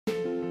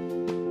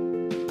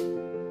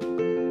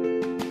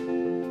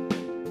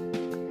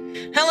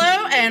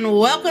and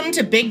welcome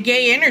to Big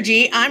Gay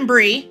Energy. I'm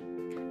Bree.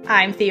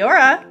 I'm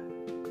Theora.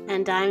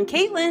 And I'm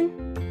Caitlin.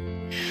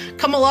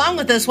 Come along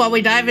with us while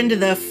we dive into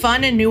the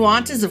fun and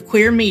nuances of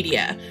queer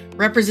media.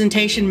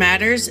 Representation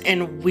matters,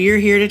 and we're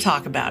here to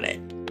talk about it.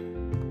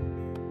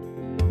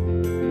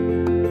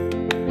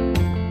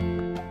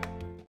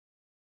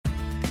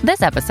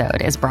 This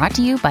episode is brought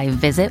to you by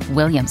Visit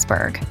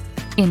Williamsburg.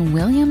 In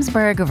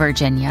Williamsburg,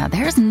 Virginia,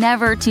 there's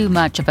never too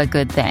much of a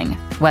good thing.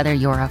 Whether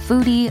you're a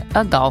foodie,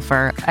 a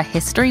golfer, a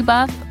history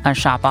buff, a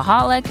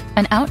shopaholic,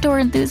 an outdoor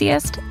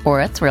enthusiast,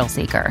 or a thrill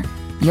seeker,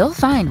 you'll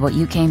find what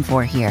you came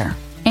for here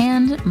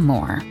and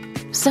more.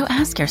 So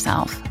ask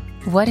yourself,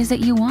 what is it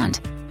you want?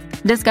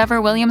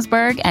 Discover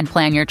Williamsburg and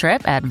plan your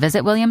trip at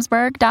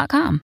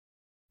visitwilliamsburg.com.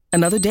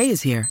 Another day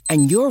is here,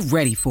 and you're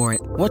ready for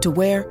it. What to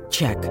wear?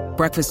 Check.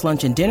 Breakfast,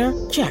 lunch, and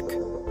dinner? Check.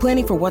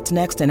 Planning for what's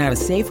next and how to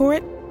save for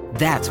it?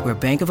 That's where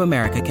Bank of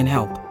America can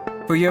help.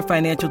 For your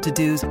financial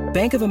to-dos,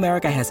 Bank of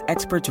America has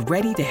experts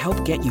ready to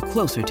help get you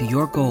closer to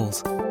your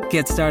goals.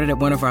 Get started at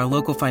one of our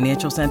local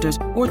financial centers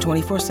or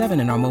 24/7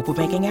 in our mobile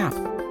banking app.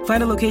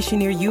 Find a location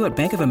near you at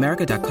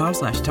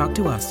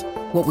bankofamerica.com/talktous.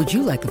 What would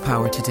you like the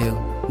power to do?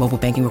 Mobile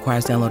banking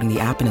requires downloading the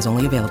app and is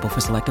only available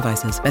for select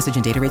devices. Message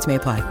and data rates may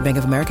apply. Bank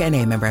of America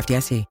N.A., member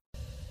FDIC.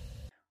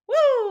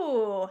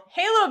 Woo!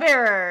 Halo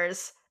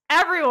bearers!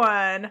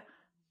 Everyone!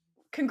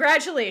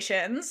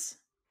 Congratulations.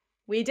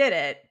 We did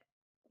it.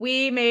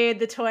 We made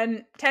the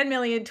 10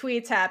 million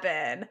tweets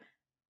happen.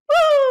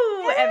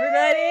 Woo! Yay!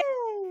 Everybody!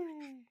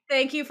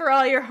 Thank you for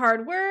all your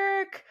hard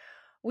work.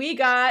 We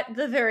got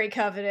the very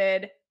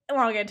coveted,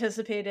 long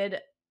anticipated,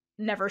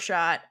 never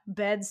shot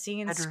bed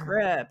scene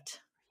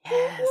script.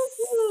 Yes.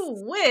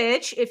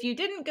 Which, if you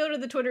didn't go to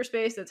the Twitter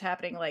space that's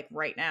happening like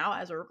right now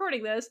as we're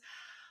recording this,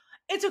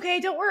 it's okay,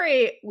 don't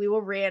worry. We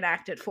will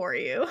reenact it for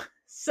you.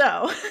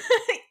 So,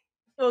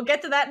 we'll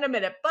get to that in a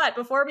minute. But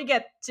before we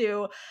get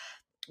to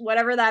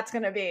whatever that's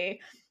going to be,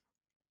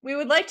 we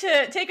would like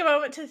to take a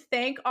moment to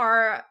thank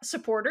our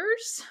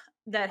supporters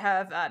that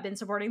have been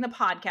supporting the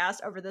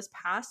podcast over this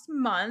past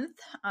month.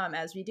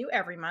 As we do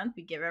every month,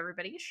 we give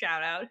everybody a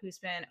shout out who's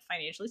been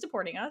financially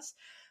supporting us.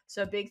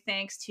 So big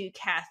thanks to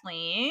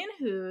Kathleen,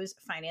 who's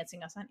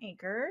financing us on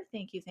Anchor.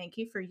 Thank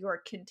you for your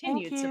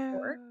continued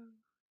support.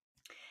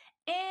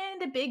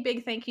 And a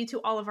big thank you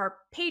to all of our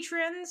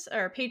patrons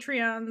or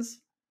Patreons,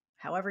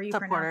 however you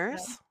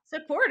pronounce them.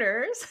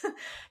 Supporters.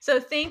 So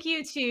thank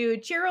you to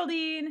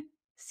Geraldine,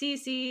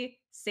 Cece,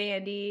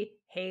 Sandy,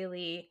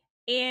 Haley,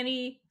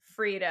 Annie,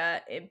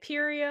 Frida,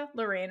 Imperia,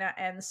 Lorena,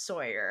 and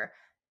Sawyer.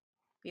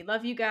 We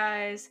love you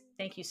guys.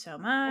 Thank you so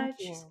much.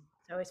 It's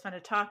always fun to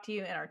talk to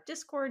you in our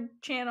Discord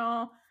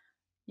channel.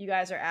 You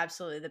guys are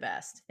absolutely the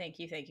best. Thank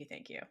you.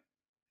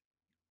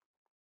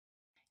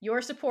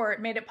 Your support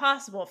made it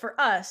possible for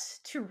us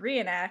to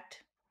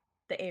reenact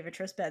the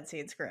Avatris bed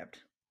scene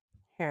script.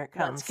 Here it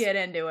comes. Let's get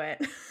into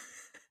it.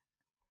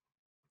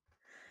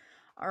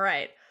 All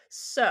right.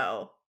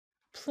 So,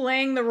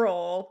 playing the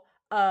role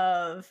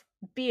of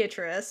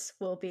Beatrice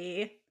will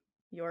be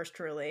yours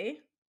truly.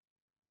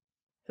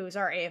 Who's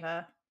our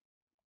Ava?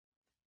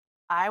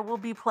 I will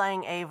be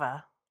playing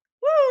Ava.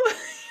 Woo!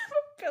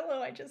 A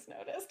pillow, I just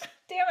noticed.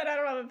 Damn it, I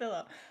don't have a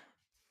pillow.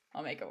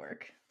 I'll make it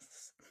work.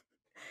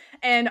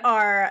 And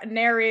our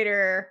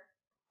narrator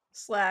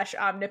 /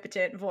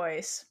 omnipotent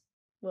voice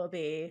will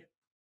be...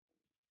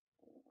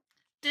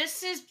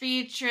 This is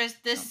Beatrice,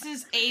 this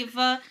is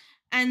Ava,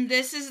 and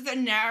this is the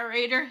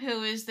narrator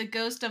who is the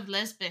ghost of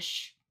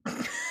Lesbish.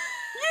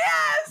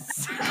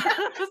 Yes!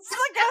 It's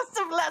the ghost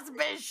of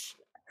Lesbish.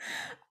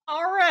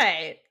 All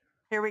right.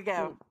 Here we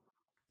go.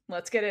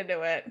 Let's get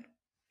into it.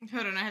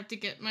 Hold on, I have to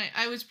get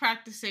I was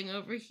practicing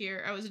over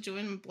here. I was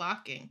doing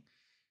blocking.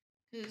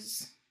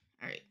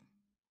 Alright.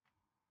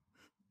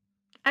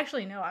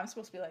 Actually, no, I'm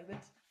supposed to be like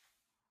this.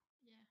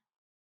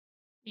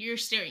 Yeah. You're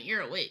staring,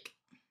 you're awake.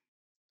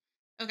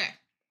 Okay.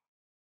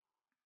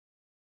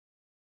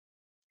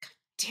 God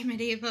damn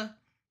it, Ava.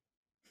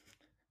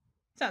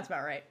 Sounds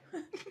about right.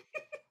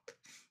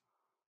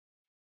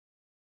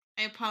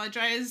 I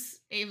apologize.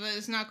 Ava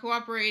is not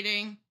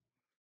cooperating.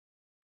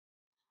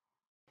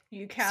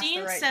 You cast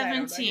Scene the right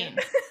 17.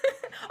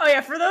 Oh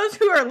yeah, for those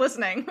who are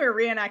listening, we're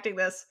reenacting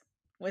this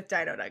with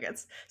Dino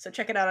Nuggets. So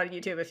check it out on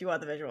YouTube if you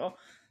want the visual.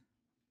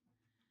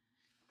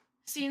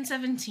 Scene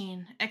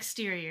 17.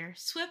 Exterior.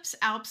 Swiss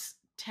Alps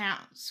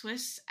town.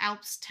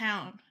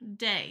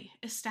 Day.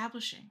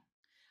 Establishing.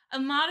 A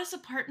modest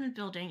apartment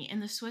building in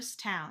the Swiss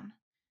town.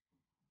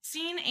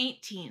 Scene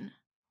 18.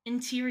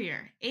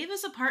 Interior.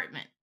 Ava's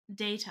apartment.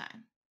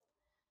 Daytime.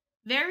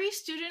 Very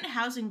student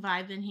housing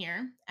vibe in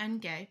here,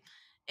 and gay.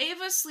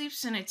 Ava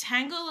sleeps in a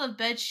tangle of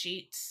bed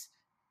sheets,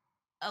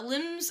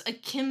 limbs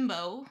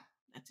akimbo,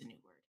 that's a new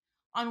word,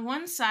 on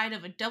one side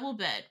of a double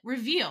bed.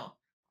 Reveal.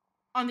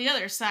 On the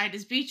other side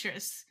is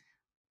Beatrice.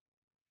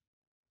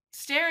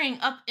 Staring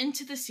up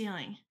into the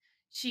ceiling,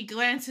 she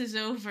glances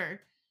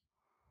over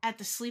at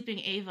the sleeping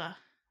Ava.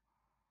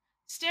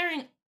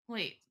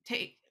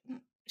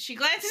 She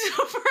glances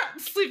over at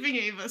the sleeping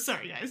Ava.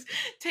 Sorry, guys.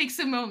 Takes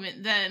a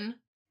moment, then...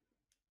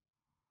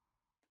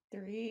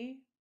 3,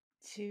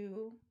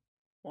 2,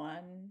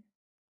 1.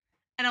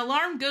 An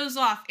alarm goes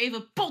off.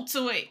 Ava bolts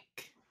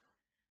awake.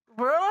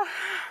 Bro,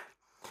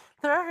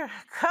 they're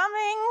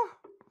coming.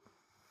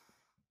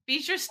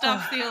 Beatrice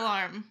stops the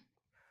alarm.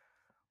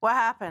 What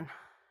happened?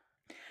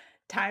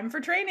 Time for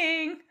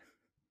training.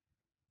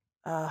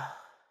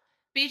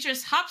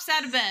 Beatrice hops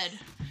out of bed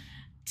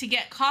to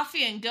get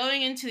coffee and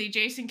going into the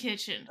adjacent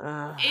kitchen.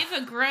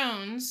 Ava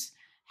groans,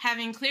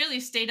 having clearly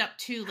stayed up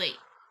too late.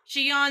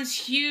 She yawns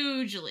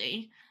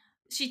hugely.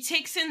 She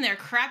takes in their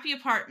crappy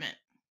apartment.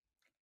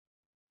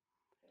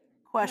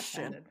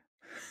 Question.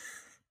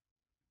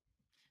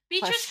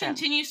 Beatrice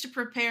continues to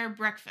prepare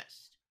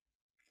breakfast.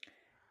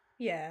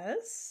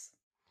 Yes.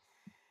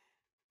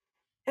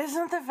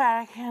 Isn't the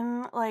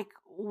Vatican,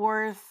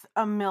 worth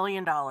 $1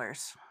 million? I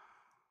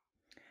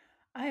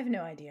have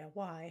no idea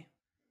why.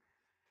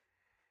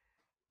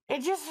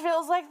 It just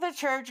feels like the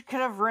church could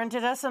have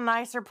rented us a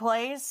nicer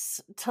place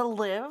to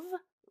live.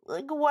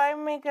 Why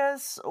make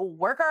us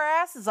work our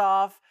asses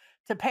off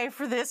to pay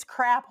for this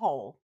crap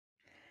hole?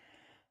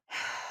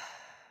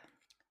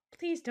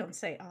 Please don't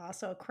say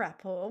so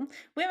crap hole.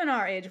 Women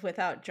our age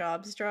without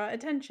jobs draw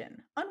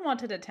attention.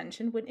 Unwanted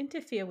attention would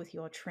interfere with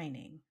your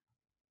training.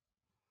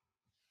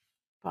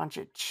 Bunch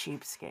of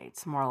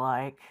cheapskates, more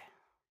like.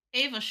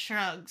 Ava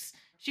shrugs.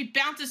 She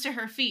bounces to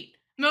her feet,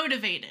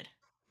 motivated.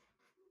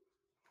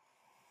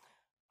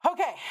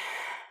 Okay.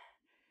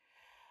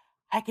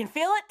 I can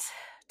feel it.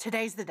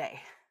 Today's the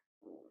day.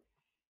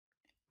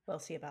 We'll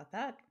see about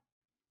that.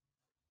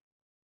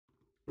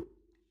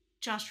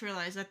 Josh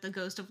realized that the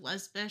ghost of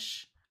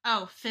Lesbish.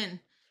 Oh, Finn.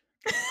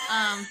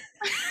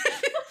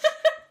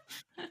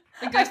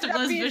 The ghost of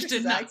Lesbish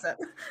did not.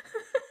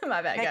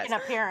 My bad, Make guys. an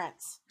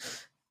appearance.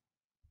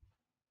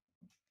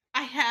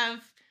 I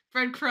have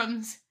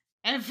breadcrumbs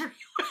everywhere.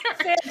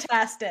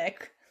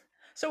 Fantastic.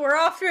 So we're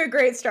off to a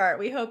great start.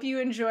 We hope you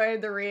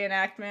enjoyed the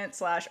reenactment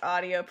 /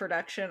 audio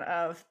production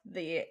of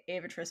the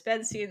Avatrice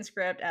bed scene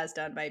script as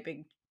done by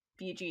Big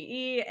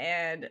BGE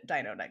and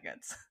Dino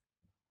Nuggets.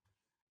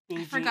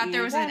 I forgot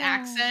there was an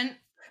accent.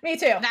 Me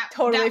too.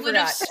 Totally that would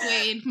have forgot.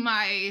 swayed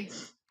my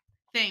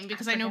thing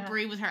because I know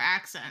Brie with her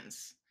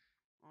accents.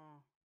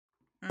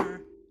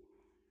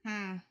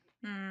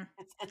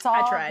 It's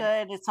all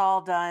good. It's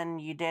all done.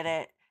 You did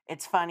it.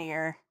 It's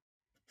funnier.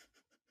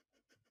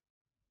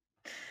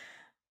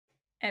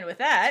 And with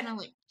that, I smell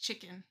like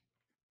chicken.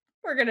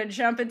 We're going to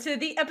jump into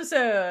the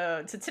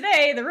episode. So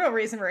today, the real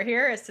reason we're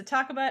here is to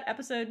talk about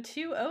episode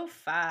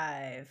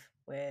 205,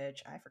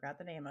 which I forgot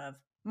the name of.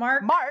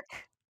 Mark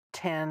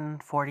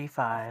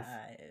 1045.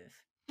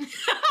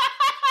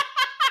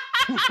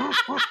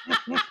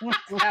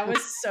 That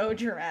was so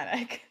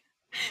dramatic.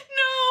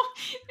 No,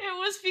 it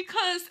was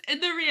because in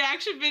the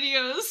reaction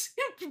videos,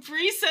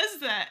 Brie says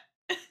that.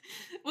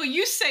 Well,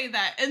 you say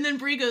that, and then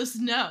Brie goes,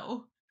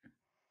 no.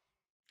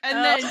 And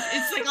then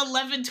it's like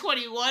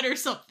 11:21 or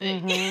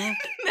something. Mm-hmm. And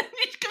then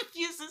it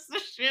confuses the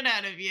shit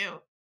out of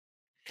you.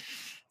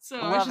 So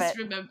I was just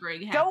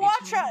remembering. Go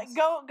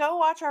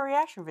watch our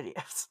reaction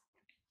videos.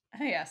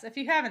 Oh, yes, if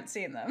you haven't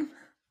seen them.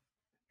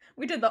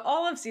 We did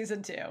all of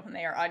season 2, and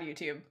they are on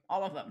YouTube.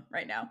 All of them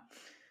right now.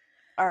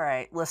 All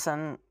right,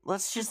 listen,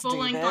 let's just full do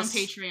length this.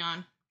 on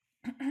Patreon.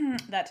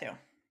 That too.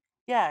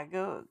 Yeah,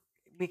 go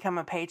become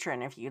a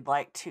patron if you'd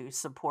like to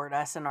support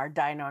us in our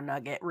Dino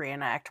Nugget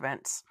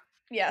reenactments.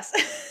 Yes.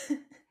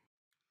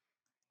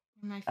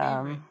 My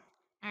favorite.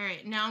 All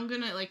right, now I'm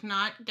gonna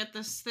not get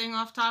this thing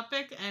off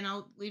topic, and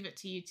I'll leave it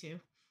to you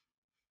two.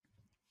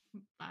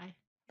 Bye.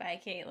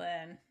 Bye,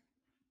 Caitlin.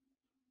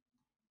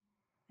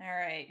 All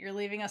right, you're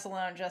leaving us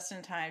alone just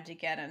in time to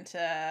get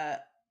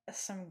into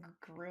some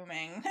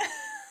grooming.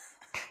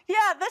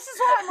 Yeah, this is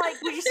why I'm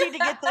like, we just need to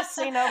get this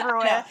scene over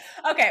with. Yeah.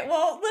 Okay,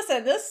 well,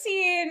 listen, this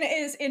scene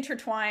is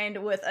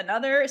intertwined with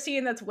another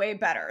scene that's way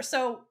better.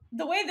 So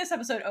the way this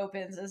episode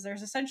opens is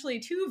there's essentially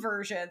 2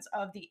 versions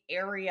of the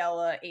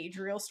Ariella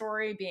Adriel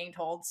story being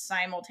told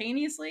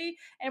simultaneously,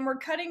 and we're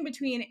cutting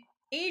between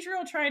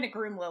Adriel trying to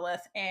groom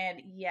Lilith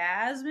and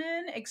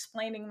Yasmin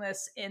explaining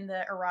this in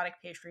the erotic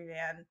pastry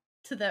van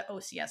to the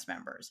OCS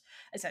members,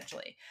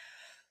 essentially.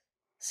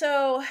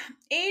 So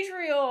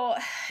Adriel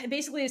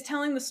basically is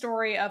telling the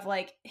story of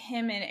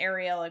him and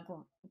Ariella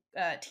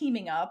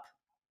teaming up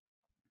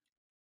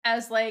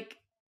as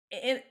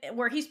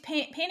where he's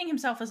painting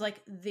himself as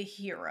the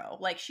hero.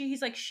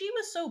 He's she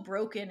was so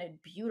broken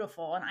and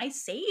beautiful and I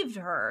saved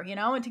her,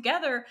 and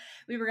together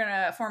we were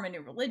gonna form a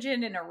new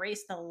religion and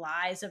erase the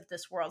lies of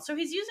this world. So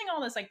he's using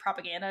all this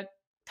propaganda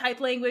type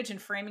language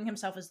and framing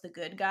himself as the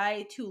good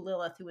guy to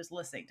Lilith, who is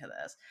listening to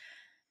this.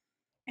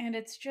 And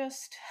it's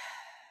just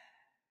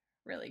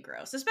really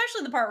gross,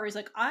 especially the part where he's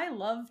like, I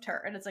loved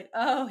her, and it's like,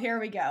 oh,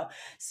 here we go.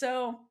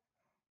 So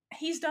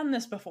he's done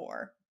this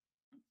before,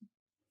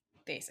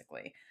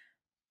 basically,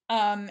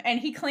 and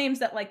he claims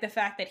that the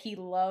fact that he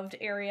loved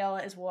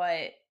Ariella is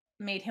what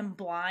made him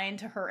blind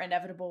to her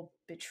inevitable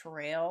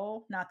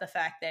betrayal, not the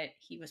fact that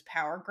he was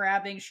power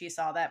grabbing. She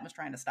saw that and was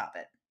trying to stop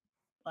it,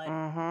 but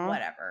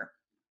whatever.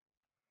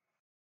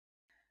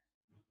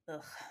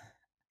 Ugh.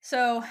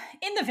 So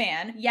in the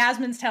van,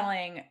 Yasmin's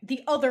telling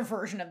the other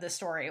version of the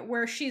story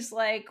where she's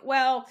like,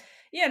 well,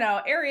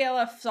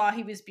 Ariella saw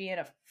he was being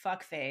a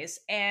fuckface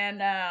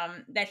and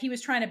that he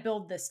was trying to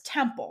build this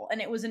temple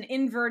and it was an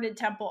inverted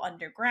temple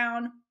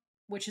underground,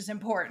 which is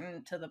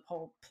important to the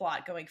whole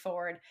plot going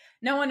forward.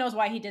 No one knows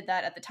why he did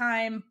that at the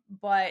time,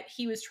 but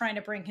he was trying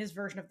to bring his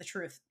version of the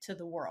truth to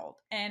the world.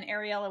 And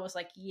Ariella was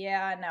like,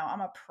 yeah, no, I'm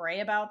going to pray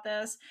about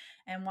this.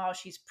 And while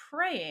she's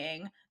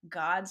praying,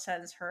 God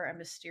sends her a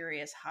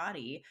mysterious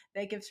hottie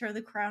that gives her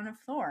the crown of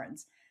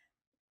thorns.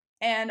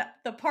 And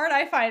the part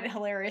I find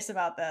hilarious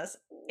about this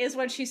is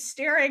when she's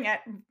staring at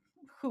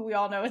who we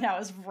all know now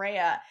is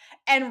Rhea,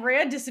 and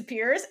Rhea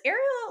disappears.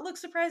 Ariel looks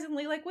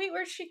surprisingly like, wait,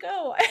 where'd she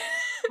go?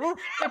 Which,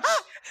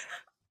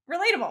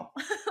 relatable.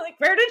 Like,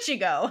 where did she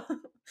go?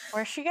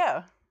 Where'd she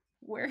go?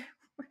 Where?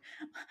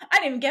 I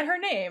didn't even get her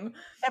name.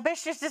 That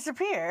bitch just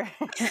disappeared.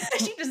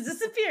 She just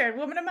disappeared.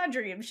 Woman of my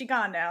dreams. She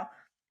gone now.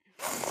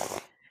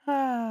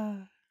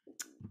 And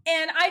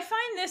I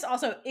find this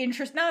also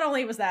interesting. Not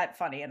only was that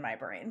funny in my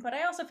brain, but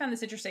I also found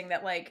this interesting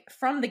that, like,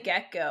 from the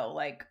get-go,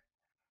 like,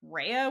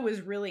 Rhea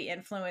was really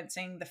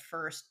influencing the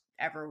first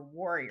ever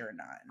warrior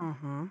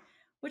nun,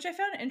 which I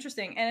found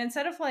interesting. And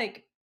instead of,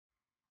 like,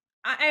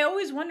 I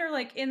always wonder,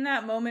 like, in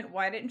that moment,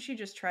 why didn't she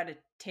just try to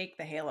take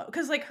the halo?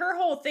 Because, like, her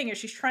whole thing is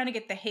she's trying to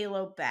get the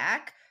halo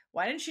back.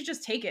 Why didn't she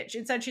just take it?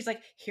 Instead, she's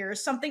like,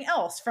 here's something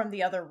else from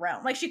the other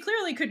realm. Like, she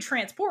clearly could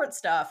transport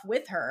stuff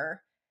with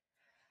her.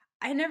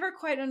 I never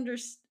quite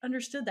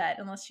understood that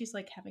unless she's,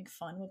 like, having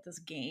fun with this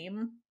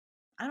game.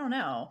 I don't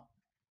know.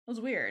 It was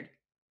weird.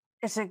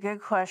 It's a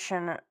good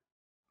question,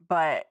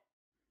 but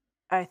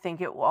I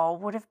think it all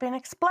would have been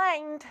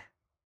explained.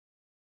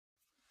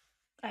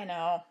 I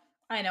know.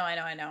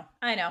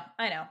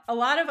 A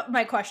lot of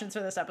my questions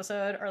for this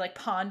episode are like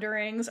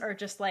ponderings or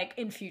just like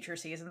in future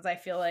seasons. I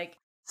feel like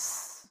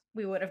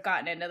we would have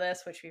gotten into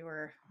this, which we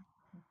were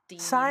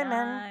denied.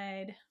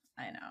 Simon.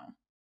 I know.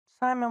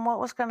 Simon, what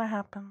was going to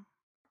happen?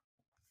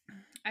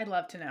 I'd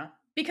love to know.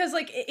 Because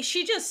like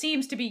she just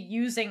seems to be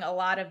using a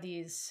lot of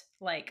these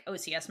like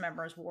OCS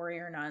members,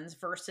 warrior nuns,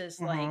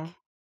 versus like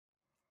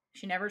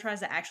she never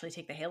tries to actually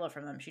take the halo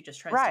from them. She just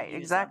tries to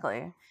use exactly.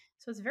 them.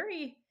 So it's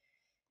very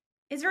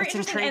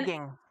interesting.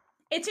 Intriguing. And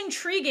it's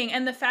intriguing.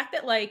 And the fact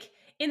that like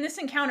in this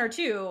encounter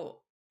too,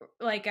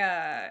 like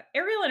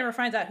Ariel never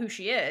finds out who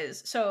she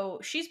is. So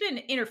she's been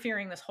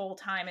interfering this whole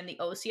time and the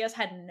OCS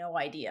had no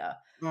idea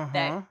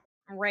that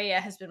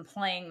Rhea has been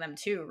playing them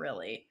too,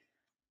 really.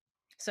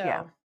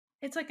 So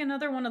it's like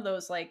another one of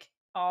those like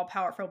all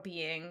powerful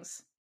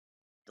beings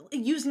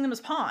using them as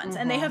pawns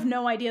and they have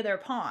no idea they're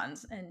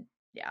pawns. And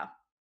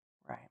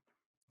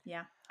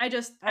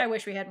I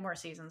wish we had more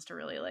seasons to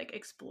really like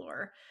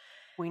explore.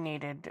 We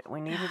needed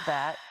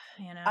that.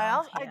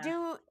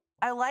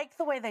 I like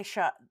the way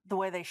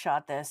they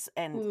shot this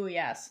and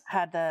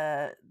had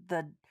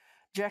the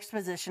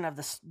juxtaposition of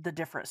the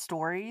different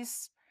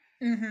stories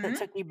that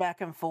took you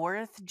back and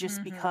forth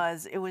just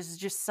because it was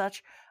just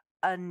such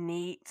a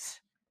neat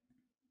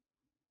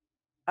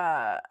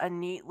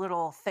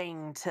little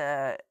thing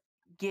to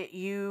get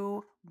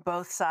you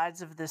both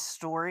sides of this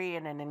story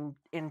in an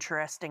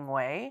interesting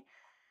way.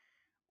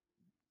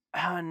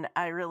 And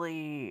I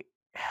really,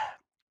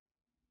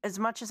 as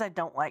much as I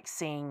don't like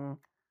seeing,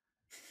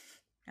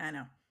 I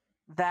know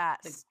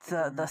that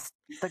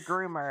the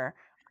groomer,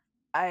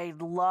 I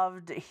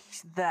loved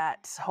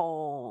that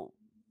whole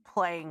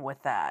playing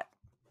with that.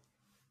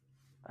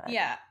 But.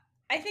 Yeah,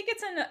 I think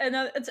it's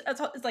another.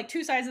 It's like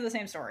two sides of the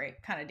same story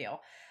kind of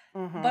deal,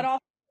 but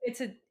also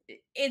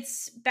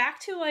it's back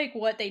to like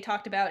what they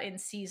talked about in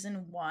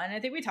season 1. I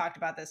think we talked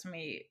about this when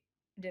we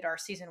did our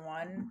season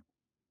 1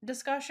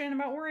 discussion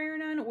about Warrior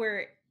Nun,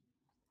 where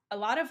a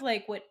lot of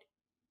like what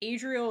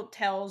Adriel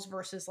tells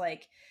versus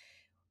like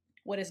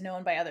what is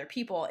known by other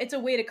people, it's a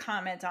way to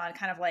comment on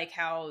kind of like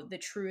how the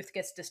truth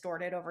gets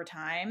distorted over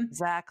time.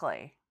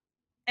 Exactly.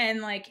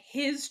 And like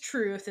his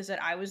truth is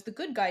that I was the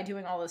good guy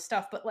doing all this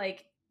stuff, but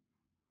like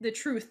the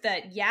truth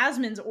that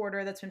Yasmin's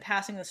order that's been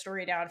passing the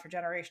story down for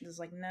generations is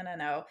like,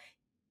 no.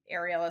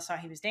 Ariella saw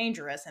he was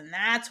dangerous and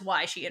that's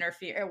why she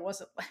interfered. It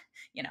wasn't,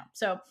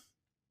 so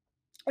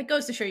it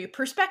goes to show you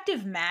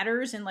perspective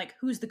matters and like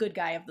who's the good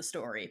guy of the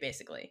story,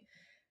 basically.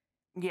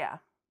 Yeah,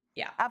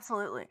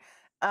 absolutely.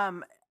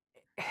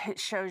 It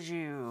shows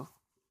you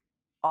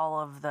all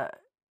of the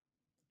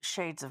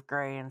shades of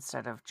gray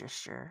instead of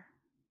just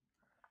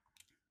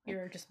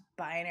you're just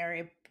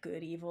binary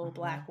good, evil,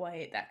 black,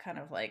 white, that kind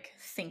of like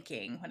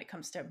thinking when it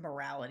comes to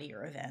morality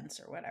or events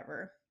or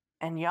whatever.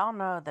 And y'all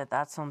know that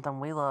that's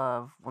something we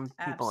love when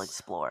people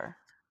explore.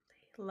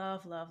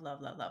 Love.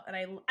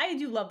 And I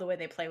do love the way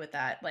they play with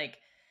that, like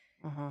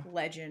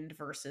legend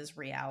versus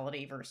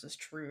reality versus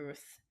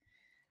truth.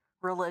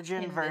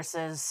 Religion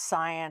versus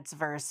science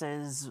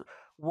versus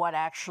what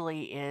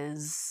actually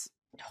is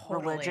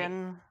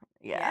religion.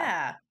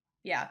 Yeah.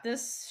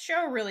 This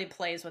show really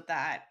plays with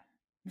that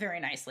very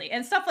nicely.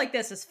 And stuff like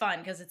this is fun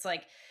because it's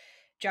like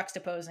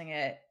juxtaposing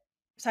it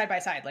side by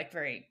side, like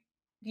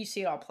you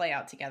see it all play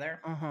out together.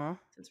 So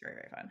it's very,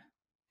 very fun.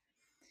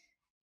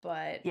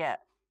 But yeah,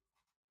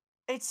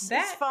 it's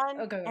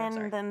fun. Okay,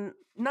 and then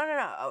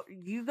no,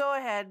 you go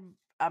ahead.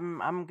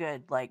 I'm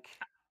good. Like,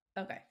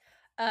 okay.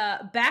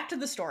 Back to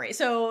the story.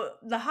 So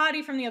the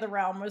hottie from the other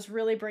realm was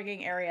really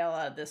bringing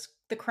Ariella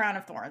the crown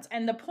of thorns,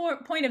 and the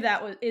point of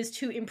that is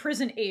to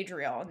imprison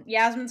Adriel. And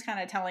Yasmin's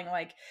kind of telling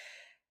like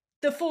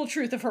the full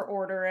truth of her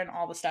order and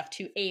all the stuff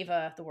to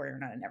Ava, the warrior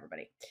nun, and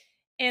everybody.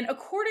 And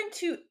according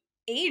to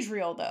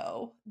Adriel,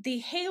 though, the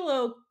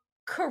halo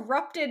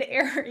corrupted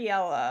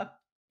Ariella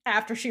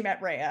after she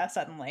met Rhea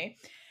suddenly,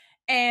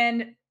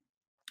 and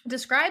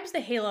describes the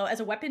halo as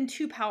a weapon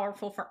too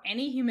powerful for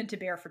any human to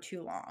bear for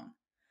too long.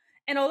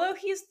 And although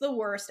he's the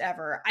worst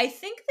ever, I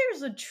think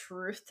there's a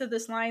truth to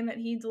this line that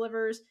he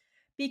delivers,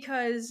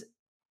 because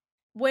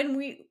when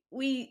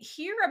we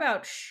hear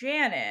about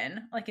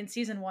Shannon, like in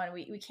season 1,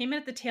 we came in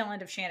at the tail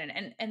end of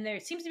Shannon, and there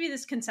seems to be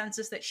this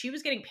consensus that she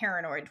was getting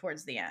paranoid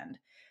towards the end.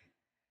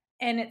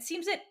 And it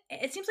seems like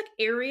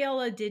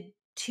Ariella did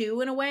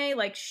too, in a way,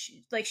 like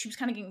she was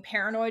kind of getting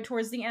paranoid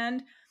towards the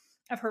end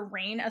of her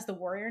reign as the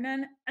warrior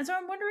nun. And so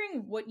I'm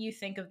wondering what you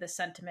think of the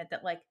sentiment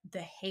that like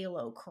the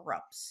halo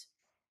corrupts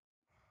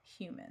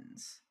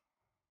humans.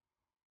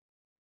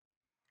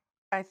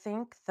 I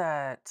think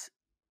that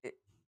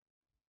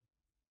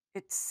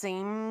it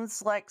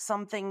seems like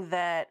something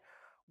that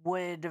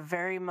would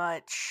very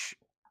much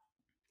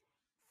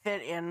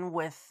fit in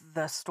with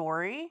the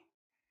story,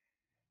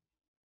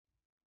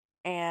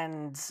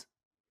 and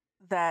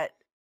that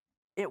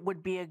it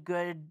would be a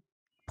good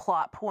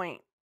plot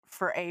point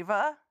for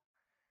Ava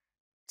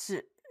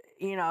to,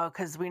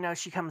 because we know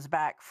she comes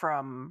back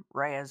from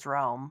Rhea's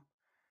realm,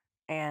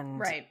 and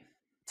right,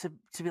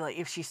 to be like,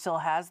 if she still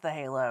has the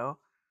halo,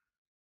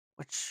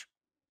 which,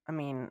 I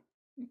mean,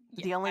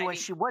 the only way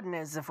she wouldn't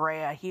is if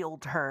Rhea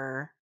healed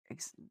her,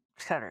 et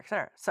cetera, et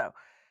cetera. So,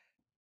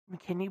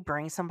 can you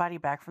bring somebody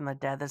back from the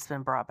dead that's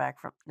been brought back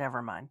from?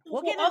 Never mind.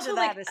 We'll get into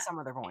that at some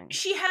other point.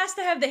 She has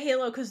to have the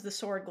halo because the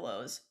sword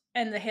glows,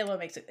 and the halo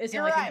makes it. It's the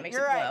only thing that makes it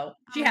glow.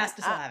 She has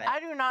to still have it. I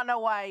do not know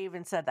why I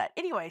even said that.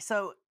 Anyway,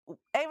 so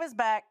Ava's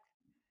back.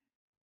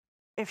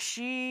 If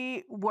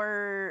she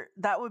were,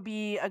 that would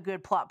be a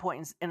good plot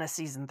point in a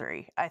season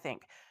 3, I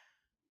think.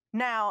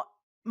 Now,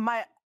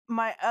 my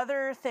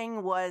other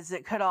thing was,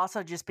 it could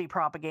also just be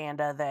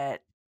propaganda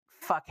that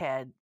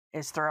fuckhead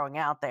is throwing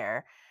out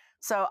there.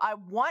 So I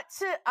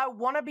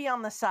want to be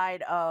on the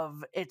side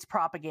of it's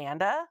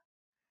propaganda,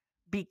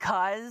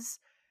 because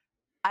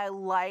I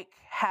like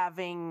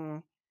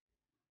having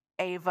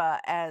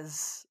Ava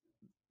as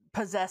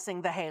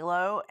possessing the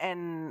halo,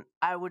 and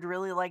I would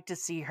really like to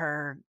see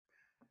her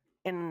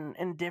in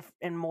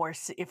more,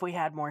 if we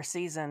had more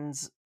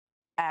seasons,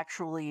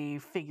 actually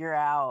figure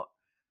out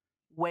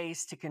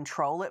ways to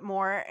control it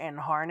more and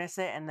harness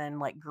it, and then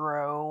like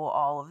grow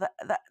all of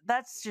that.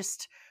 That's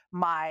just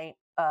my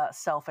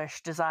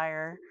selfish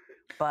desire,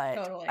 but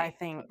totally, I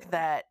think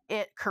that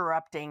it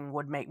corrupting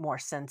would make more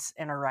sense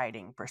in a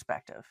writing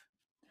perspective.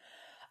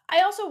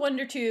 I also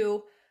wonder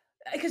too,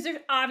 because there's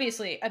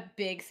obviously a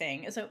big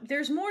thing. So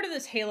there's more to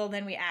this halo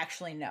than we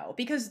actually know,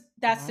 because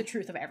that's the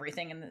truth of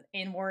everything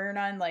in Warrior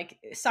Nun. Like,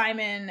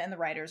 Simon and the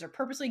writers are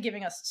purposely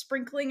giving us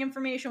sprinkling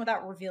information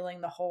without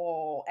revealing the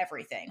whole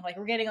everything. Like,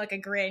 we're getting like a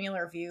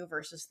granular view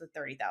versus the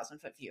 30,000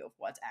 foot view of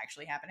what's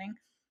actually happening.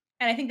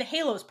 And I think the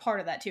halo is part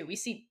of that too. We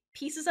see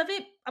pieces of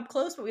it up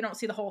close, but we don't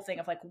see the whole thing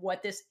of like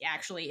what this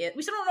actually is.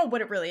 We still don't know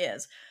what it really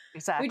is.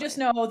 Exactly. We just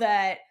know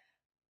that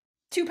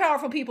two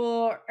powerful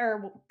people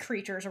or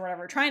creatures or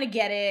whatever trying to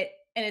get it,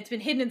 and it's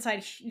been hidden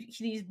inside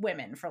these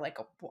women for like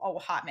a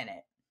hot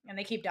minute, and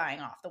they keep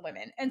dying off, the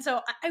women. And so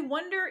I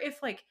wonder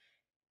if, like,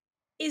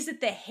 is it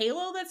the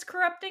halo that's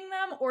corrupting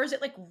them, or is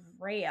it like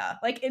Rhea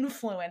like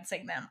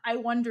influencing them? I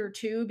wonder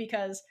too,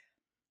 because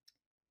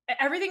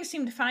everything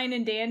seemed fine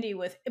and dandy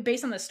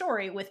based on the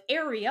story with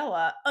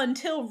Ariella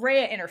until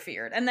Rhea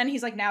interfered, and then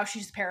he's like, now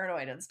she's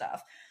paranoid and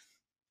stuff.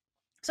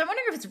 So I'm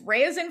wondering if it's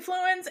Rhea's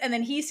influence, and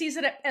then he sees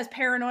it as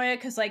paranoia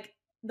because like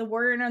the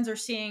warrior nuns are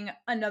seeing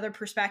another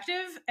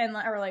perspective and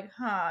are like,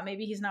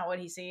 maybe he's not what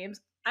he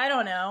seems. I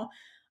don't know.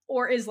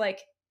 Or is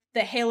like the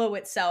halo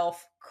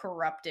itself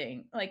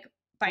corrupting? Like,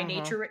 by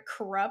nature it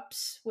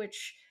corrupts,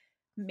 which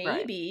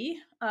maybe,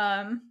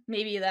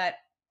 maybe that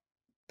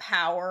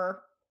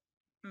power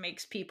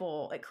makes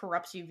people, it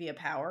corrupts you via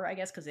power, I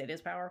guess, because it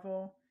is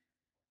powerful.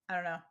 I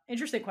don't know.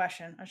 Interesting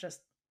question. I was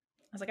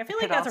like, I feel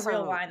like that's a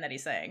real line that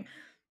he's saying.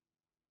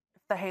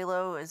 The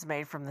halo is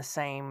made from the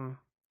same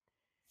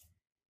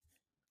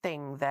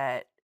thing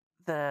that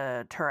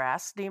the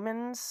Tarask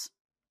demons.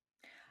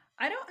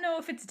 I don't know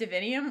if it's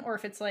divinium or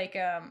if it's like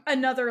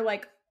another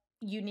like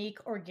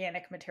unique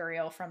organic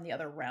material from the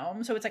other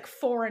realm. So it's like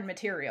foreign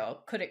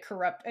material. Could it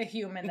corrupt a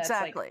human that's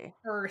like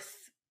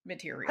earth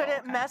material? Could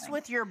it mess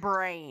with your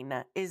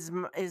brain? Is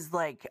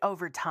like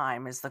over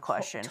time is the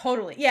question.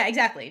 Totally. Yeah,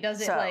 exactly.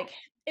 Does it like,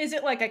 is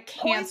it like a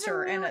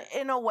cancer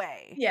in a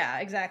way? Yeah,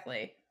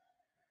 exactly.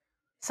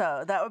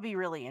 So that would be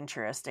really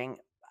interesting.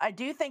 I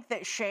do think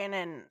that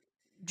Shannon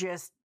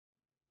just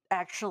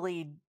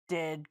actually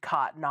did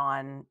cotton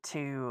on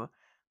to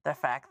the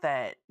fact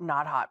that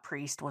Not Hot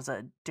Priest was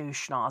a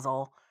douche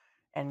nozzle,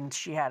 and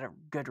she had a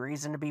good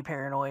reason to be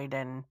paranoid,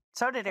 and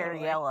so did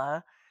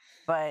Ariella.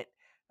 But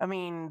I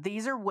mean,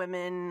 these are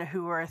women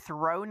who are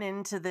thrown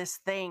into this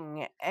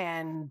thing,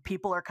 and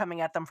people are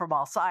coming at them from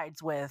all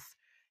sides with,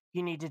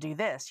 you need to do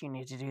this, you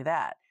need to do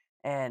that.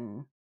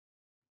 And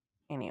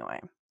anyway.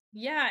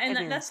 Yeah,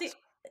 and that's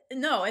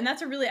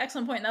a really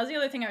excellent point. And that was the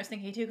other thing I was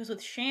thinking too, because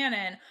with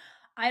Shannon,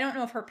 I don't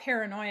know if her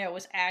paranoia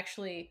was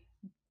actually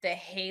the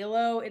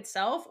halo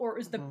itself, or it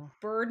was the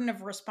burden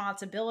of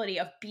responsibility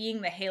of being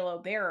the halo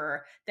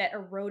bearer that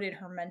eroded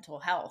her mental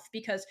health.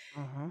 Because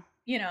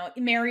you know,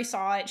 Mary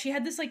saw it. She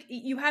had this, like,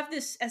 you have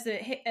this as the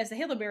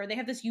halo bearer, they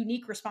have this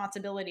unique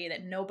responsibility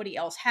that nobody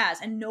else has,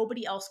 and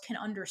nobody else can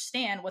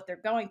understand what they're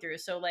going through.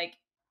 So, like,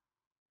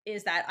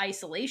 is that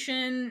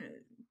isolation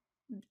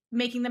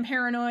making them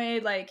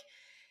paranoid? Like,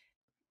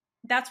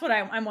 that's what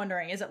I'm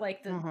wondering. Is it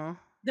like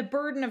the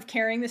burden of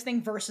carrying this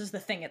thing versus the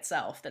thing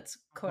itself that's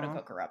quote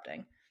unquote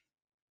corrupting?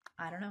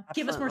 I don't know.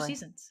 Absolutely. Give us more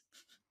seasons.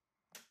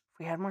 If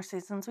we had more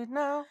seasons, we'd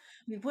know.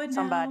 We would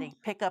Somebody know.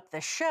 Pick up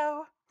the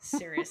show.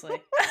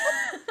 Seriously.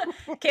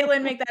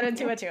 Caitlin, make that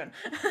into a tune.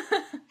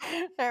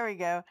 There we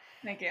go.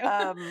 Thank you.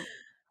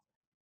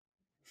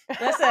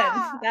 Listen,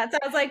 that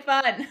sounds like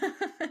fun.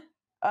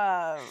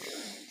 All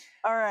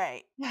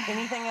right.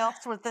 Anything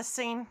else with this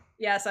scene?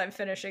 Yes, I'm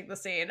finishing the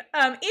scene.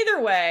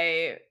 Either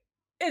way,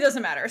 it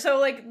doesn't matter. So,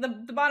 like,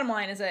 the bottom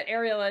line is that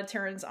Ariella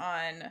turns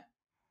on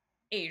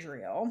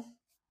Adriel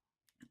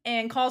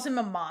and calls him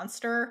a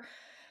monster,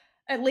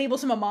 and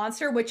labels him a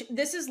monster, which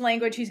this is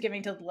language he's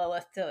giving to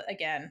Lilith to,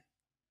 again,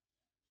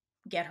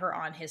 get her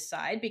on his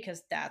side,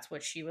 because that's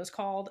what she was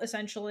called,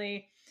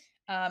 essentially.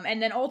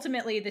 And then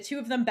ultimately, the two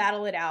of them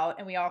battle it out,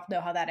 and we all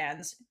know how that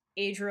ends.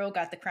 Adriel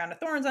got the crown of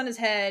thorns on his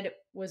head,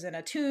 was in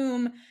a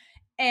tomb,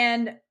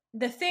 and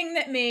the thing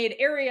that made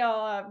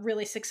Ariella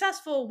really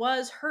successful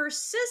was her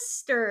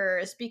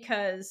sisters,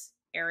 because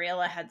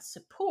Ariella had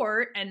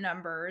support and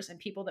numbers and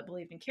people that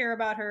believed and care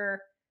about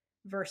her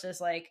versus,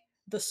 like,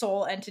 the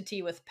sole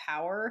entity with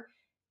power.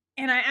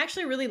 And I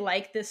actually really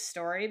like this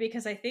story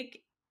because I think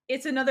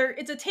it's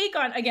a take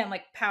on, again,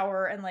 like,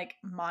 power and, like,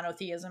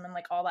 monotheism and,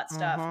 like, all that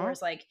stuff, whereas,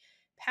 like,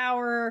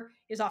 power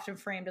is often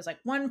framed as, like,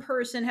 one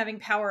person having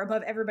power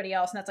above everybody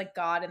else, and that's, like,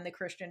 God in the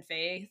Christian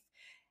faith.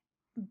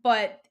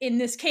 But in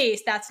this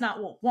case, that's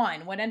not what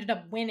won. What ended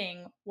up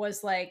winning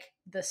was, like,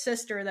 the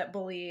sister that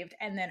believed,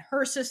 and then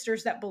her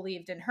sisters that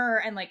believed in her,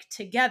 and, like,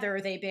 together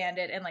they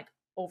banded and, like,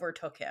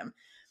 overtook him.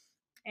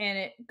 And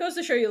it goes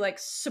to show you, like,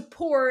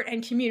 support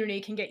and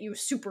community can get you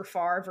super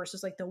far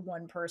versus, like, the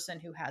one person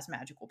who has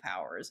magical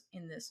powers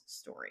in this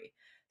story.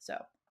 So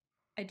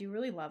I do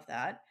really love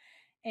that.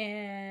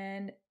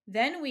 And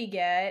then we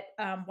get,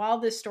 while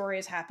this story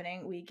is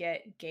happening, we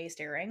get gay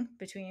staring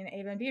between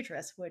Ava and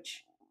Beatrice,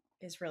 which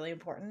is really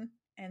important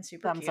and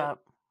super Thumbs cute.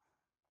 up.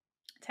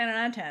 10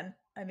 out of 10.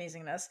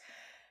 Amazingness.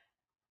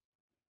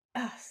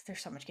 Oh,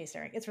 there's so much gay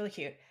staring. It's really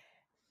cute.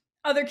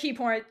 Other key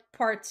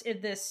parts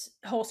in this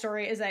whole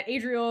story is that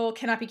Adriel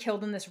cannot be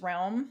killed in this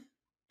realm,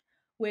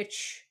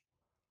 which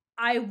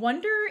I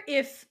wonder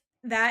if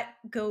that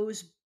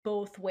goes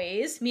both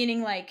ways,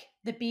 meaning, like,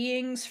 the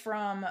beings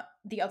from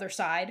the other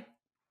side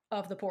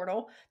of the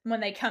portal,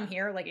 when they come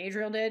here, like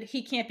Adriel did,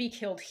 he can't be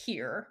killed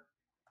here,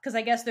 because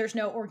I guess there's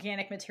no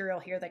organic material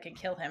here that can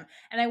kill him.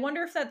 And I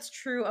wonder if that's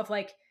true of,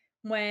 like,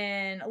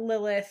 when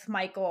Lilith,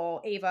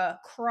 Michael, Ava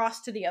cross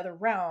to the other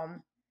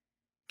realm,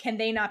 can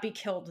they not be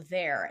killed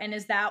there? And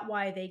is that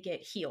why they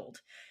get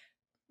healed?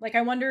 Like,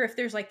 I wonder if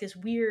there's, like, this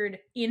weird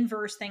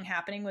inverse thing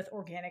happening with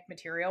organic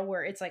material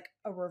where it's, like,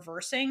 a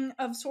reversing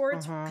of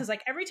sorts. Because,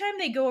 like, every time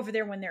they go over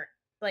there when they're,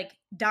 like,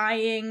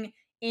 dying,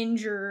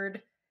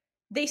 injured,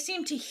 they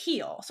seem to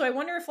heal. So I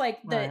wonder if,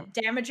 like, the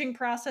damaging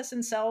process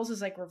in cells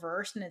is, like,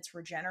 reversed and it's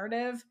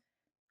regenerative.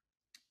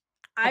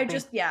 I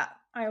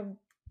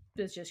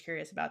was just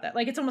curious about that.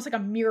 Like, it's almost like a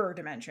mirror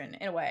dimension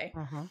in a way.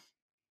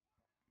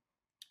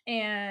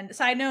 And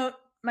side note,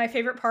 my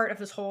favorite part of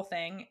this whole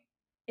thing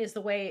is the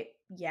way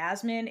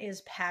Yasmin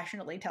is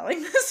passionately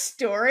telling this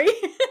story.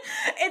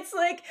 It's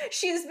like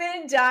she's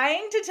been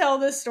dying to tell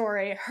this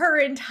story her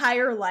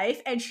entire life,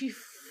 and she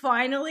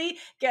finally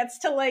gets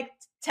to, like,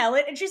 tell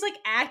it, and she's, like,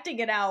 acting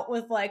it out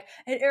with, like,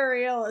 and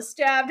Ariella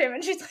stabbed him,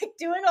 and she's, like,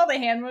 doing all the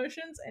hand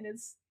motions, and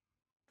it's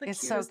the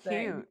cutest so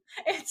thing. cute.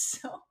 It's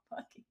so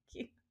fucking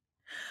cute.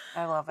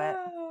 I love it.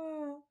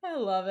 Oh, I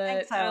love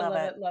it. Thanks, I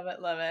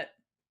love it.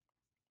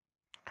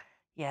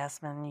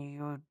 Yasmin,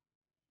 you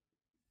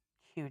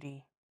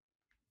cutie.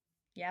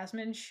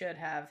 Yasmin should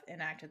have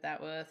enacted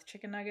that with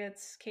chicken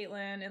nuggets,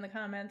 Caitlin, in the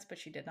comments, but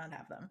she did not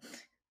have them.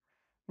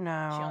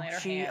 No,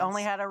 she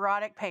only had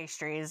erotic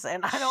pastries,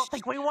 and I don't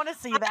think we want to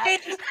see that.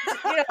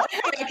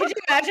 Could you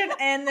imagine?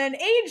 And then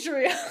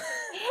Adriel.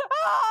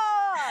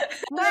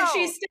 No.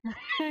 She's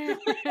actually,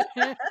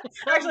 that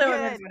would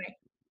have been funny.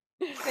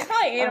 They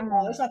probably ate them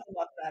all. There's nothing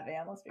left of that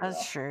van. Let's be real.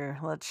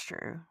 That's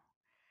true.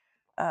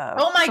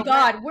 Oh my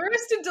God!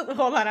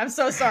 Hold on, I'm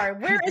so sorry.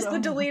 Where is the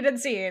deleted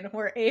scene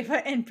where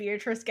Ava and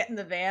Beatrice get in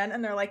the van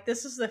and they're like,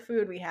 "This is the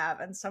food we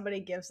have," and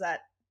somebody gives that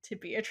to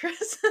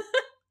Beatrice.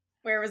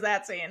 Where was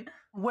that scene?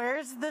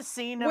 Where's the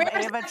scene of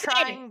Ava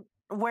trying?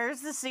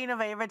 Where's the scene of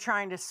Ava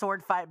trying to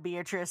sword fight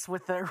Beatrice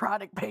with the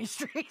erotic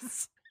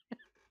pastries?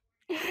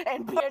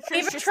 And Beatrice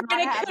Ava just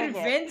trying not to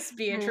convince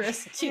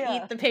Beatrice to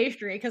eat the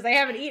pastry because they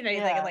haven't eaten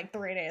anything in like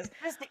 3 days.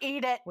 Just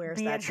eat it, Where's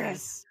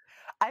Beatrice.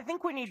 I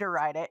think we need to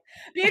write it.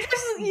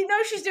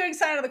 Beatrice, she's doing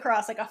sign of the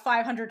cross like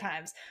 500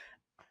 times.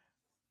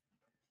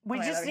 We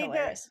just need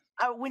to.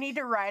 We need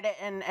to write it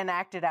and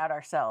act it out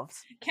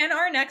ourselves. Can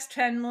our next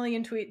 10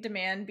 million tweet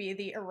demand be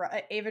the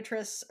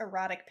Avatrice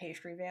erotic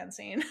pastry van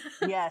scene?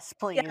 Yes,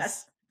 please.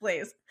 Yes,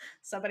 please.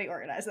 Somebody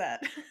organize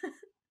that.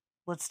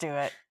 Let's do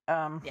it.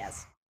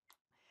 Yes.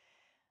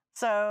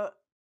 So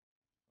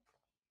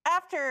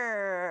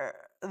after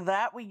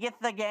that, we get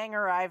the gang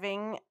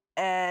arriving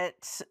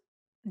at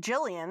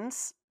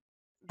Jillian's.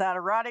 That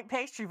erotic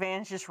pastry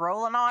van's just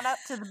rolling on up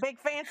to the big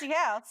fancy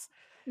house.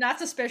 Not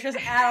suspicious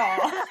at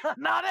all.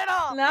 Not at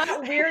all.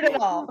 Not weird at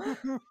all.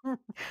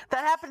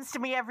 That happens to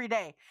me every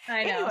day.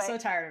 I know. Anyway, so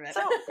tired of it.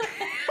 So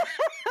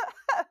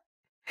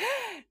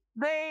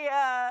they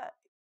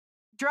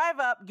drive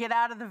up, get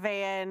out of the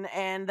van,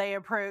 and they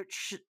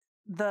approach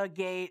the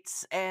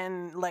gates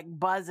and like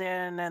buzz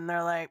in, and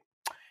they're like,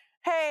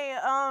 "Hey,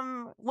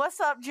 what's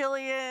up,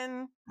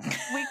 Jillian?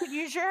 We could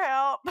use your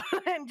help."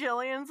 And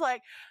Jillian's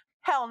like,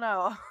 "Hell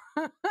no."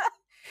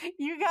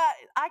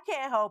 I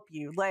can't help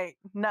you. Like,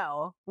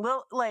 no.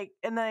 And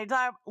then they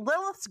talk,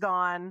 Lilith's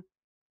gone.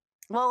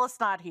 Lilith's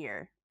not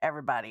here.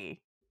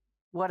 Everybody.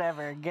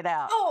 Whatever. Get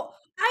out. Oh,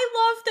 I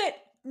love that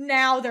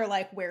now they're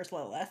like, where's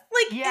Lilith?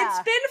 Like, it's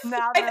been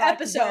 5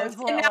 episodes,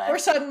 and now we're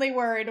suddenly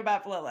worried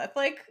about Lilith.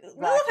 Like,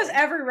 exactly. Lilith has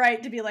every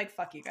right to be like,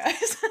 fuck you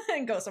guys,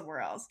 and go somewhere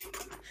else.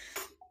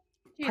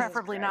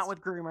 Preferably not with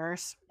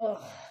groomers.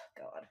 Oh,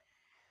 God.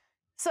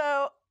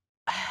 So,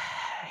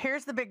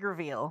 here's the big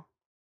reveal.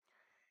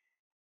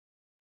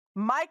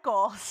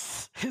 Michael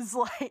is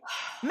like,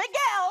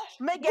 Miguel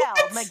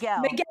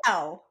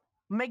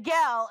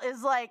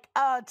is like,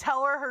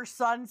 tell her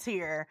son's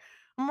here.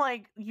 I'm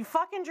like, you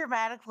fucking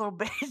dramatic little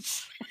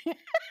bitch.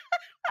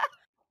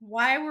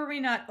 Why were we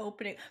not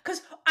opening?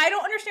 Because I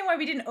don't understand why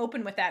we didn't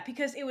open with that,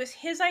 because it was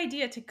his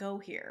idea to go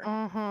here.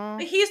 Mm-hmm.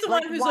 He's the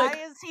one who's like,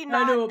 is he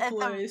not I know a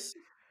place.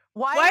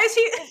 Why is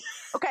he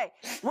okay?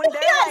 When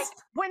they're like,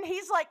 when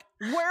he's like,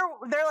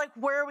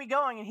 where are we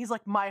going? And he's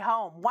like, my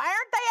home. Why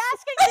aren't they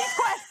asking these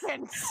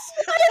questions?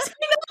 Why is he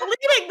not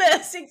leading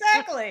this?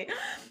 Exactly.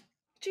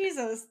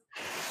 Jesus.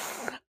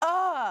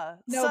 No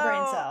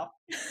brain cell.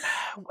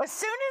 As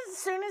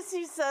soon as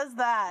he says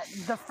that,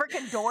 the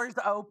freaking doors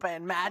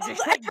open. Magic.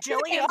 Like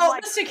Jillian's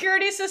the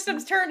security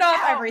system's turned off.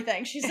 Out.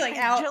 Everything. She's like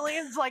out.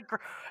 Jillian's like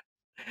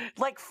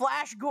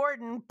Flash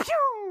Gordon.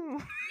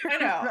 Pew! I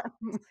know.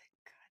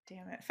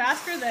 Damn it.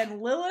 Faster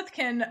than Lilith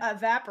can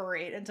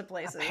evaporate into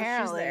places.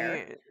 Apparently,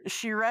 she's there.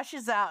 She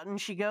rushes out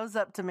and she goes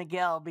up to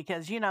Miguel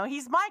because,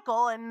 he's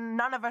Michael and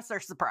none of us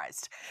are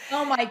surprised.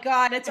 Oh my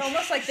God. It's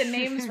almost like the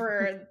names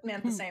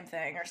meant the same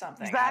thing or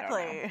something.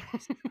 Exactly.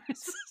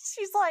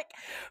 She's like,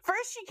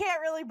 first she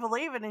can't really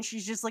believe it and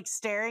she's just like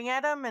staring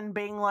at him and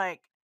being like,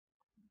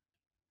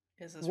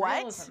 is this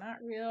real? Is it not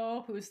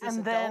real? Who's this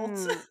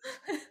adult?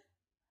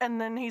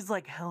 And then he's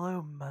like,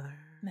 hello, mother.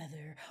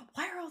 Mother.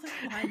 Why are all their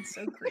lines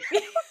so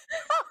creepy?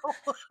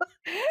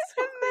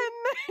 And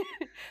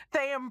then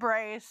they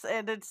embrace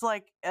and it's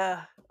like,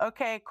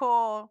 okay,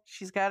 cool.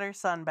 She's got her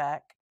son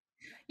back.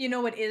 You know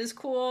what is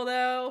cool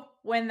though?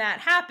 When that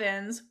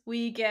happens,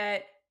 we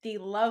get the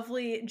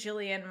lovely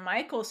Jillian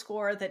Michael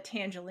score that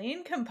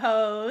Tangeline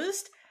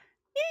composed.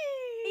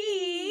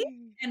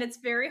 And it's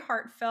very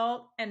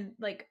heartfelt and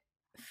like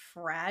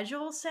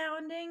fragile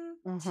sounding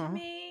to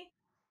me.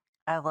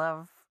 I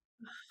love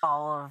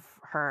all of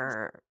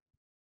her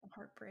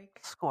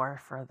heartbreak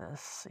score for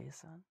this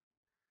season.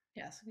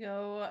 Yes,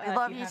 go. We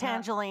love you,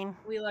 Tangeline.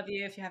 We love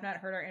you. If you have not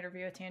heard our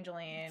interview with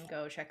Tangeline,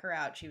 go check her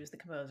out. She was the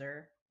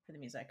composer for the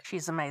music.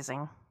 She's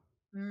amazing.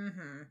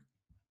 Mm-hmm.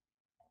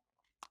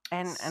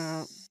 And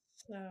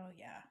so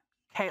yeah,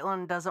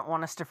 Caitlin doesn't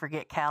want us to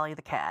forget Callie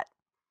the cat.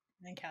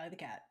 And Callie the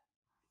cat,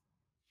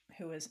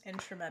 who was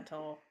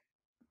instrumental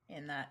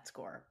in that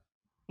score.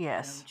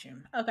 Yes.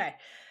 Okay.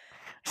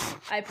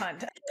 I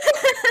punned.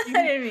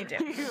 I didn't mean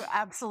to. You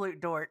absolute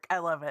dork. I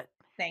love it.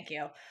 Thank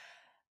you.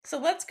 So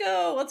let's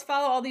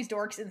follow all these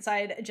dorks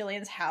inside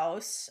Jillian's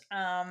house.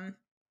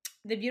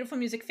 The beautiful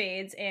music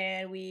fades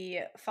and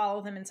we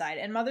follow them inside.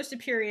 And Mother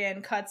Superior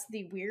cuts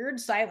the weird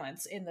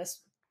silence in this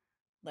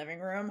living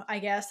room, I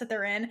guess, that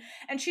they're in.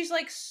 And she's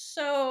like,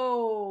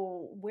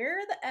 so where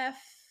the F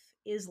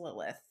is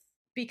Lilith?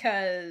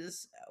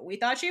 Because we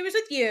thought she was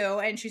with you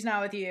and she's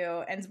not with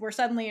you. And we're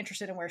suddenly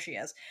interested in where she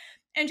is.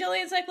 And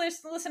Jillian's like,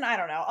 listen, I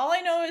don't know. All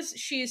I know is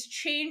she's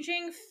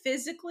changing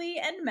physically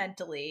and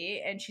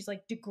mentally, and she's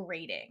like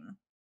degrading.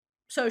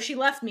 So she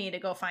left me to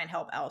go find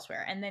help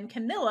elsewhere. And then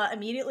Camilla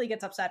immediately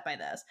gets upset by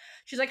this.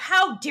 She's like,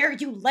 how dare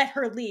you let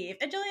her leave?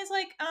 And Jillian's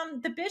like,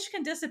 the bitch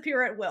can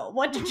disappear at will.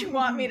 What did you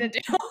want me to do?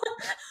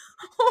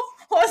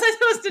 What was I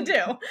supposed to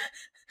do?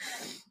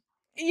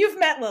 you've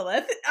met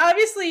Lilith.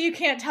 Obviously, you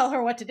can't tell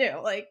her what to do.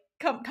 Like,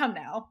 come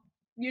now.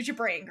 Use your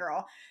brain,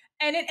 girl.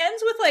 And it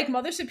ends with, like,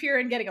 Mother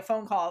Superior getting a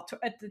phone call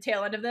at the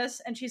tail end of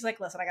this. And she's like,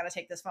 listen, I got to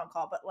take this phone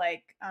call. But,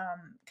 like,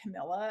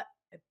 Camilla,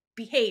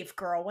 behave,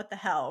 girl. What the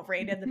hell?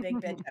 Rein in the big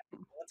bitch.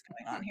 What's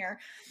going on here?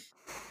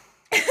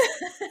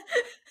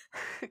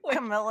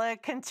 Camilla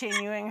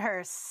continuing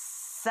her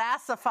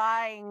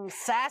sassifying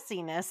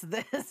sassiness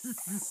this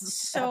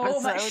so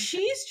episode. much.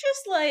 She's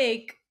just,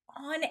 like,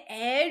 on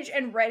edge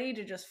and ready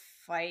to just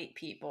fight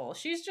people.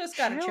 She's just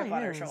got a chip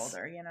on her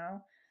shoulder, you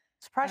know?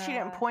 Surprised she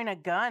didn't point a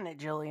gun at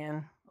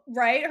Jillian.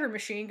 Right? Her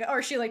machine gun.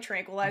 Or she, like,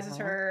 tranquilizes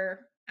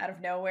her out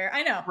of nowhere.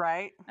 I know.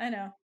 Right? I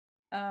know.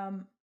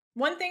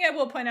 One thing I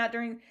will point out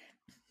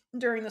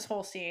during this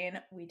whole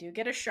scene, we do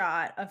get a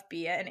shot of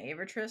Bea and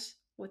Avatrice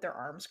with their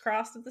arms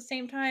crossed at the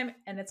same time,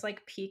 and it's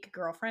like peak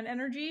girlfriend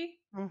energy.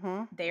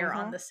 They are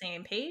on the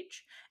same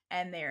page,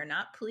 and they are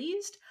not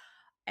pleased,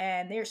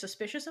 and they are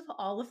suspicious of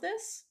all of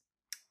this,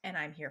 and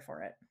I'm here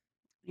for it.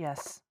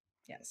 Yes.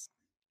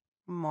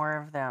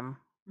 More of them.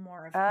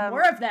 More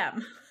of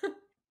them.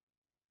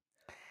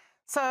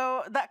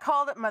 So that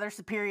call that Mother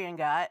Superior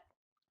got,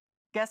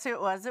 guess who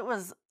it was? It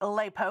was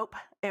Lay Pope.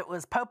 It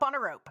was Pope on a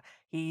rope.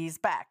 He's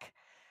back.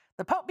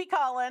 The Pope be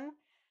calling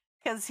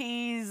because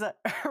he's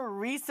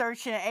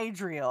researching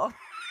Adriel.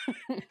 Is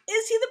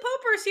he the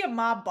Pope or is he a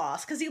mob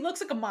boss? Because he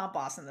looks like a mob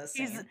boss in this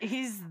scene.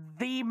 He's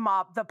the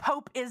mob. The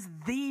Pope is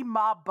the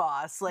mob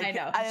boss. Like, I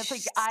know. I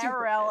think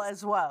IRL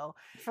as well.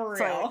 For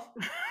real.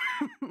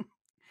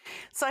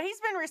 So he's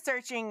been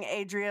researching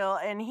Adriel,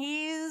 and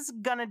he's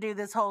gonna do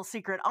this whole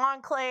secret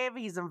enclave.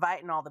 He's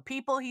inviting all the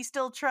people he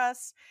still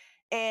trusts,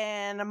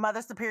 and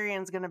Mother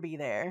Superior's gonna be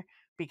there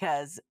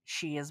because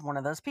she is one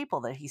of those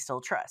people that he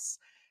still trusts.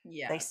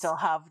 Yes. They still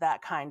have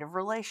that kind of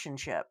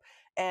relationship.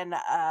 And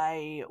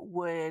I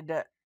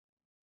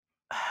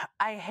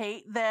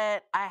hate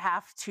that I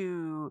have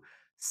to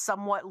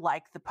somewhat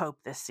like the Pope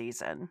this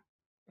season.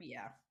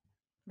 Yeah.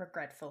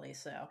 Regretfully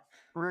so.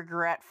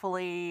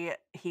 Regretfully,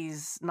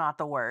 he's not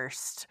the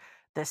worst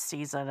this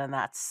season, and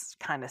that's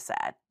kind of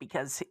sad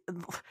because,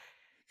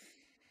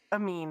 the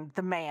man.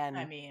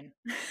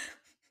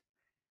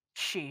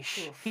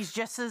 Sheesh. Oof. He's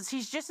just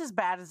as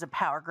bad as a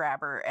power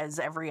grabber as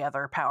every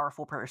other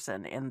powerful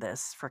person in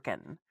this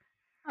frickin'.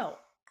 Oh,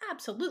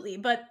 absolutely.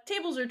 But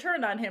tables are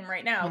turned on him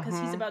right now because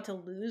he's about to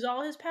lose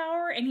all his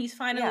power, and he's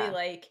finally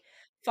like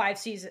 5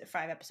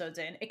 episodes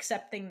in,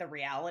 accepting the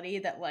reality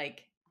that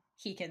like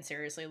he can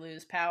seriously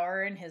lose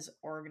power, and his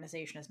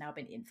organization has now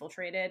been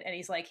infiltrated, and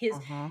he's like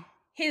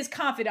his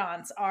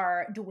confidants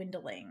are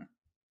dwindling.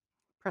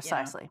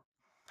 Precisely. You know?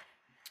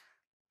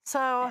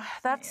 So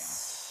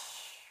that's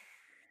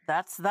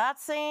that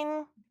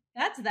scene.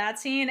 That's that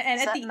scene,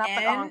 and setting at the up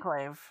end, the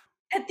enclave.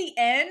 At the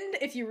end,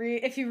 if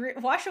you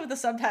watch it with the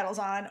subtitles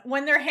on,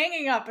 when they're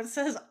hanging up, it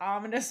says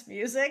ominous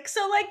music.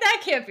 So like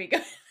that can't be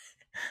good.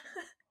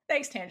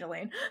 Thanks,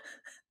 Tangeline.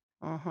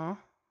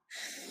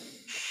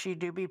 She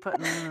do be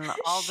putting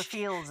all the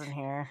feels in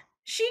here.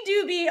 She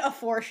do be a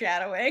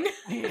foreshadowing.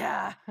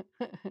 Yeah.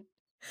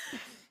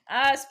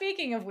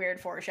 Speaking of weird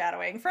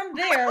foreshadowing, from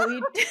there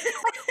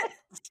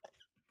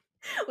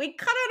we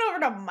cut on over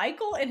to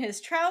Michael in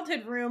his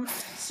childhood room,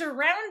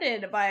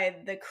 surrounded by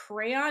the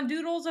crayon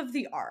doodles of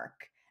the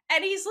Ark.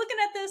 And he's looking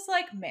at this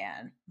like,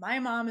 man, my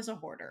mom is a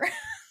hoarder.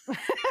 This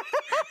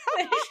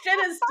shit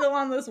is still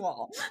on this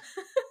wall.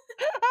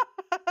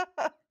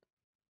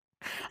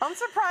 I'm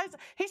surprised.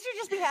 He should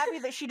just be happy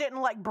that she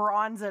didn't like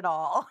bronze at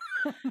all.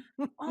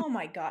 Oh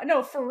my god.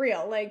 No, for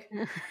real. Like,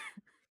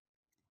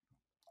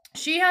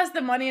 she has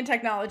the money and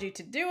technology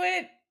to do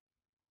it.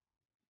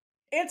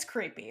 It's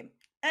creepy.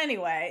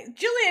 Anyway,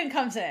 Jillian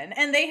comes in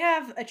and they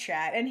have a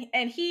chat,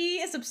 and he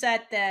is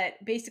upset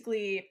that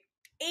basically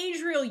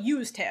Adriel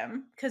used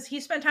him because he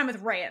spent time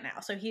with Rhea now,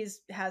 so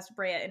has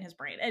Rhea in his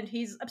brain, and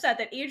he's upset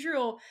that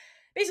Adriel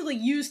basically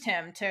used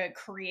him to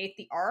create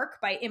the Ark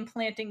by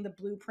implanting the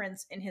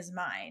blueprints in his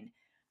mind.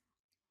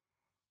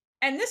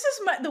 And this is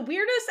the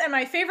weirdest and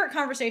my favorite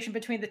conversation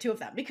between the two of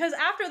them, because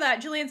after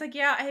that, Jillian's like,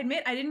 yeah, I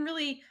admit I didn't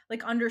really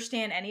like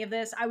understand any of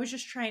this. I was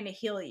just trying to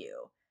heal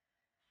you.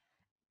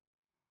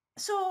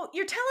 So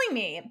you're telling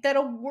me that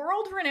a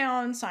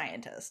world-renowned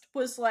scientist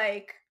was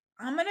like,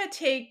 I'm gonna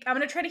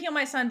try to heal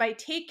my son by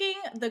taking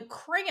the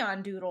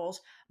crayon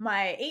doodles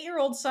my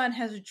 8-year-old son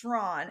has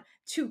drawn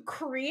to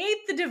create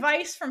the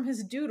device from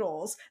his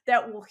doodles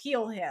that will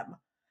heal him.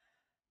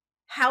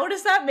 How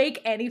does that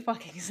make any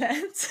fucking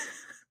sense?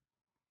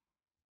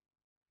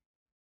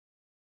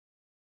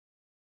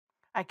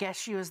 I guess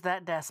she was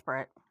that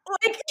desperate.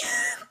 Like,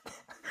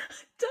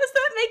 does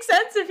that make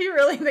sense if you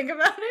really think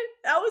about it?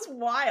 That was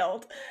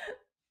wild.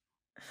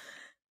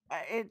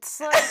 It's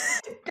like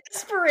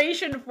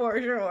desperation for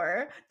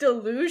sure.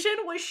 Delusion?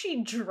 Was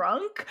she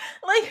drunk?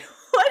 Like,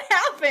 what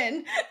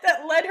happened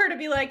that led her to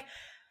be like,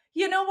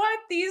 you know what?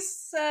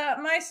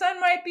 My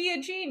son might be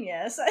a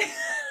genius. When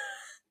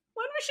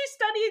was she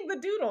studying the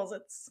doodles?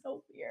 It's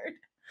so weird.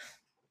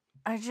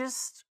 I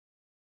just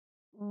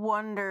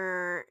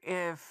wonder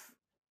if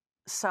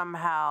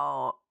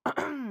somehow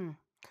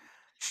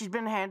she's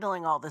been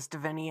handling all this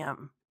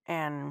divinium,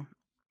 and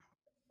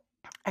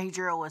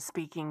Adriel was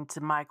speaking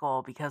to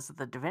Michael because of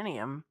the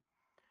divinium.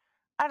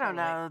 I don't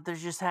know.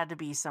 There's just had to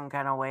be some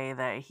kind of way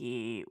that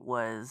he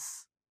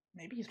was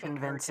maybe he's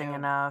convincing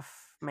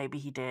enough. Maybe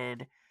he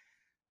did.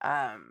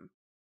 That's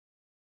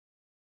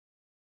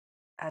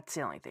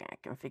the only thing I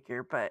can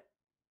figure, but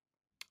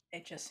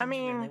it just seems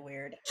really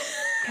weird.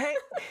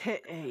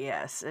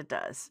 Yes, it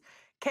does.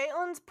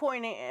 Caitlin's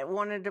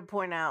wanted to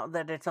point out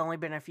that it's only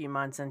been a few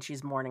months and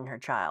she's mourning her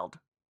child.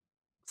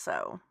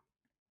 So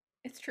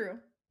it's true.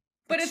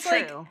 But it's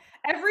like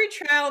every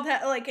child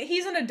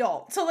he's an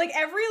adult. So like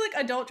every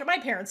adult, my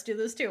parents do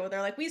this too.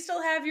 They're like, we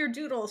still have your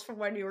doodles from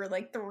when you were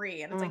like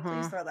 3. And it's like,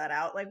 please throw that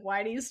out. Like,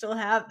 why do you still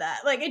have that?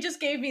 Like, it just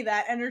gave me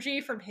that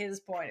energy from his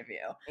point of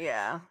view.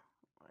 Yeah.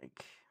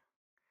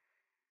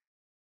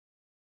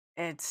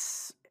 I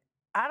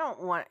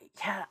don't know.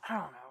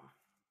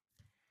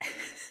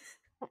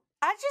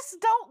 I just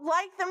don't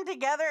like them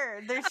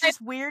together. They're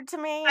just weird to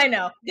me. I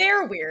know.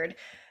 They're weird.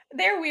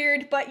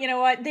 But you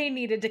know what? They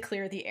needed to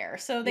clear the air.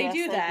 So they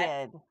do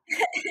that.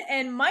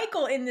 And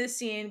Michael in this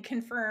scene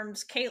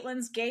confirms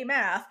Caitlin's gay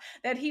math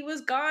that he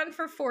was gone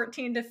for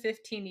 14 to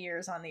 15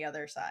 years on the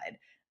other side.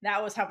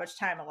 That was how much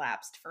time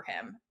elapsed for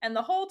him. And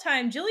the whole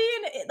time during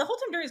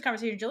this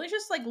conversation, Jillian's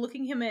just like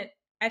looking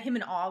at him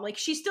in awe. Like,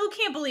 she still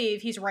can't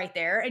believe he's right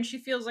there, and she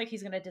feels like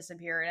he's going to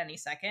disappear at any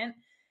second.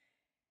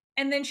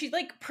 And then she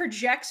like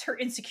projects her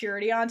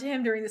insecurity onto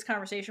him during this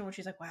conversation, when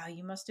she's like, wow,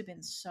 you must have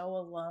been so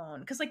alone.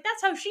 Because like,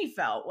 that's how she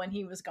felt when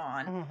he was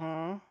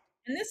gone.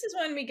 And this is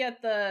when we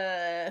get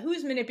the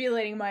who's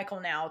manipulating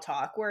Michael now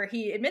talk, where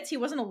he admits he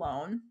wasn't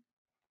alone.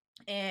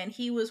 And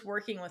he was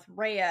working with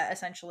Rhea,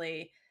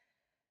 essentially,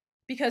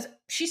 because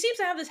she seems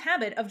to have this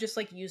habit of just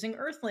like using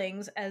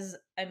Earthlings as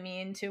a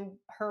mean to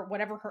her,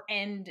 whatever her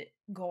end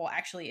goal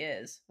actually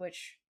is,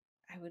 which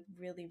I would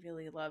really,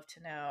 really love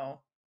to know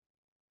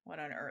what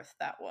on earth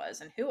that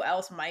was and who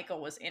else Michael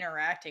was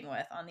interacting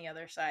with on the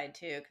other side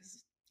too.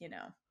 Because,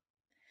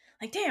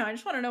 like, damn, I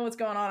just want to know what's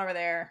going on over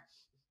there.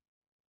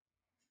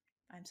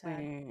 I'm sad.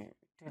 We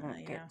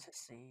didn't get to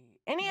see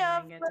any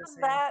of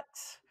that.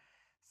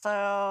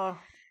 So,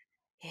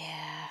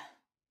 yeah.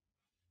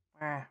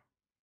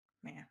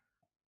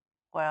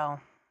 Well,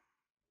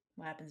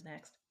 what happens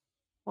next?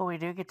 What we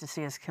do get to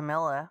see is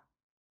Camilla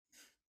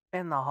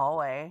in the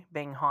hallway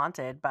being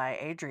haunted by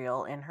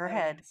Adriel in her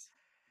head. Yes.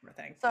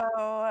 So,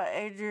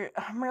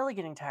 I'm really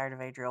getting tired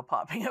of Adriel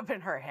popping up in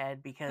her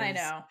head because I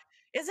know.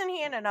 Isn't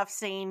he in enough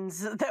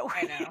scenes that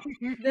I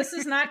know. This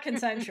is not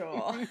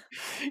consensual.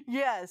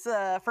 Yes,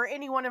 for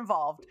anyone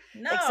involved.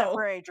 No. Except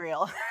for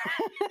Adriel.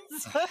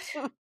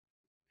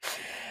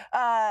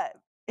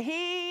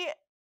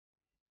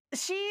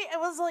 She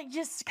was like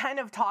just kind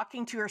of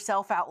talking to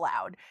herself out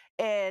loud,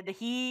 and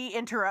he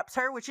interrupts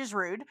her, which is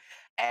rude,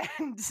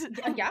 and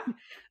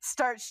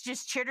starts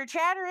just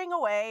chitter-chattering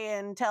away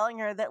and telling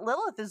her that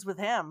Lilith is with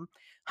him.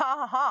 Ha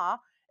ha ha.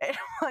 And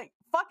I'm like,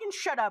 fucking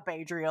shut up,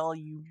 Adriel,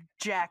 you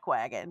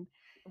jackwagon.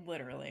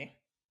 Literally.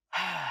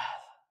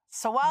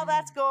 So while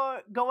that's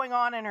going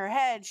on in her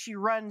head, she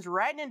runs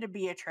right into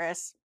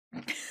Beatrice.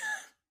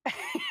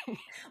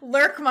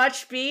 Lurk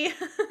much, B.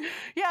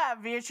 Yeah,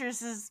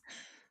 Beatrice is...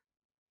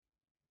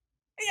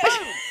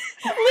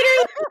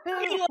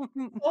 Literally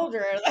told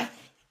her,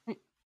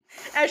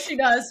 as she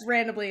does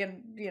randomly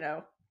in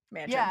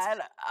mansions. Yeah,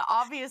 and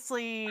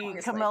obviously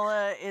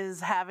Camilla is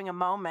having a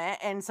moment,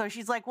 and so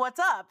she's like, "What's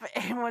up?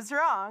 And what's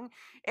wrong?"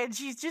 And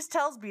she just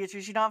tells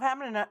Beatrice, I'm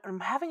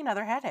having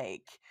another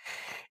headache."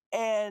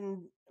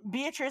 And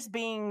Beatrice,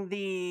 being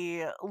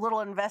the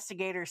little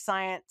investigator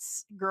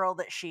science girl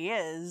that she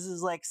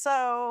is like,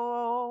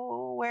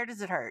 "So where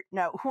does it hurt?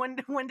 No,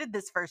 when did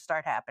this first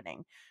start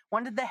happening?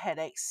 When did the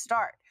headaches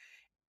start?"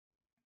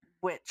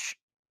 Which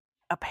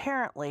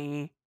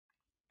apparently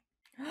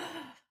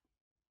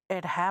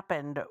it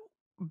happened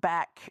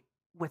back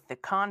with the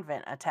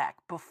convent attack.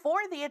 Before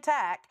the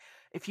attack,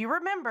 if you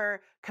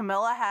remember,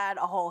 Camilla had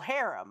a whole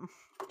harem.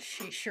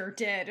 She sure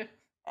did.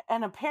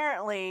 And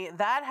apparently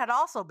that had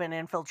also been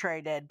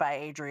infiltrated by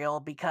Adriel,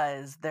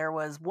 because there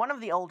was one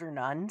of the older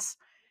nuns,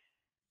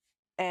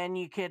 and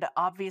you could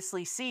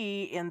obviously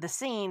see in the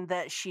scene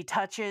that she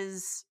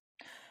touches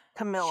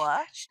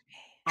Camilla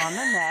on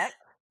the neck.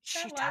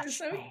 She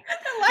touched me.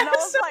 And I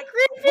was like,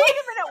 creepy. Wait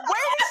a minute,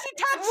 where did she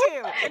touch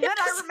you? And then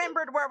I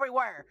remembered where we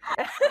were.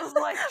 And I was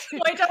like,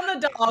 point on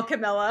the doll,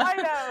 Camilla. I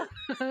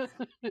know.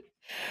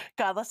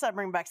 God, let's not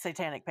bring back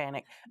Satanic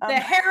Panic. The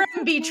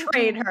harem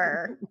betrayed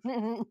her.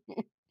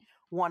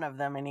 One of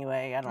them,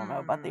 anyway. I don't know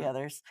about the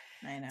others.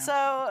 I know.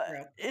 So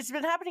it's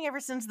been happening ever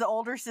since the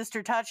older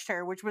sister touched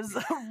her, which was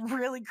a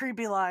really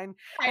creepy line.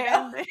 I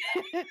know.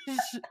 And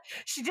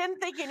she didn't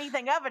think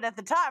anything of it at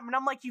the time. And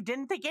I'm like, you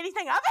didn't think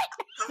anything of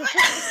it?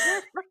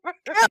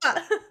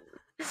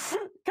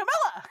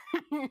 Camilla.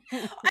 I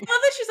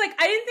love that she's like,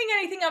 I didn't think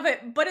anything of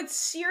it, but it's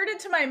seared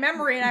into my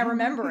memory and I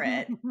remember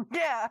it.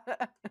 Yeah. What?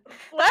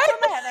 That's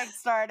when the headache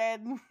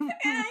started.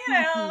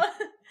 Yeah,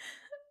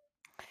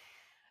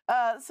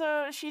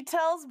 So she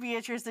tells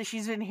Beatrice that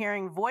she's been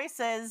hearing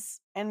voices,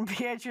 and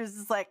Beatrice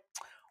is like,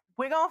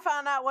 we're gonna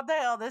find out what the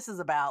hell this is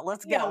about.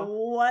 Let's go. Yeah,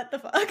 what the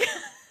fuck?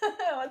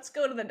 Let's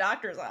go to the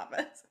doctor's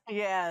office.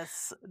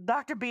 Yes,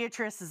 Dr.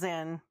 Beatrice is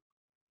in.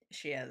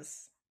 She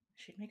is.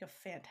 She'd make a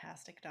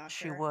fantastic doctor.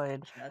 She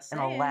would, in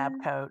a lab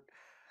coat.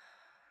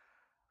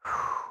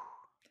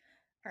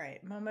 All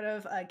right, moment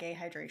of gay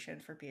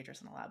hydration for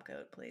Beatrice in a lab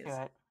coat, please.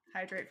 Good.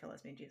 Hydrate for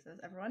Lesbian Jesus,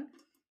 everyone.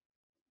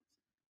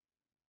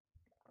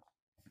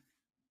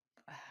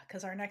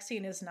 Because our next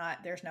scene is not,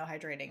 there's no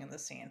hydrating in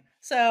this scene.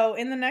 So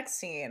in the next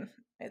scene,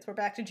 we're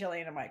back to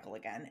Jillian and Michael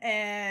again.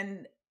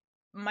 And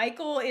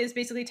Michael is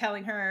basically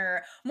telling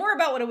her more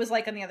about what it was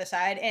like on the other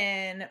side.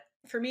 And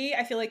for me,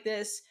 I feel like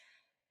this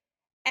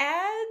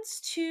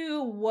adds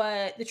to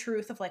what the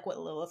truth of like what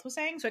Lilith was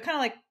saying. So it kind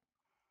of like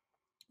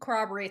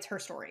corroborates her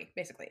story,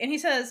 basically. And he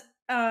says,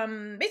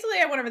 basically,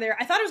 I went over there.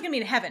 I thought it was going to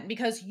be in heaven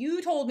because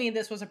you told me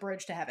this was a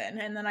bridge to heaven.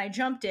 And then I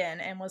jumped in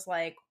and was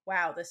like,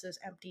 wow, this is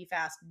empty,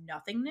 vast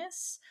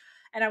nothingness.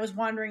 And I was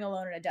wandering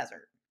alone in a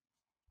desert,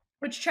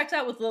 which checks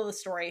out with Lilith's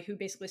story, who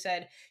basically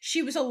said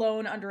she was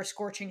alone under a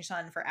scorching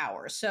sun for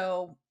hours.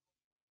 So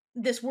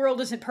this world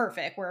isn't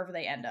perfect wherever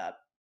they end up,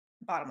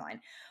 bottom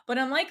line. But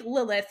unlike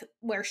Lilith,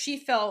 where she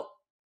felt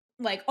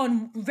like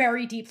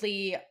very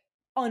deeply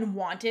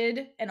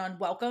unwanted and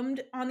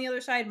unwelcomed on the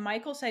other side,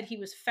 Michael said he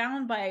was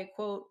found by,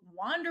 quote,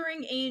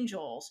 wandering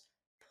angels,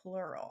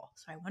 plural.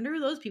 So I wonder who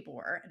those people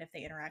were and if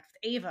they interact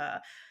with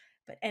Ava.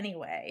 But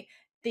anyway,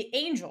 the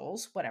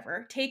angels,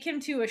 whatever, take him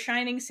to a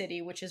shining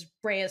city, which is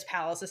Rhea's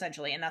palace,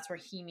 essentially, and that's where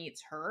he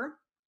meets her.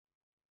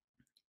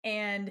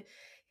 And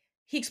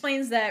he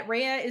explains that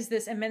Rhea is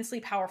this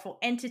immensely powerful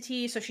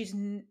entity. So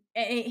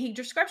he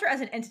describes her as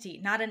an entity,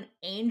 not an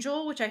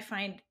angel, which I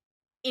find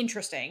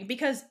interesting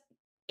because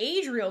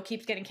Adriel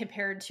keeps getting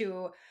compared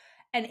to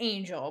an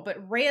angel,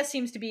 but Rhea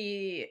seems to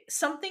be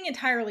something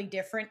entirely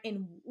different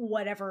in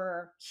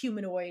whatever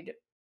humanoid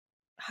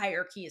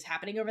hierarchy is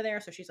happening over there.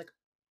 So she's like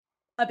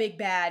a big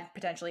bad,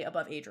 potentially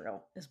above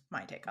Adriel, is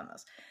my take on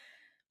this.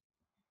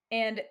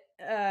 And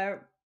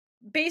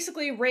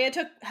basically, Rhea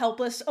took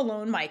helpless,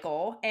 alone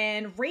Michael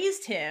and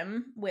raised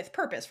him with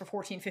purpose for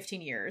 14,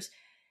 15 years.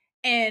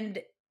 And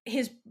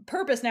his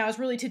purpose now is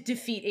really to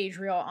defeat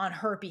Adriel on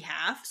her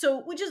behalf. So,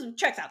 which is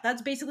checks out.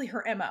 That's basically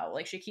her MO.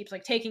 Like, she keeps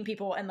like taking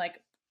people and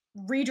like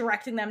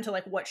redirecting them to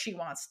like what she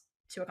wants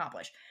to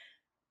accomplish.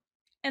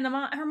 And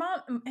her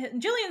mom,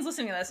 Jillian's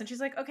listening to this and she's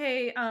like,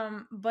 okay,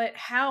 but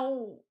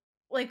how,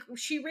 like,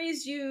 she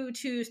raised you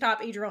to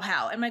stop Adriel,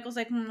 how? And Michael's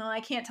like, no, I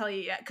can't tell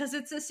you yet because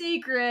it's a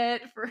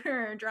secret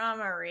for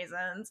drama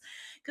reasons.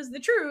 Because the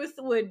truth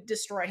would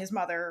destroy his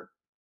mother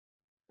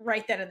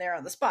right then and there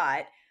on the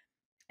spot.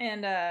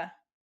 And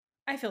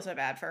I feel so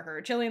bad for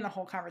her. Jillian, the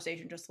whole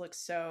conversation just looks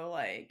so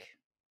like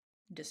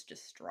just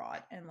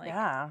distraught and like,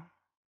 yeah,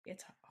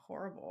 it's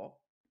horrible.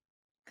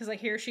 Because like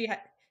here she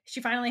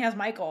finally has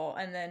Michael,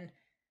 and then,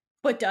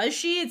 but does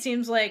she? It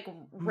seems like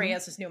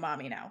Rhea's his new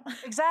mommy now.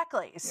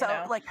 Exactly.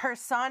 So like her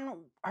son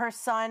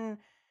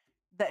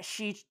that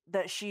she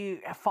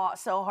fought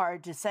so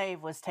hard to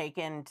save was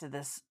taken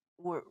to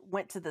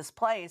went to this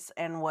place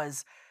and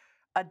was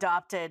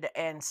adopted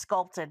and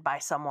sculpted by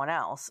someone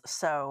else.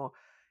 So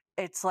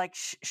it's like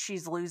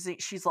she's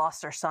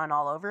lost her son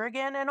all over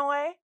again in a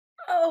way.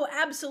 Oh,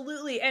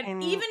 absolutely.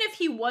 And even if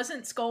he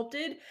wasn't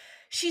sculpted,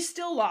 she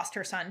still lost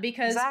her son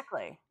because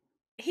exactly.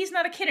 He's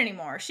not a kid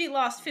anymore. She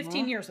lost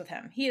 15 years with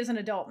him. He is an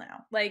adult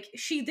now. Like,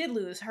 she did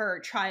lose her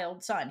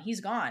child son. He's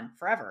gone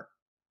forever.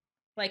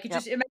 Like,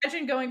 just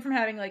imagine going from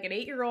having like an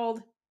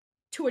 8-year-old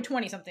to a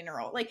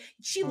 20-something-year-old. Like,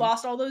 she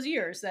lost all those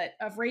years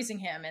of raising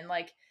him, and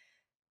like,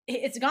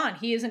 it's gone.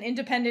 He is an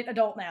independent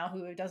adult now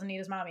who doesn't need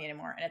his mommy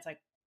anymore. And it's like,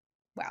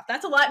 wow,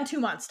 that's a lot in 2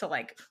 months to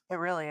like. It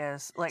really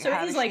is. Like, so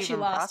it is like she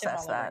lost him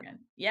all over again.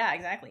 Yeah,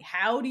 exactly.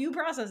 How do you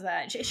process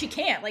that? She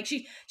can't. Like,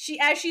 she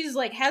as she's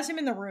like has him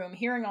in the room,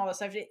 hearing all this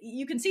stuff,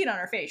 you can see it on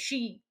her face.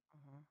 She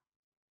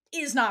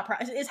is not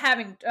is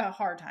having a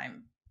hard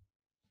time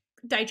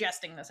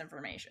digesting this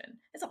information.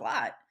 It's a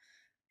lot.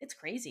 It's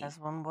crazy. As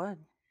one would.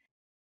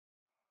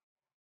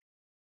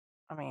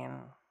 I mean,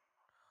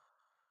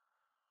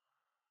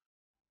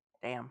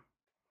 damn.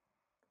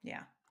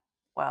 Yeah.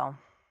 Well,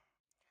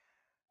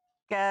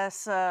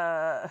 guess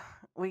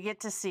we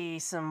get to see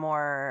some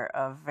more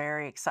of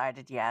very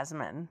excited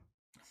Yasmin.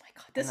 Oh my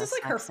god, this is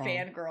like her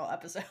fangirl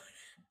episode.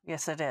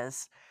 Yes, it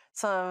is.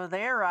 So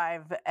they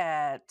arrive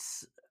at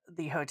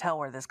the hotel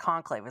where this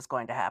conclave is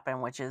going to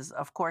happen, which is,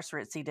 of course,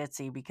 ritzy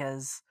ditzy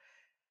because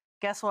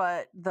guess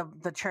what?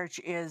 The church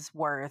is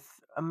worth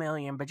 $1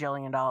 million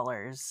bajillion.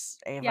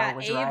 Ava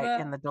was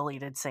right in the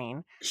deleted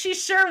scene. She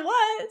sure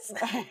was.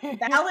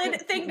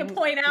 Valid thing to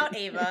point out,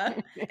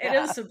 Ava. It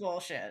is some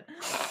bullshit.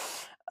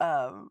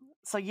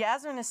 So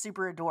Yasmin is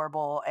super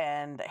adorable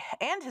and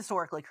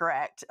historically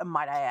correct,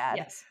 might I add.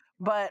 Yes.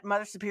 But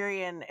Mother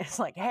Superior is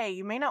like, hey,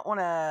 you may not want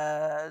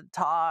to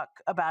talk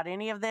about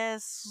any of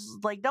this.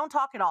 Like, don't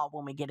talk at all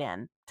when we get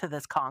in to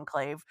this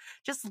conclave.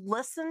 Just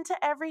listen to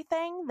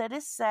everything that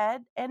is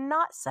said and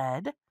not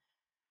said.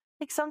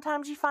 like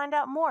sometimes you find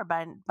out more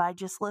by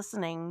just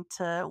listening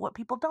to what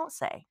people don't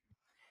say.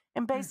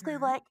 And basically,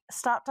 like,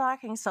 stop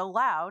talking so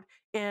loud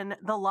in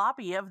the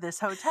lobby of this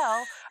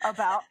hotel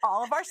about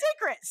all of our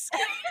secrets.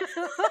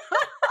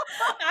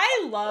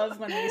 I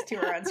love when these two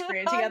are on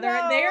screen together.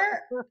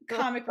 They're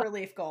comic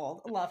relief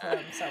gold. Love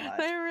them so much.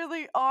 They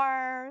really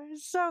are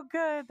so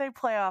good. They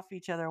play off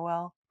each other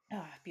well.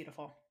 Oh,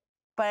 beautiful.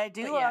 But I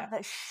do love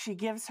that she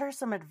gives her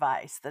some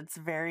advice that's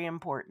very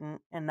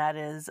important, and that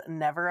is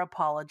never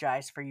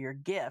apologize for your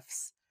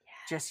gifts. Yes.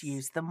 Just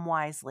use them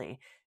wisely,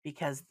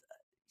 because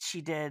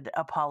she did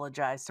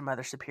apologize to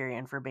Mother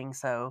Superior for being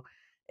so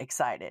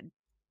excited.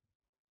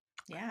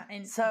 Yeah,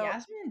 and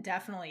Yasmin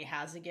definitely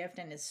has a gift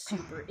and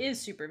is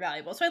super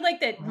valuable. So I like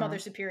that Mother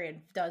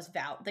Superior does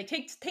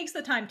takes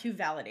the time to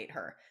validate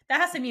her. That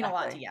has to mean a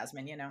lot to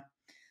Yasmin, you know.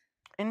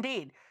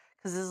 Indeed,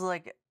 because this is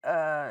like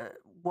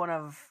one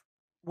of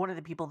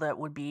the people that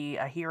would be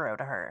a hero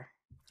to her.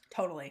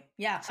 Totally.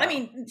 Yeah. So. I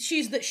mean,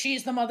 she's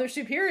the Mother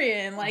Superior,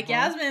 and like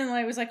Yasmin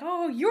like was like,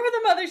 "Oh, you're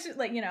the Mother,"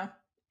 like, you know.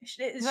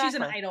 She's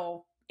an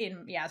idol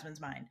in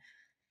Yasmin's mind.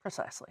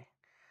 Precisely.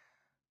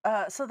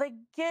 So they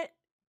get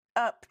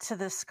up to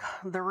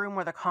the room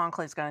where the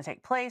conclave is going to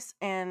take place,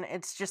 and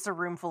it's just a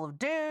room full of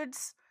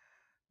dudes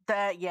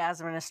that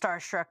Yasmin is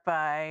starstruck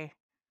by.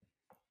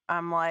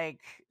 I'm like,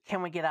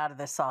 can we get out of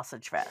this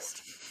sausage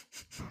fest?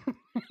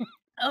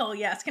 Oh,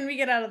 yes. Can we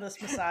get out of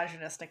this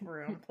misogynistic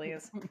room,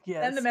 please?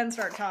 Yes. Then the men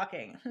start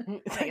talking.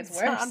 It's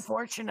worse.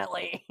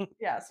 Unfortunately.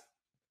 Yes.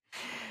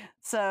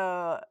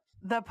 So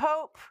the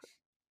Pope,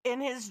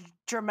 in his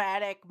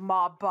dramatic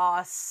mob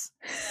boss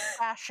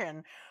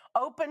fashion,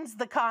 opens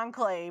the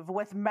conclave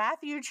with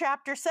Matthew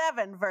chapter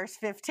 7, verse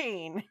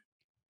 15.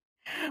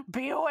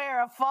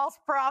 Beware of false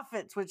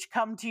prophets which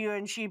come to you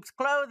in sheep's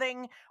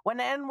clothing,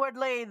 when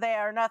inwardly they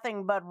are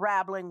nothing but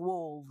rabbling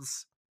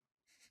wolves.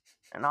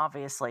 And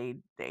obviously,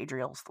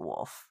 Adriel's the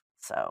wolf,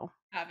 so.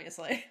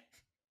 Obviously.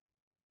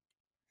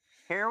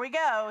 Here we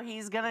go.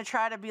 He's gonna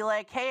try to be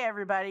like, hey,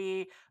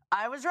 everybody,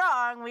 I was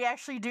wrong. We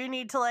actually do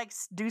need to, like,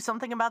 do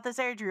something about this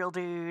Adriel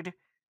dude.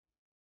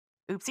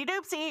 Oopsie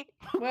doopsie.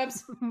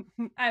 Whoops.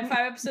 I'm 5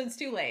 episodes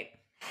too late.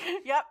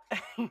 Yep.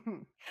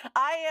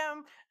 I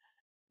am,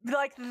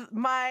 like,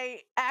 my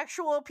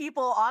actual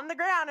people on the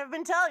ground have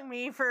been telling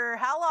me for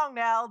how long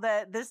now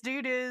that this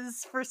dude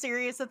is for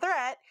serious a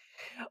threat.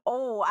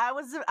 Oh,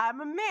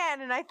 I'm a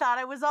man and I thought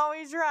I was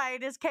always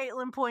right, as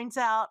Caitlin points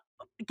out.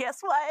 Guess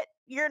what?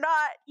 You're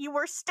not. You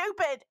were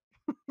stupid.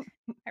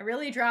 I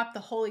really dropped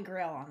the holy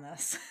grail on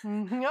this.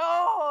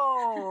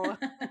 No.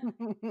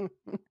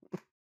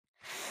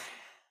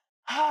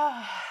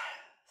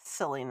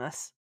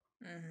 Silliness.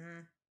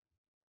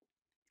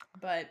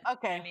 But,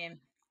 okay. I mean,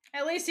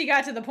 at least he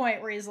got to the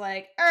point where he's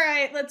like, all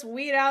right, let's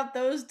weed out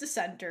those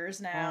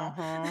dissenters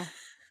now.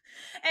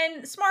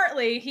 And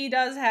smartly, he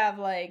does have,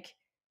 like,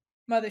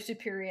 Mother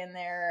Superior in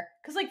there.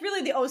 Because, like,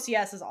 really the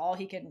OCS is all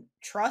he can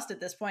trust at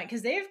this point.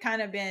 Because they've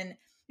kind of been,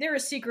 they're a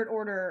secret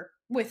order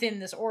within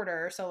this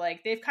order. So,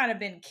 like, they've kind of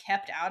been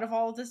kept out of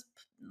all of this,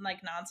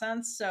 like,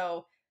 nonsense.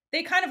 So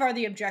they kind of are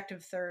the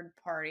objective third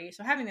party.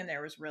 So having them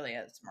there was really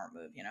a smart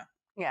move, you know?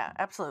 Yeah,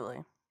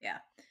 absolutely. Yeah.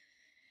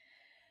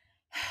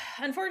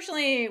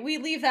 Unfortunately, we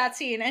leave that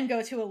scene and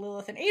go to a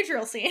Lilith and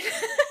Adriel scene.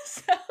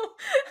 So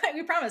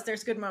we promise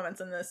there's good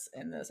moments in this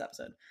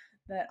episode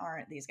that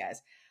aren't these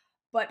guys.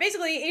 But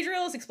basically,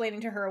 Adriel is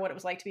explaining to her what it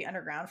was like to be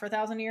underground for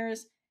 1,000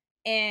 years.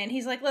 And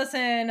he's like,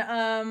 listen,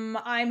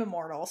 I'm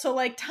immortal. So,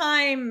 like,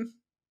 time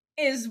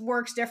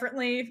works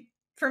differently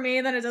for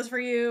me than it does for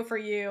you. For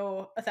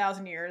you,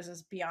 1,000 years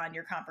is beyond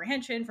your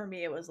comprehension. For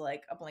me, it was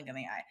like a blink in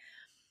the eye.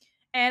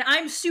 And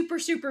I'm super,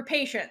 super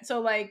patient.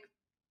 So, like,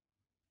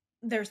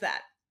 there's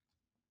that.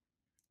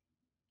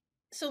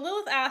 So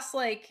Lilith asks,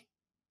 like,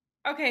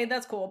 okay,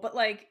 that's cool, but,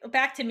 like,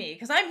 back to me,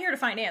 because I'm here to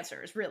find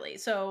answers, really.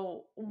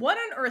 So what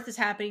on earth is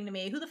happening to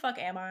me? Who the fuck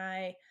am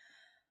I?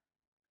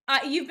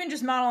 You've been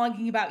just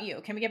monologuing about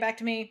you. Can we get back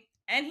to me?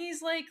 And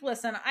he's like,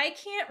 listen, I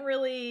can't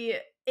really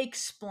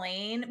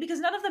explain, because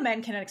none of the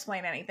men can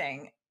explain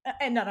anything,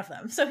 and none of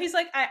them. So he's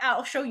like,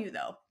 I'll show you,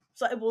 though.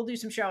 So we'll do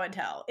some show and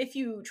tell, if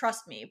you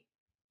trust me.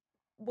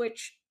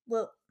 Which,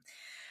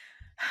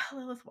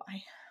 Lilith,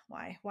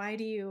 why? Why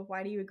do you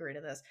agree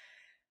to this?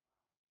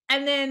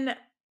 And then,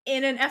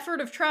 in an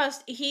effort of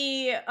trust,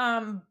 he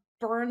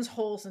burns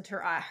holes into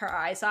her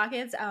eye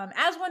sockets,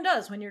 as one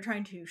does when you're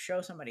trying to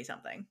show somebody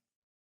something.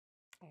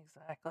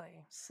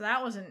 Exactly. So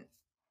that wasn't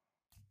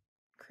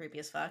creepy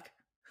as fuck.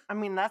 I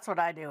mean, that's what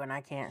I do and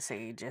I can't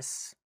see.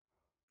 Just,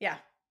 yeah,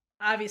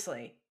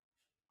 obviously.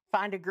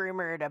 Find a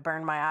groomer to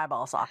burn my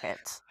eyeball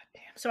sockets.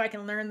 Damn. So I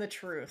can learn the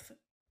truth.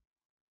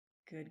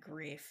 Good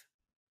grief.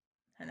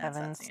 And that's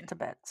Heavens to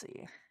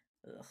Betsy.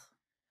 Ugh.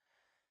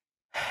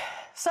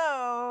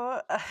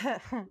 So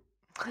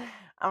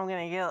I'm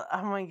gonna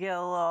get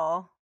a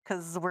little,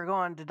 because we're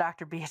going to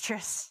Dr.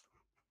 Beatrice.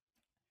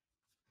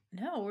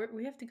 No,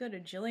 we have to go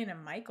to Jillian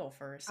and Michael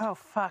first. Oh,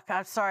 fuck.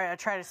 I'm sorry. I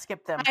try to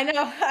skip them.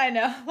 I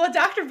know. Well,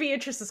 Dr.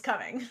 Beatrice is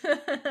coming.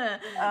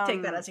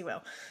 Take that as you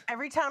will.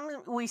 Every time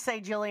we say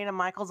Jillian and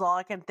Michael's, all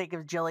I can think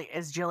of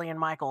is Jillian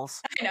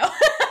Michaels. I know.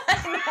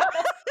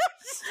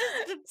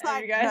 So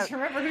you guys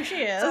remember who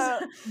she is. So,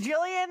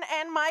 Jillian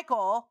and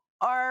Michael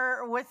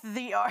are with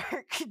the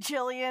Ark.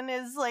 Jillian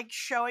is like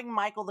showing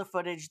Michael the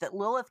footage that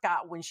Lilith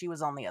got when she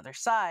was on the other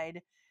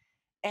side.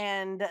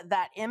 And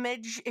that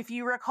image, if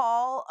you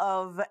recall,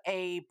 of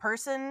a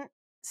person's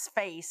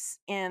face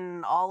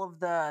in all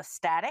of the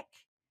static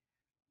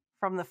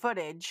from the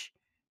footage,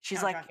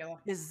 she's Count like, Chocula.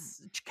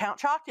 is Count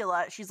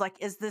Chocula? She's like,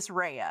 is this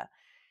Rhea?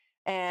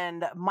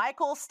 And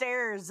Michael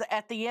stares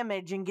at the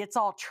image and gets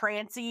all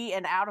trancy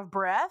and out of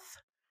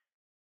breath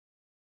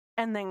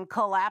and then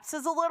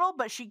collapses a little,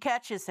 but she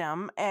catches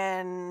him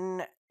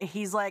and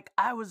he's like,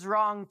 I was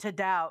wrong to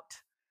doubt.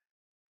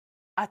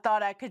 I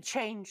thought I could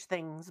change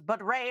things,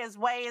 but Rhea's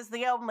way is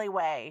the only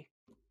way.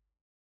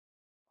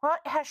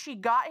 What has she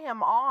got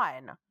him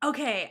on?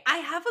 Okay, I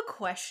have a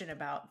question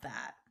about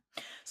that.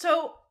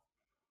 So,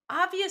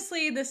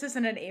 obviously, this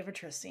isn't an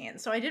Avatrice scene,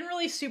 so I didn't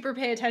really super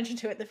pay attention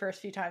to it the first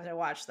few times I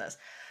watched this.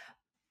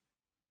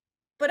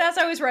 But as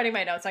I was writing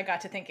my notes, I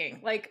got to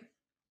thinking, like,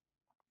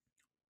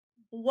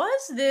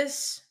 was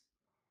this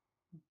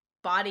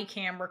body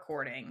cam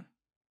recording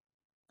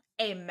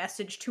a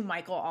message to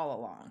Michael all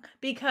along?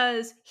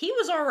 Because he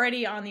was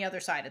already on the other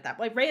side at that.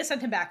 Like, Rhea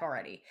sent him back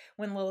already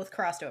when Lilith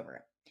crossed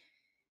over.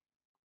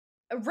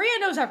 Rhea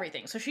knows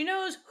everything, so she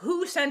knows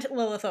who sent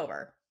Lilith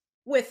over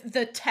with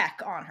the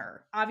tech on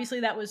her. Obviously,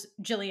 that was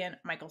Jillian,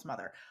 Michael's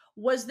mother.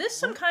 Was this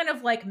some kind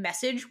of, like,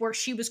 message where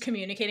she was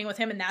communicating with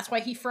him and that's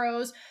why he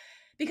froze?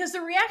 Because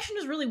the reaction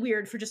was really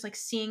weird for just, like,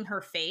 seeing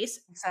her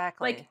face.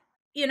 Exactly. Like,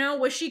 you know,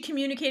 was she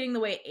communicating the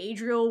way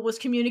Adriel was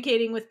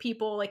communicating with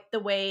people, like the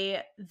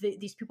way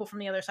these people from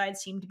the other side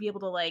seemed to be able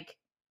to, like,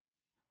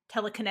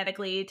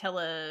 telekinetically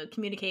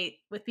telecommunicate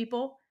with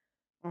people?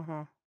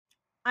 Mm-hmm.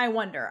 I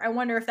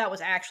wonder if that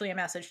was actually a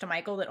message to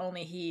Michael that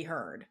only he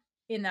heard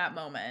in that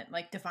moment,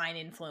 like divine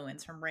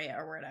influence from Rhea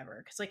or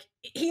whatever. Because, like,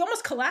 he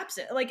almost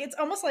collapses. Like, it's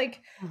almost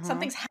like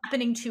something's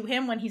happening to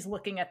him when he's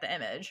looking at the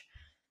image.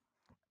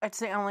 It's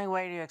the only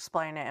way to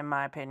explain it, in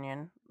my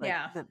opinion. Like,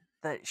 yeah.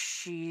 That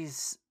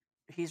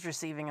he's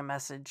receiving a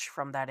message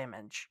from that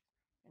image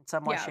in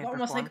some way, shape, or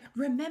almost form. Like,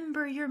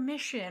 remember your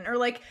mission, or,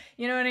 like,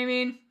 you know what I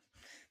mean?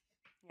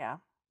 Yeah.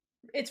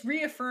 It's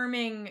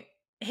reaffirming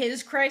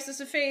his crisis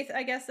of faith,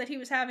 I guess, that he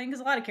was having,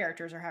 because a lot of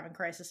characters are having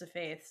crisis of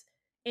faith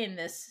in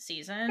this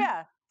season.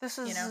 Yeah, this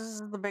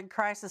is the big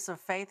crisis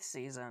of faith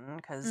season,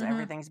 because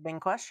everything's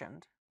being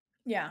questioned.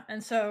 Yeah,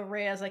 and so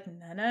Rhea's like,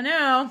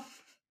 no.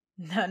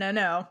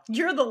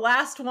 You're the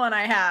last one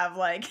I have,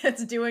 like,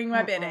 it's doing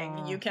my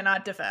bidding. You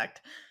cannot defect.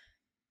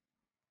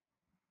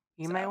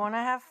 You may want to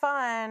have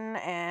fun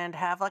and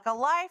have, like, a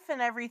life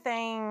and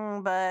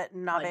everything, but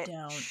not it.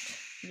 Don't.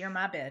 You're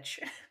my bitch.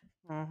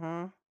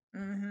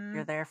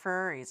 You're there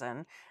for a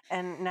reason.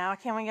 And now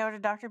can we go to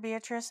Dr.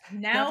 Beatrice?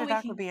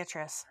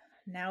 Beatrice.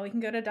 Now we can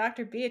go to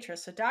Dr.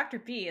 Beatrice. So Dr.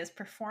 B is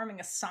performing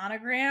a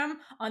sonogram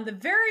on the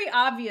very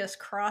obvious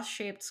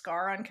cross-shaped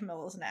scar on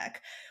Camilla's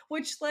neck,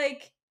 which,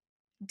 like,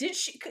 did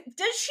she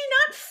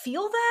not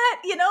feel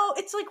that? You know,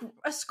 it's like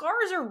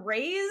scars are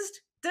raised.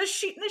 Does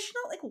she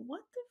not, like,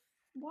 what the?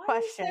 Why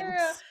questions? Is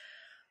there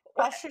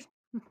Questions.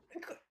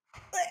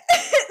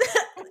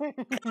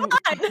 Come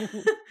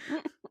on.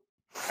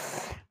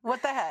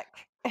 What the heck?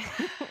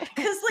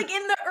 Because, like,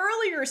 in the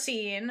earlier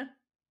scene,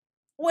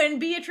 when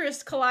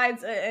Beatrice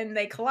collides and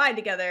they collide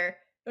together,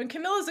 when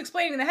Camilla's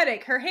explaining the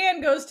headache, her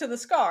hand goes to the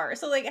scar.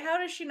 So, like, how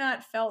does she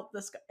not felt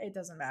the scar? It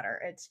doesn't matter.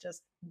 It's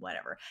just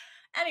whatever.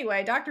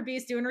 Anyway, Dr.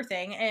 B's doing her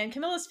thing, and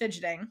Camilla's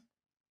fidgeting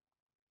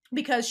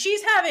because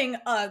she's having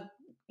a,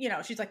 you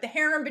know, she's like, the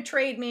harem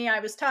betrayed me. I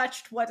was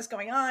touched. What is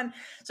going on?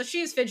 So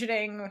she's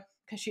fidgeting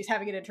because she's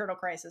having an internal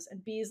crisis.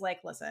 And B's like,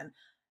 listen,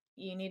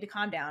 you need to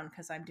calm down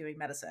because I'm doing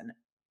medicine.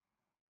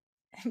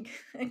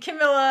 And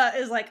Camilla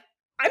is like,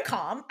 I'm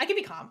calm. I can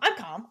be calm. I'm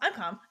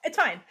calm. It's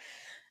fine.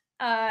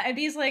 And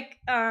B's like,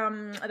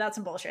 that's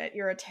some bullshit.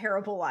 You're a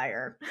terrible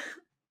liar.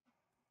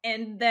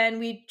 And then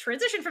we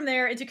transition from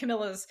there into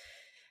Camilla's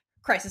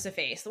crisis of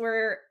faith,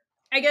 where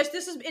I guess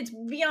it's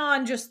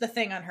beyond just the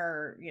thing on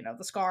her, you know,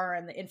 the scar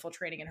and the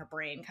infiltrating in her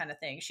brain kind of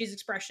thing. She's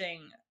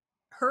expressing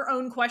her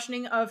own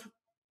questioning of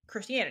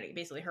Christianity,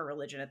 basically her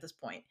religion at this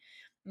point.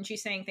 And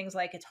she's saying things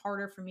like, it's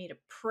harder for me to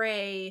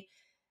pray,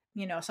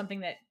 you know, something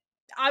that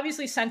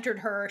obviously centered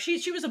her.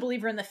 She was a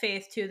believer in the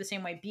faith too, the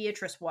same way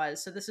Beatrice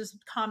was. So this is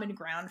common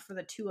ground for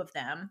the two of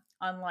them,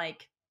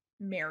 unlike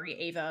Mary,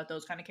 Ava,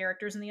 those kind of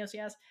characters in the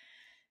OCS.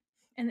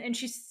 And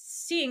she's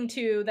seeing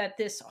too that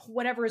this,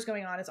 whatever is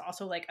going on, is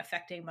also, like,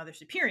 affecting Mother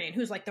Superior,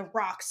 who's, like, the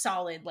rock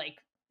solid, like,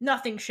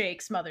 nothing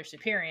shakes Mother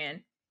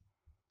Superior.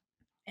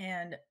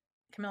 And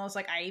Camilla's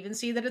like, I even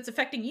see that it's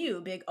affecting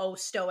you, big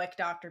stoic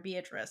Dr.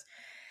 Beatrice.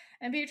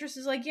 And Beatrice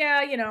is like,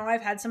 yeah, you know,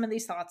 I've had some of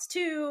these thoughts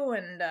too,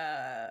 and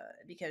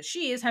because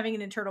she is having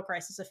an internal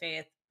crisis of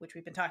faith, which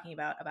we've been talking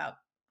about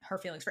her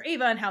feelings for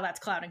Ava and how that's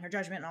clouding her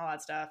judgment and all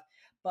that stuff.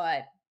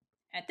 But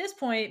at this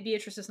point,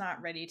 Beatrice is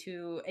not ready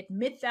to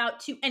admit that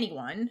to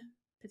anyone,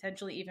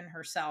 potentially even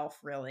herself,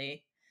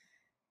 really.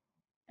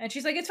 And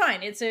she's like, it's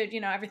fine. It's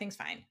everything's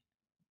fine.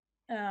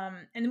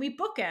 And then we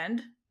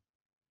bookend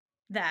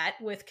that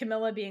with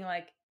Camilla being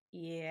like,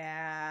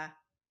 yeah,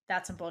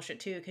 that's some bullshit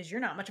too, because you're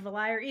not much of a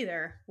liar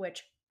either,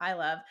 which I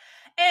love.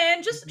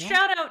 And just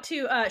shout out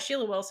to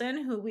Sheila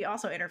Wilson, who we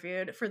also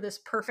interviewed for this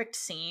perfect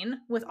scene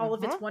with all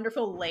of its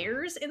wonderful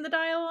layers in the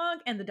dialogue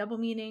and the double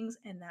meanings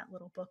and that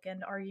little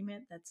bookend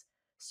argument that's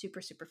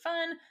super, super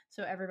fun.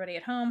 So everybody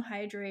at home,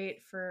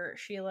 hydrate for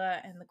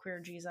Sheila and the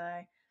queer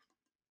Gizai.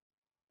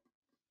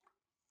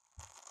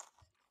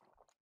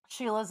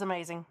 Sheila's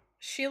amazing.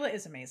 Sheila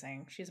is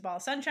amazing. She's a ball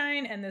of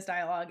sunshine, and this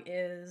dialogue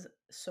is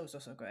so, so,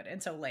 so good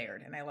and so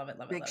layered, and I love it,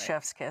 love it, Big love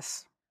chef's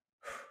kiss.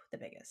 The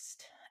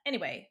biggest.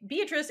 Anyway,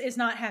 Beatrice is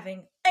not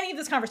having any of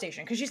this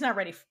conversation because she's not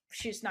ready.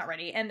 She's not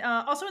ready. And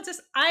also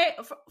insists,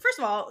 first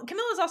of all,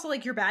 Camilla's also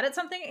like, you're bad at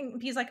something.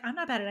 And he's like, I'm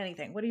not bad at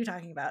anything. What are you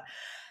talking about?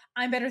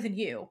 I'm better than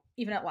you,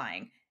 even at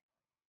lying.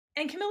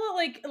 And Camilla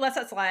like lets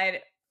that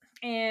slide.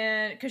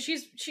 And because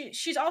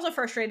she's also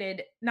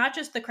frustrated, not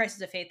just the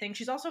crisis of faith thing,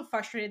 she's also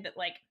frustrated that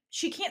like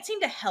she can't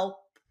seem to help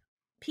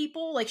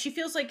people. Like she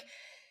feels like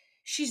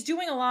she's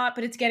doing a lot,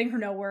 but it's getting her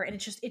nowhere, and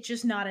it's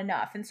just not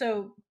enough. And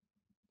so,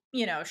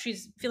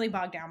 she's feeling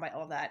bogged down by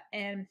all of that.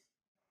 And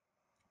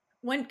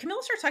when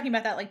Camilla starts talking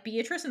about that, like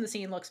Beatrice in the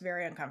scene looks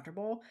very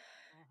uncomfortable.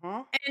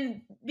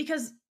 And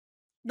because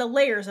the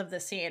layers of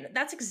this scene,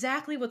 that's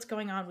exactly what's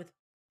going on with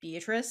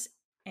Beatrice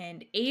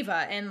and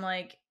Ava, and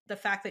like the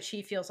fact that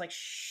she feels like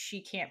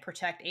she can't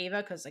protect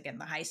Ava because, again,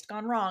 the heist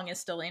gone wrong is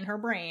still in her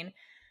brain.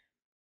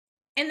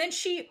 And then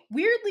she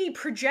weirdly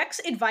projects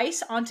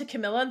advice onto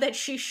Camilla that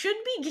she should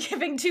be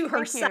giving to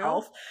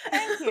herself.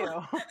 Thank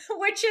you.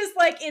 Which is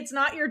like, it's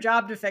not your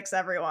job to fix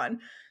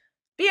everyone.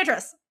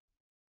 Beatrice,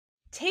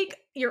 take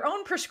your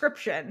own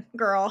prescription,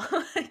 girl.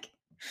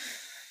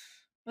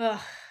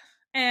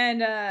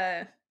 And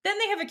then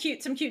they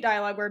have some cute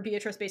dialogue where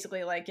Beatrice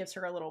basically like gives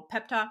her a little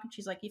pep talk, and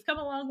she's like, you've come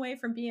a long way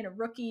from being a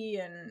rookie,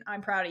 and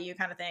I'm proud of you,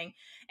 kind of thing.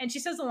 And she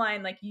says the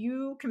line like,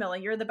 you, Camilla,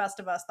 you're the best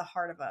of us, the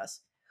heart of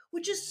us,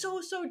 which is so,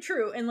 so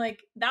true. And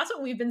like, that's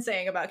what we've been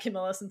saying about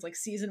Camilla since like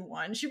season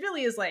 1. She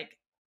really is like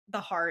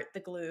the heart, the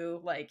glue.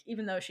 Like,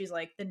 even though she's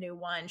like the new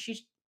one,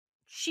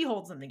 she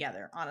holds them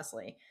together,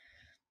 honestly.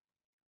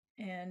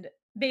 And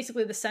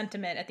basically the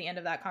sentiment at the end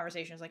of that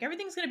conversation is like,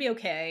 everything's going to be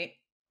okay.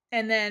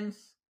 And then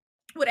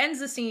what ends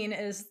the scene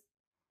is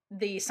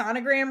the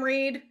sonogram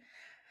read,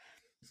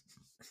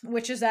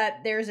 which is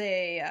that there's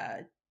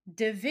a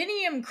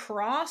divinium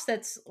cross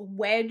that's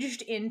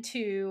wedged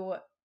into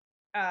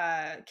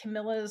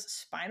Camilla's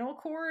spinal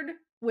cord,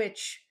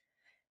 which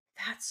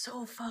that's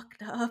so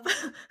fucked up.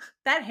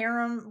 That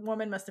harem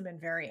woman must have been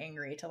very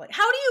angry to like,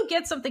 how do you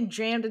get something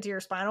jammed into your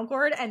spinal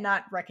cord and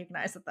not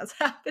recognize that that's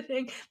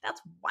happening?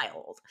 That's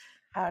wild.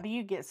 How do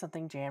you get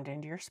something jammed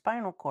into your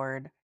spinal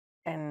cord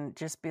and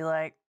just be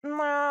like, no,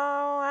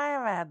 I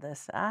haven't had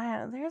this.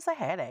 There's a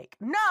headache.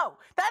 No,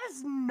 that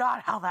is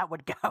not how that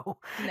would go.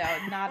 No,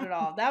 not at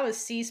all. That was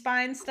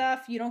C-spine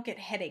stuff. You don't get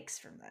headaches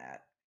from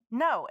that.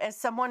 No, as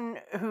someone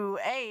who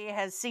A,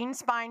 has seen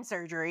spine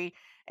surgery,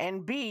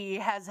 and B,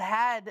 has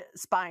had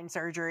spine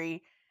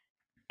surgery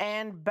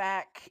and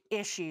back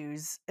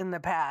issues in the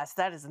past,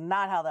 that is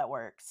not how that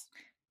works.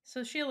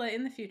 So Sheila,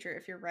 in the future,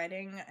 if you're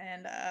writing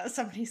and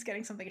somebody's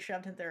getting something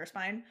shoved into their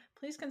spine,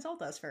 please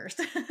consult us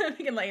first.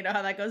 We can let you know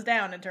how that goes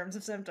down in terms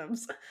of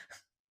symptoms.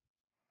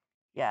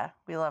 Yeah,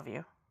 we love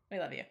you. We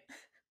love you.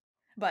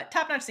 But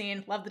top-notch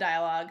scene, love the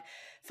dialogue.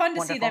 Fun to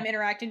Wonderful. See them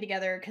interacting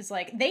together because,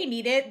 like, they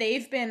need it.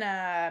 They've been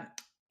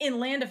in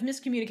land of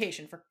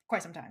miscommunication for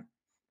quite some time.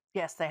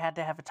 Yes, they had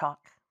to have a talk.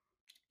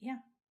 Yeah.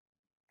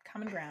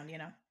 Common ground,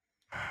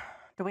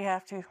 Do we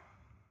have to?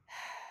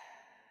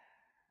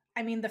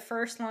 I mean, the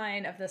first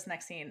line of this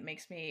next scene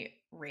makes me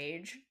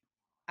rage.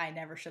 I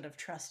never should have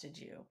trusted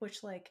you.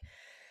 Which, like,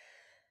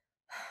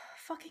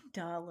 fucking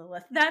duh,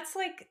 Lilith. That's,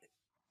 like,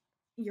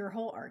 your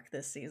whole arc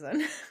this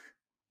season.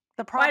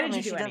 Why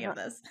did you do any of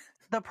this?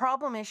 The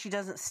problem is she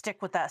doesn't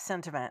stick with that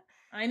sentiment.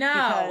 I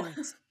know.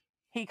 Because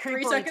he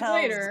creepily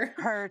tells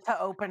her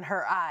to open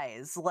her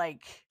eyes.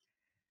 Like,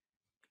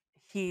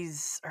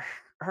 he's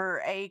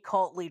her A,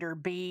 cult leader,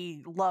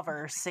 B,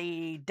 lover,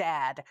 C,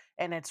 dad.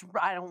 And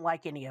I don't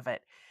like any of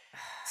it.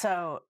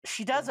 So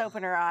she does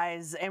open her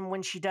eyes, and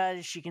when she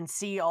does, she can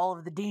see all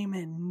of the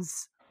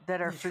demons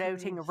that are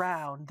floating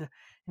around.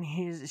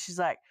 And she's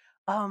like,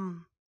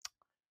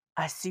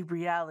 I see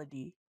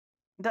reality.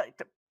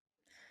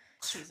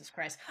 Jesus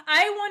Christ.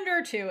 I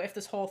wonder, too, if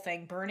this whole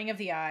thing, burning of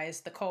the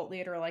eyes, the cult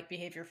leader-like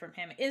behavior from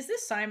him, is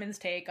this Simon's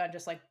take on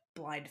just, like,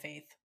 blind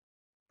faith?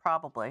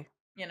 Probably.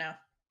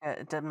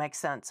 It makes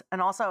sense.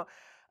 And also,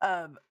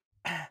 I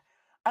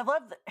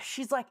love that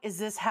she's like, is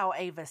this how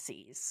Ava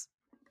sees?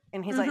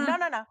 And he's like,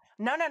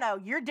 no,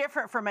 you're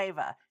different from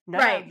Ava.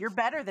 No, you're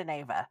better than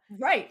Ava.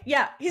 Right,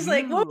 yeah. He's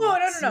like, whoa,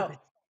 no.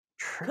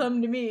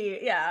 come to me.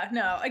 Yeah,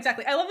 no,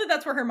 exactly. I love that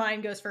that's where her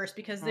mind goes first,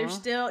 because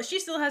there's she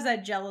still has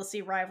that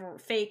jealousy,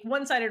 fake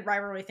one-sided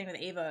rivalry thing with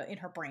Ava in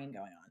her brain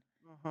going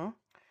on.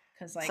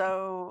 Because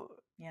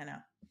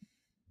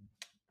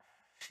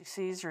she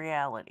sees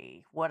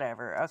reality.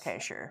 Whatever. Okay,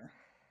 sure.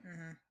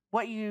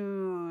 What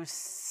you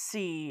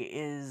see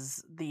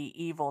is the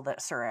evil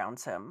that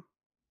surrounds him.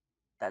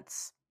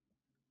 That's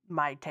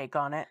my take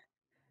on it.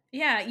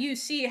 Yeah, you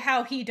see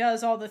how he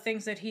does all the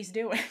things that he's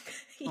doing.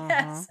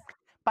 Yes.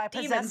 By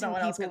possessing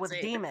people with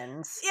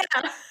demons.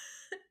 Yeah.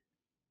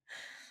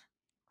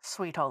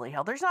 Sweet holy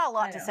hell. There's not a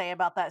lot to say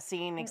about that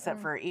scene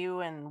except for ew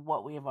and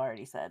what we have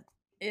already said.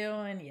 Ew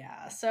and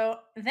yeah. So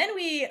then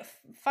we,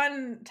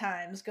 fun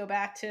times, go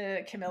back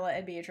to Camilla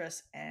and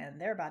Beatrice,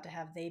 and they're about to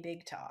have the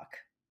big talk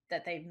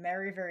that they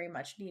very, very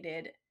much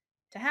needed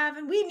to have,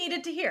 and we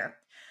needed to hear.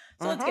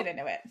 So let's get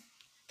into it.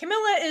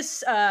 Camilla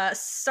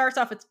starts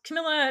off with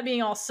Camilla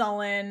being all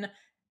sullen,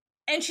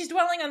 and she's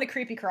dwelling on the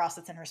creepy cross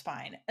that's in her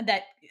spine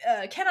that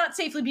cannot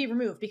safely be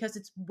removed because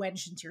it's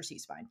wedged into your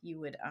C-spine. You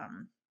would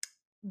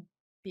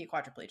be a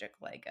quadriplegic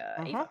like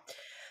Ava.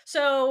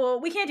 So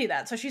we can't do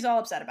that. So she's all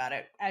upset about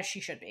it, as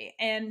she should be.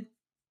 And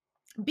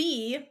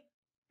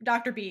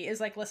Dr. B is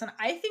like, listen,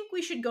 I think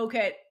we should go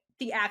get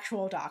the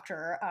actual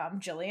doctor,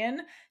 Jillian,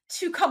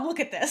 to come look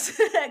at this.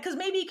 Because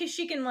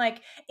she can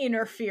like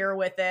interfere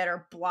with it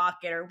or block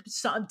it or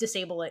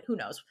disable it. Who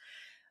knows?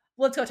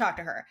 Let's go talk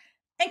to her.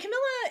 And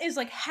Camilla is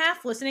like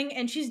half listening,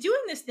 and she's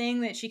doing this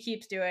thing that she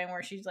keeps doing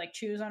where she's like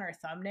chews on her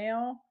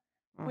thumbnail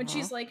when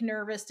she's like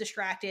nervous,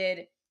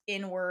 distracted,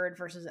 inward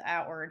versus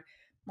outward,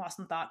 lost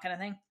in thought kind of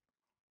thing.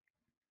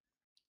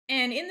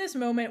 And in this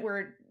moment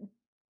where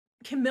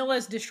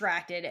Camilla's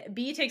distracted,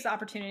 B takes the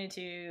opportunity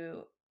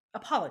to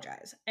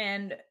apologize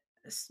and,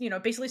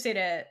 basically say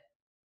to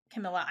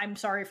Camilla, I'm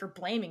sorry for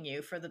blaming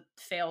you for the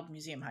failed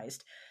museum heist,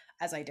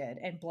 as I did,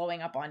 and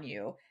blowing up on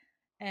you.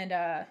 And,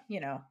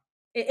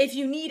 if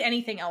you need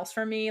anything else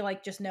from me,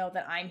 like, just know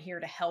that I'm here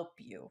to help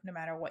you no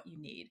matter what you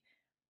need.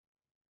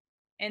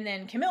 And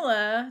then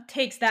Camilla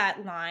takes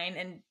that line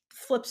and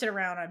flips it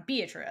around on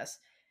Beatrice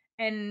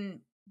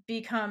and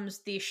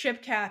becomes the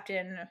ship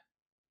captain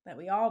that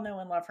we all know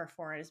and love her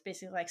for. It is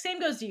basically like, same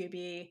goes to you,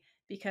 B,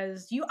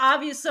 because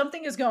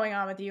something is going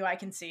on with you. I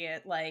can see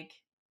it. Like,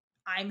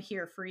 I'm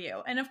here for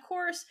you. And of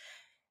course,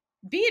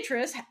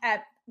 Beatrice,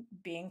 at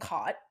being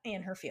caught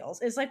in her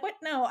feels, is like, what?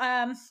 No,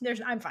 I'm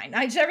fine.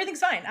 Everything's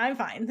fine. I'm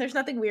fine. There's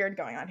nothing weird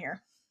going on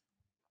here.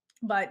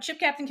 But ship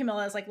captain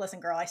Camilla is like, listen,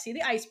 girl, I see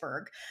the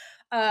iceberg.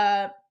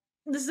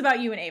 This is about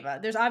you and Ava.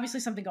 There's obviously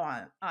something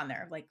going on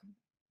there. Like,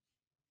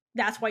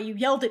 that's why you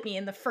yelled at me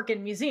in the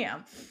frickin'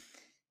 museum.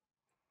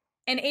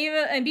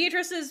 And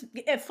Beatrice is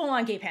full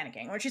on gay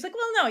panicking, where she's like,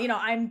 well,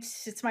 no,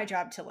 it's my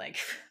job to like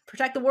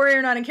protect the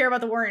warrior nun and care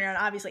about the warrior nun.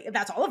 Obviously,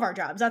 that's all of our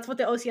jobs. That's what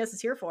the OCS is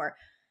here for.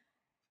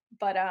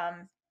 But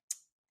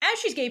as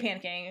she's gay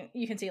panicking,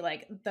 you can see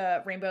like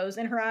the rainbows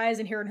in her eyes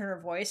and hear in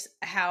her voice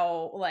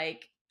how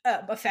like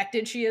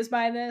affected she is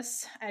by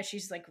this as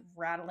she's like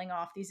rattling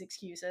off these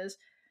excuses.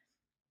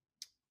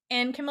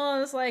 And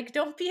Camilla is like,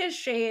 don't be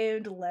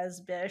ashamed,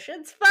 lesbish.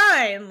 It's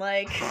fine.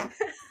 Like,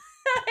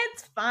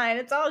 it's fine.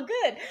 It's all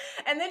good.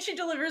 And then she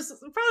delivers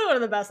probably one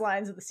of the best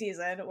lines of the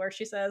season, where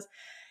she says,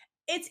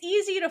 it's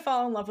easy to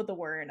fall in love with the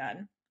warrior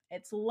nun.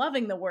 It's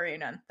loving the warrior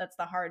nun that's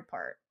the hard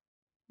part.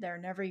 They're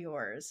never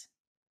yours.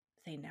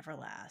 They never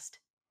last.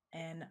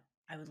 And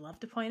I would love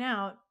to point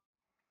out,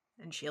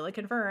 and Sheila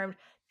confirmed,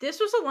 this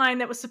was a line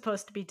that was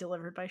supposed to be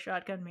delivered by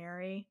Shotgun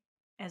Mary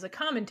as a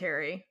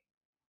commentary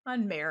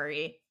on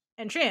Mary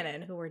and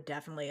Shannon, who were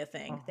definitely a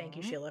thing. Thank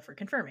you, Sheila, for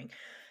confirming.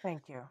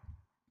 Thank you.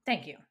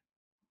 Thank you.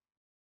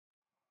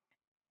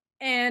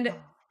 And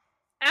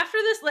after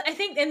this, I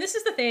think, and this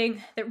is the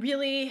thing that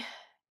really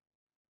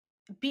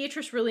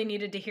Beatrice really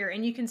needed to hear,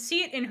 and you can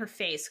see it in her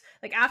face.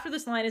 Like, after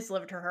this line is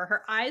delivered to her,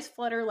 her eyes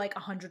flutter like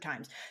 100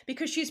 times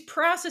because she's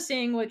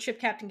processing what Ship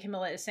Captain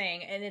Camilla is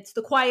saying, and it's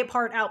the quiet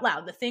part out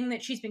loud, the thing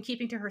that she's been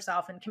keeping to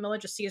herself, and Camilla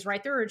just sees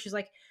right through her, and she's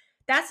like,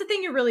 that's the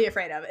thing you're really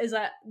afraid of, is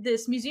that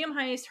this museum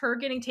heist, her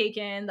getting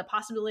taken, the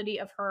possibility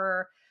of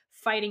her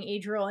fighting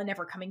Adriel and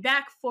never coming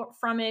back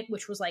from it,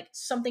 which was like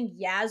something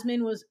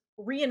Yasmin was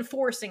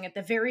reinforcing at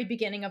the very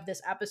beginning of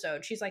this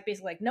episode. She's like,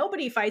 basically like,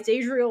 nobody fights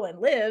Adriel and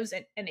lives,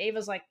 and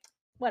Ava's like,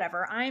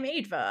 whatever, I'm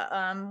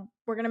Ava.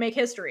 We're gonna make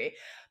history.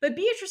 But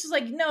Beatrice is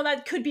like, no,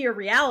 that could be a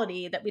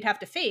reality that we'd have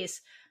to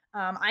face.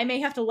 I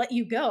may have to let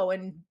you go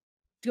and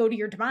go to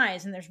your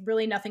demise, and there's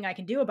really nothing I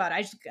can do about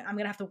it. I'm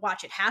gonna have to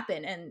watch it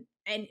happen.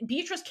 And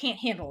Beatrice can't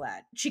handle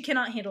that. She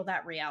cannot handle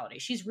that reality.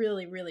 She's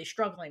really, really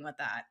struggling with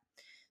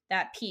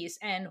that piece,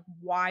 and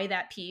why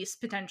that piece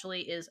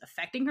potentially is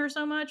affecting her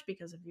so much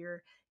because of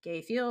your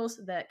gay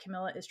feels that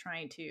Camilla is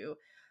trying to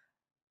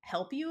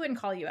help you and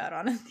call you out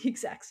on at the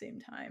exact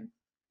same time.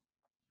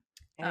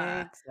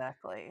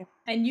 Exactly.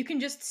 And you can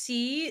just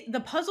see the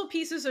puzzle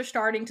pieces are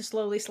starting to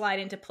slowly slide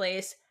into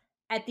place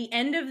at the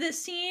end of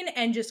this scene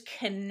and just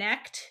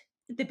connect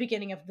at the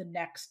beginning of the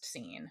next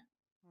scene.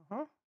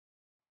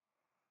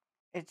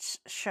 It's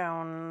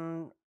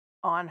shown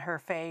on her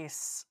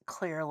face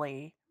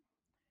clearly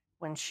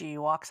when she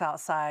walks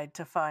outside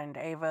to find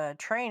Ava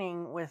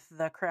training with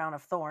the Crown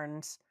of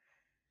Thorns.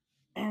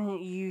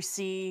 And you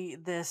see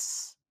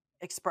this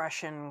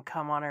expression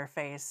come on her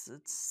face.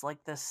 It's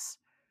like this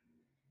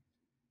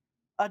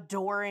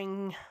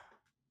adoring,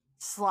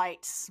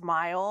 slight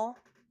smile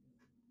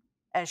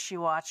as she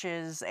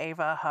watches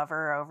Ava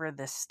hover over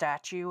this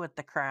statue with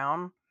the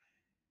crown.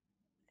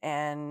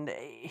 And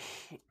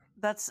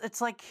it's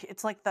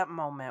like that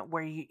moment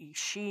where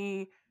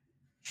she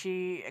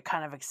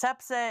kind of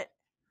accepts it.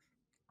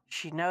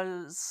 She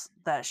knows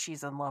that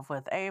she's in love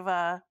with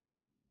Ava.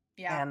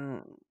 Yeah.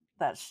 And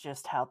that's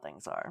just how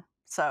things are.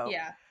 So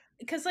yeah.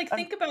 Because, like,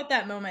 think about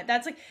that moment.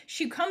 That's like,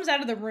 she comes out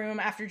of the room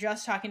after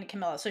just talking to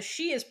Camilla. So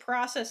she is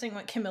processing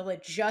what Camilla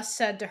just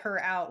said to her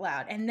out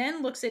loud, and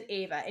then looks at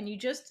Ava, and you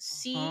just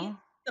see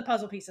the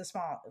puzzle pieces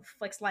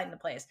like slide into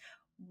place.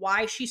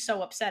 Why she's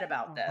so upset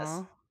about this.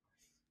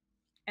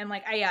 And,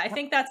 like, I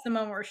think that's the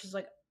moment where she's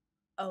like,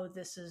 oh,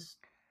 this is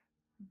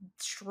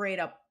straight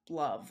up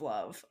love.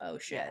 Oh,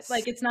 shit. Yes.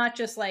 Like, it's not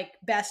just, like,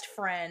 best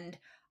friend,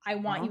 I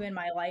want you in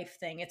my life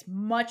thing. It's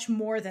much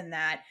more than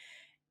that.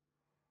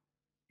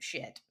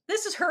 Shit.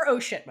 This is her oh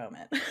shit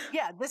moment.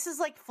 Yeah, this is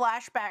like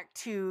flashback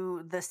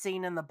to the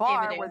scene in the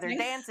bar where they're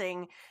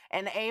dancing,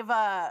 and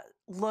Ava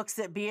looks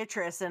at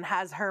Beatrice and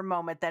has her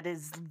moment that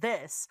is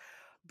this.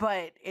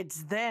 But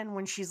it's then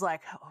when she's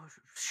like, oh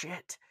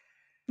shit.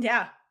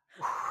 Yeah.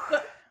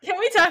 But can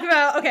we talk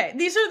about,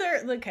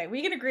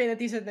 we can agree that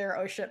these are their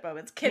oh shit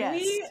moments. Can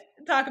we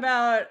talk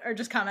about, or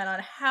just comment on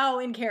how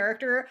in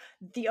character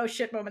the oh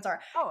shit moments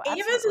are? Oh,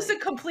 Ava's is a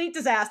complete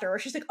disaster, where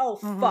she's like, oh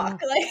fuck,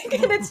 like,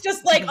 and it's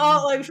just like,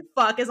 all like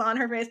fuck is on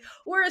her face.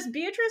 Whereas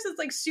Beatrice is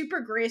like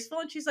super graceful,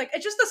 and she's like,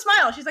 it's just a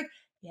smile. She's like,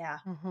 yeah.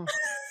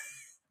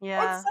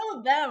 Yeah. It's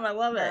so them. I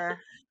love it.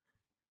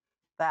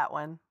 That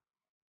one.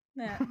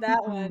 Yeah,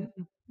 that one.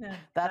 Yeah,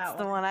 that's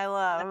the one I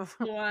love.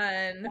 That's the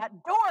one. That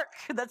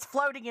dork that's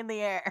floating in the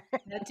air.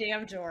 That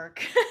damn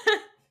dork.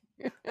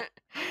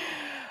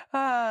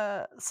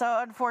 So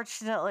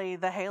unfortunately,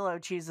 the Halo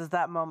chooses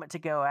that moment to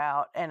go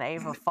out, and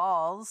Ava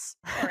falls.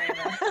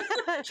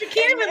 She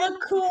can't even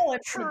look cool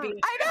at the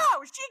beach. I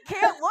know, she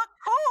can't look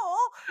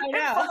cool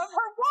in front of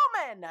her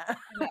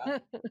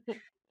woman.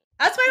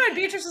 That's why when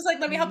Beatrice is like,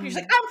 let me help you, she's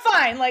like, I'm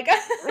fine. Like,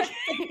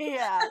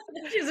 yeah.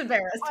 She's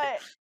embarrassed. But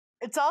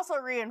it's also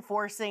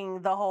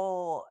reinforcing the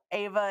whole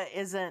Ava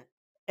isn't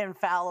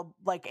infallible,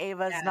 like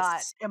Ava's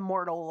not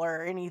immortal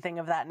or anything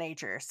of that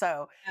nature.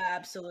 So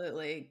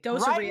absolutely,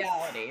 dose of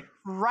reality.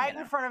 Right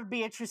in front of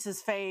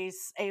Beatrice's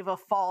face, Ava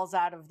falls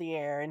out of the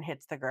air and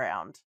hits the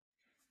ground.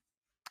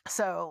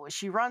 So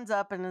she runs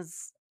up and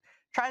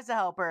tries to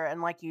help her,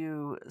 and like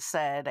you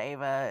said,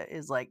 Ava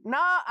is like, nah,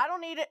 I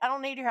don't need it. I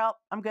don't need your help.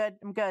 I'm good.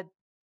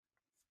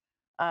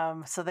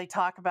 So they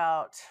talk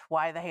about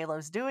why the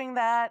Halo's doing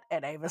that,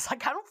 and Ava's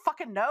like, I don't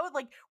fucking know.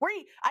 Like,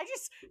 I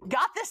just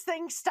got this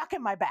thing stuck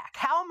in my back.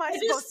 How am I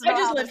supposed to know? I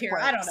just live here.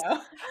 Works? I don't know.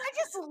 I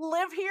just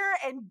live here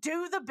and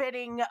do the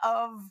bidding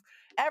of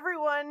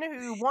everyone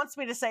who wants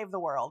me to save the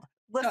world.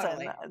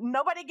 Listen,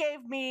 nobody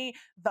gave me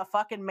the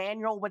fucking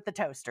manual with the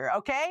toaster,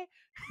 okay?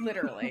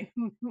 Literally.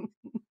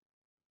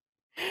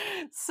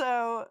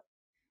 So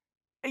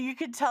you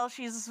can tell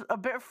she's a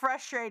bit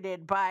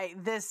frustrated by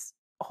this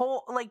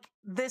whole, like,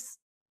 this,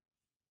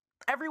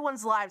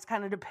 everyone's lives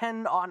kind of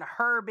depend on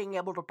her being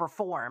able to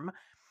perform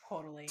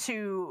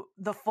to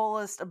the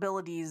fullest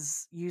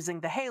abilities using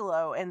the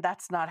Halo, and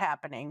that's not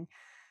happening.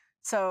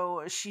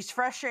 So she's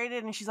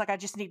frustrated, and she's like, I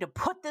just need to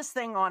put this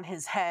thing on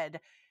his head.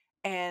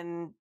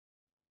 And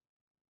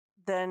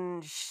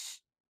then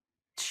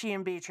she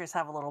and Beatrice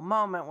have a little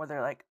moment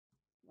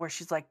where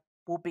she's like,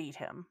 we'll beat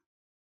him.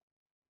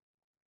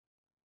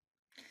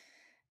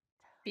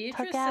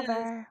 Beatrice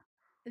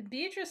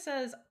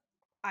says,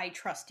 I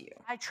trust you.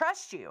 I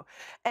trust you.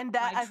 And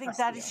that I think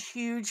that is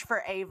huge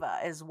for Ava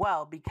as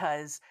well,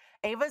 because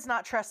Ava's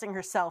not trusting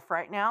herself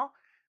right now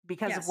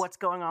because of what's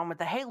going on with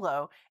the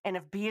Halo. And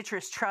if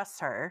Beatrice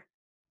trusts her,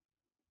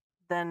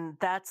 then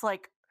that's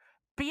like,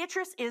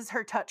 Beatrice is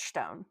her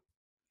touchstone.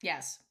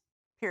 Yes.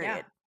 Period.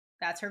 Yeah.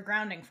 That's her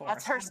grounding force.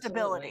 That's her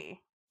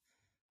stability.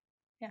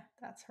 Yeah,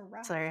 that's her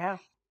rock. So there you go.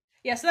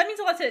 Yeah, so that means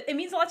it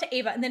means a lot to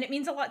Ava, and then it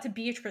means a lot to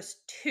Beatrice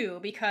too,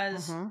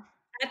 because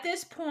at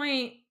this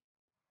point,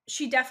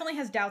 she definitely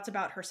has doubts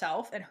about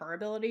herself and her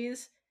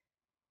abilities,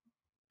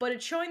 but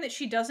it's showing that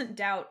she doesn't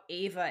doubt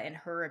Ava and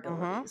her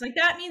abilities. Like,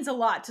 that means a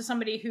lot to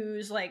somebody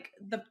who's like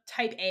the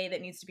type A that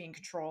needs to be in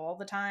control all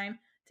the time,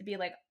 to be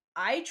like,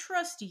 I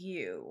trust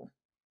you.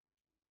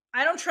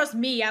 I don't trust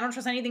me. I don't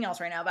trust anything else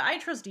right now, but I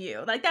trust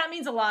you. Like, that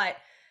means a lot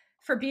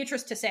for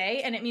Beatrice to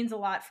say, and it means a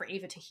lot for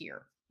Ava to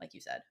hear, like you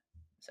said.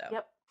 So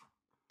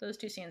those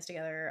two scenes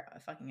together are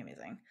fucking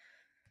amazing.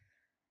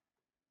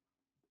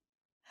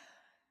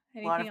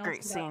 A lot of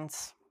great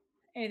scenes.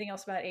 Anything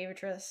else about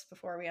Avatrice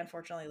before we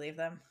unfortunately leave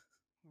them?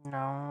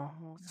 No,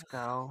 let's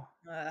go.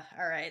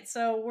 All right,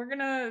 so we're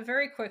gonna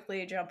very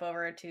quickly jump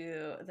over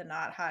to the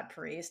not hot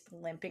priest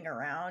limping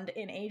around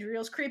in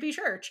Adriel's creepy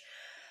church,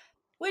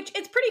 which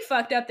it's pretty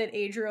fucked up that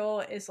Adriel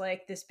is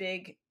like this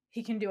big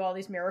he can do all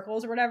these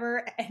miracles or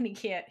whatever, and he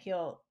can't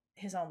heal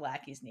his own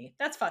lackey's knee.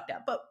 That's fucked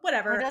up, but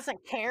whatever. He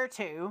doesn't care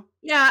to.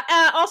 Yeah.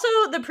 Also,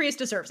 the priest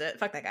deserves it.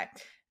 Fuck that guy.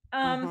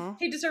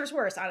 He deserves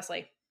worse,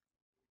 honestly.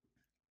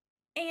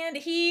 And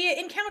he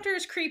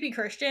encounters creepy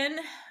Christian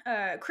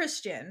in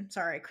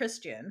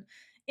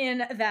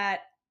that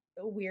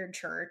weird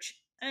church.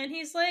 And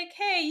he's like,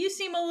 hey, you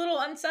seem a little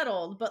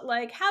unsettled, but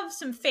like, have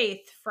some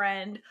faith,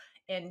 friend.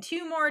 In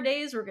 2 more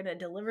days, we're going to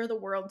deliver the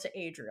world to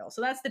Adriel.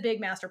 So that's the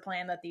big master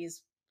plan that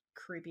these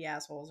creepy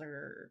assholes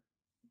are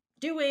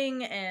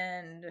doing.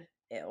 And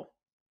ew.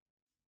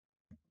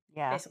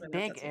 Yeah, basically,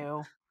 big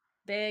ew.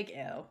 Big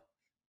ew.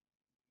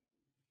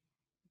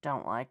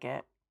 Don't like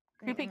it.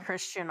 Creepy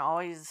Christian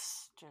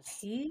always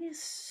just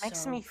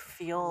makes me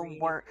feel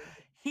worse.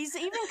 He's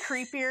even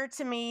creepier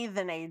to me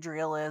than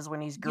Adriel is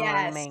when he's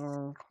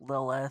grooming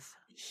Lilith.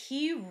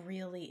 He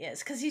really is.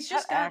 Because he's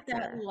just got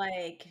that,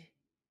 like...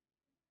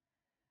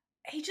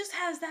 He just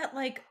has that,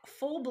 like,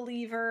 full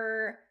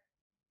believer...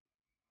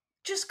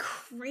 just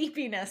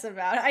creepiness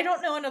about it. I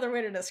don't know another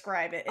way to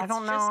describe it. It's I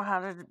don't know how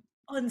to...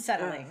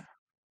 unsettling.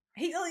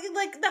 He,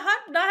 like, the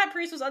hot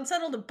priest was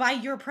unsettled by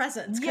your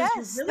presence.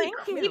 Yes, you're really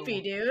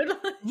creepy, dude.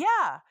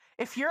 Yeah.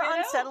 If you're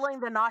unsettling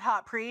the not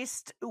hot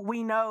priest,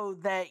 we know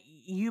that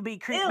you be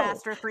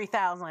Creepmaster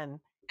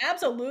 3000.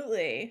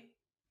 Absolutely.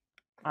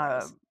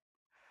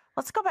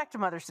 Let's go back to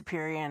Mother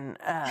Superior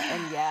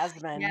and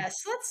Yasmin.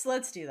 Yes,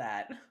 let's do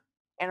that.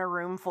 In a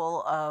room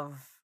full of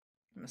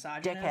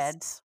misogynists.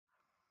 Dickheads.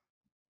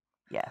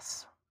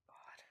 Yes.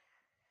 God.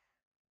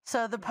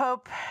 So the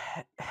Pope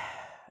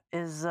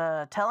is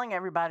telling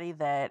everybody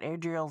that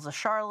Adriel's a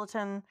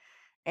charlatan,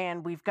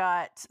 and we've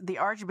got the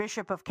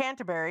Archbishop of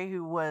Canterbury,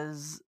 who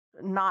was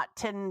not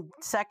 10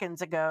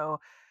 seconds ago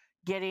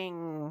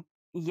getting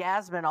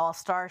Yasmin all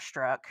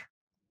starstruck,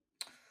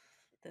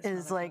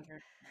 is like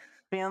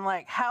being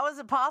like, how is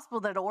it possible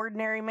that an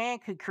ordinary man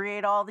could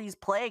create all these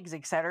plagues,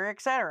 etc.,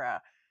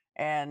 etc.?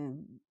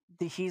 And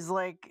he's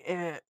like,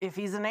 if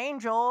he's an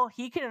angel,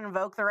 he can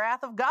invoke the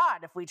wrath of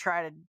God if we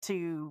try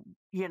to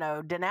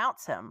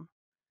denounce him.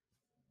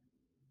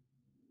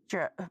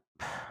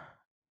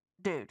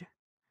 Dude,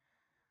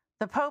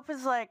 the Pope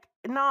is like,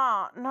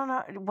 no,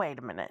 wait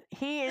a minute.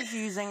 He is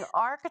using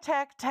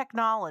architect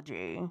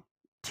technology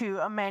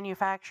to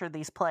manufacture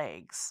these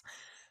plagues.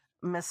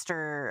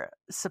 Mr.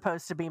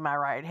 supposed to be my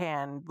right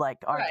hand, like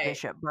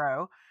Archbishop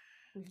bro.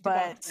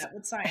 But that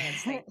with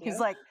science, he's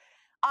like,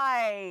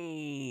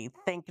 I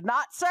think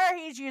not, sir.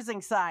 He's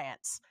using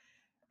science.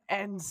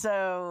 And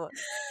so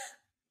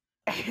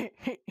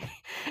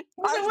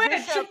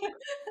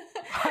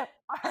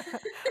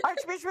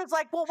Archbishop's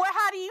like, well,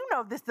 how do you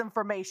know this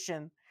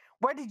information?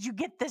 Where did you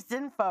get this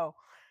info?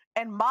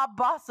 And my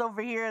boss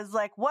over here is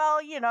like, well,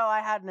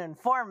 I had an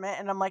informant.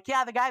 And I'm like,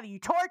 yeah, the guy that you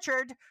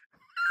tortured.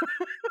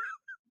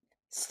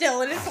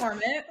 Still an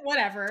informant,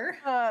 whatever.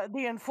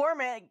 The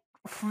informant,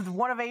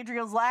 one of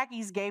Adriel's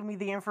lackeys, gave me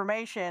the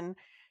information.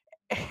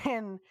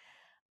 And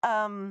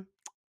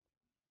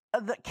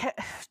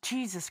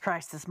Jesus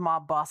Christ, this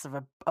mob boss of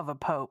a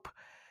pope.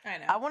 I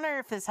know. I wonder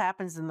if this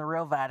happens in the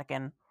real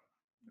Vatican.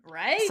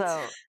 Right?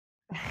 So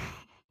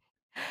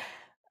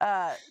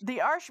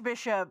the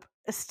Archbishop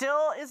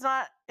still is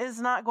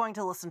not going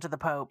to listen to the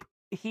Pope.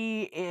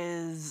 He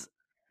is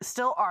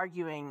still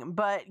arguing,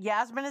 but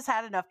Yasmin has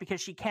had enough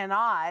because she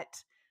cannot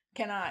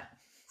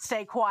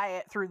stay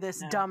quiet through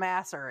this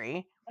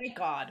dumbassery. Thank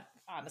God,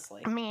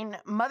 honestly. I mean,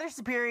 Mother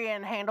Superior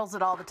handles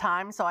it all the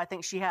time, so I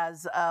think she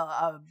has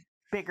a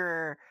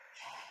bigger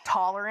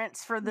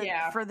tolerance for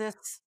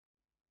this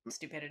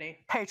stupidity,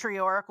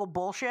 patriarchal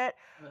bullshit.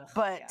 Ugh,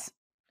 but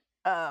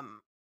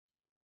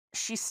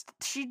she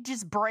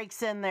just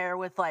breaks in there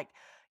with like,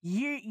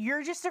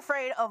 you're just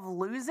afraid of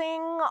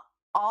losing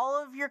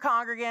all of your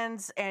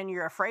congregants, and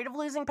you're afraid of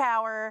losing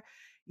power.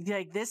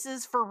 Like, this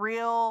is for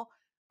real.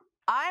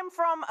 I'm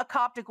from a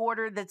Coptic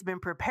order that's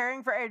been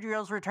preparing for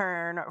Adriel's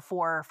return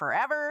for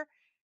forever.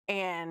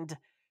 And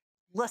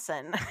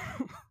listen,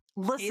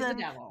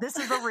 this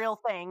is a real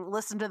thing.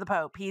 Listen to the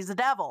Pope. He's a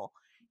devil.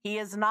 He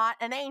is not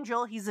an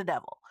angel. He's a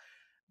devil.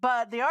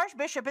 But the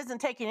Archbishop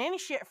isn't taking any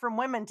shit from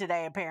women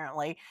today,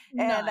 apparently.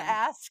 None. And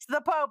asks the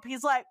Pope,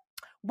 he's like,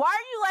 why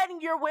are you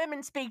letting your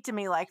women speak to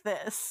me like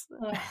this?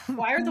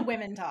 Why are the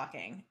women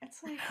talking?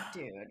 It's like,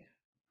 dude.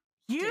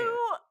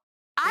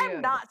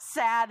 I'm not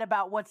sad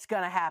about what's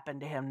going to happen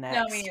to him next.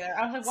 No, me either.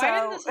 I was like, why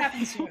didn't this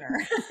happen sooner?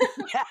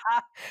 Yeah,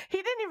 he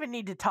didn't even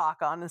need to talk,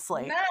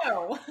 honestly.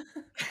 No.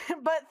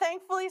 But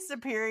thankfully,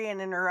 Superior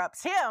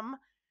interrupts him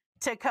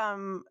to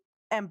come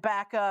and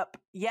back up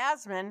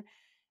Yasmin.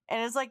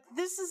 And it's like,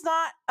 this is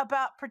not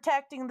about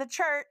protecting the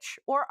church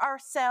or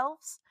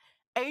ourselves.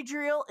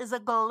 Adriel is a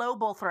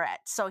global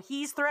threat. So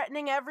he's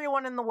threatening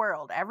everyone in the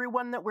world,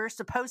 everyone that we're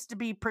supposed to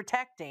be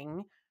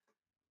protecting.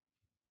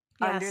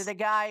 Yes. Under the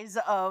guise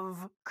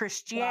of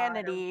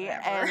Christianity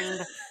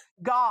and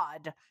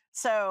God.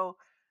 So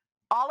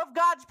all of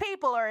God's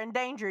people are in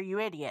danger, you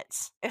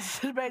idiots. Is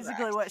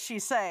basically what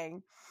she's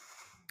saying.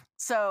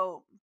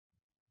 So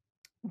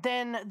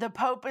then the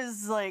Pope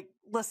is like,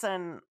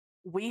 listen,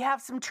 we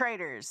have some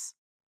traitors.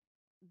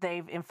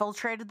 They've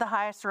infiltrated the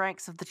highest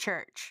ranks of the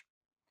church.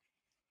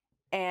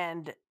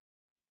 And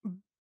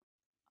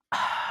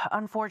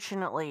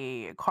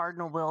unfortunately,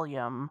 Cardinal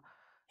William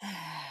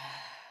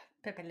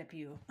Pepe Le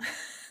Pew.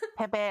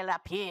 Pepe Le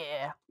Pew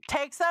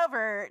takes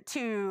over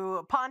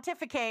to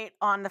pontificate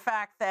on the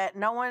fact that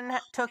no one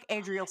took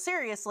Adriel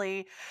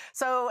seriously.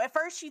 So at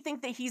first you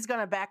think that he's going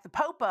to back the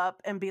Pope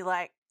up and be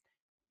like,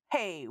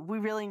 hey, we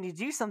really need to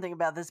do something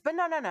about this. But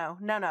no.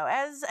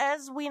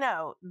 As we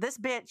know, this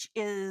bitch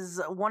is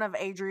one of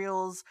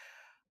Adriel's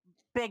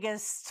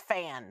biggest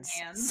fans.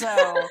 So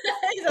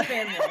he's a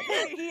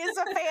fanboy. He is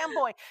a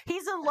fanboy.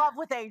 He's in love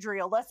with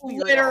Adriel. Let's be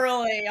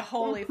literally real.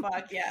 Holy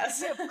fuck,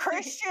 yes.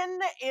 Christian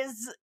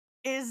is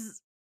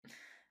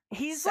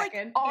he's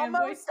second like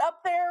almost fanboy.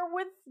 up there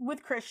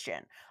with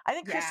Christian. I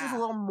think Christian's a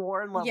little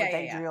more in love with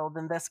Adriel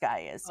than this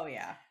guy is. Oh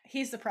yeah,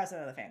 he's the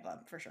president of the fan club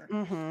for sure.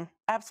 Mm-hmm.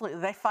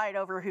 Absolutely, they fight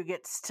over who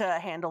gets to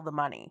handle the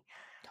money.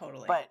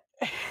 Totally, but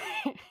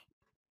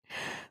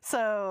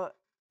so.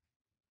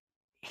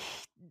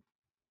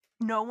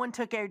 No one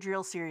took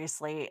Adriel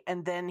seriously,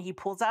 and then he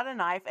pulls out a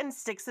knife and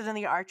sticks it in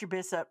the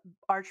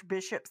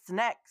archbishop's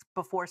neck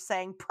before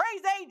saying,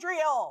 "Praise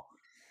Adriel!"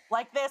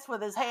 like this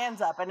with his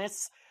hands up, and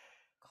it's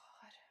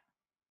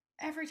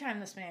God. Every time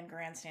this man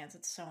grandstands,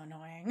 it's so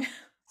annoying.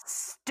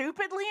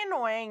 Stupidly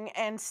annoying,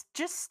 and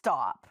just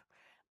stop.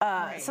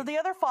 Right. So the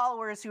other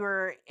followers who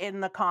are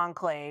in the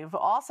conclave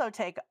also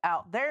take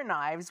out their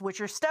knives,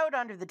 which are stowed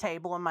under the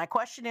table. And my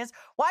question is,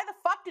 why the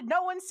fuck did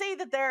no one see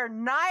that there are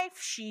knife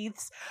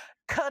sheaths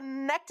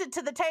connected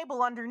to the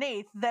table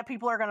underneath that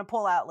people are going to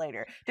pull out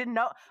later? Didn't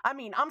know. I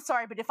mean, I'm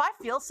sorry, but if I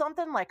feel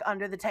something like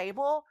under the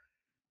table,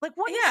 like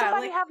wouldn't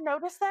somebody have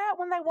noticed that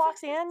when they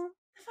walked in?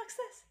 The fuck's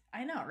this?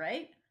 I know,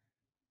 right?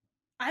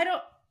 I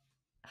don't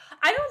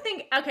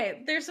think.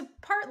 Okay, there's a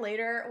part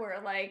later where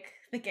like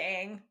the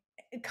gang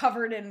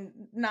covered in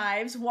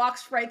knives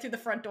walks right through the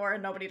front door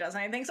and nobody does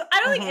anything. So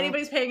I don't think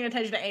anybody's paying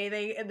attention to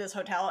anything in this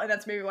hotel, and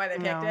that's maybe why they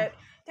picked it.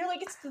 They're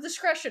like, it's the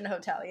discretion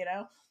hotel, you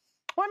know?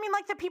 Well, I mean,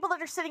 like the people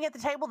that are sitting at the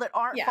table that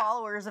aren't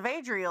followers of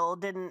Adriel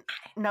didn't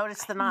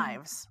notice the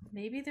knives.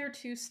 Maybe they're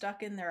too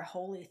stuck in their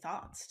holy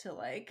thoughts to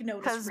like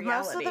notice reality.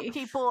 Because most of the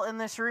people in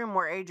this room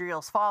were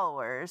Adriel's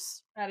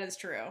followers. That is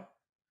true.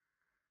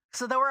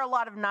 So there were a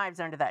lot of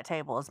knives under that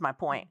table, is my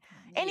point.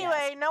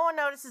 Anyway, no one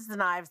notices the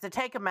knives. They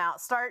take them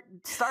out, start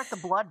the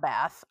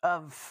bloodbath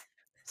of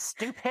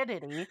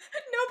stupidity. Nobody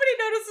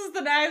notices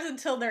the knives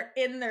until they're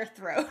in their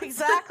throats.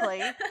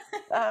 Exactly.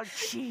 Oh,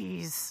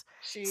 jeez.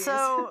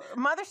 So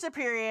Mother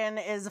Superior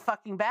is a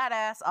fucking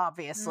badass,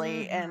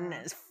 obviously, and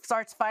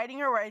starts fighting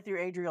her way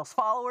through Adriel's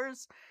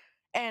followers.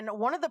 And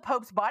one of the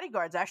Pope's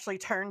bodyguards actually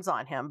turns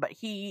on him, but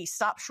he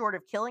stops short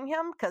of killing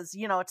him because,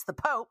 you know, it's the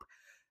Pope.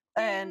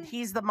 And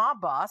he's the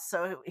mob boss,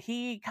 so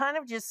he kind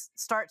of just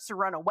starts to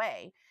run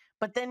away.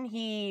 But then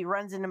he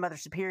runs into Mother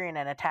Superior and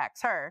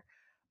attacks her.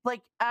 Like,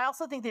 I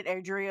also think that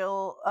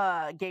Adriel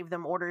gave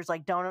them orders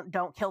like, don't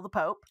kill the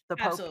Pope. The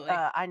Pope,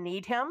 I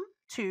need him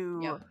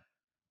to,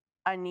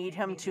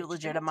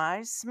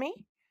 legitimize me.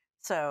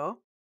 So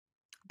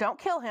don't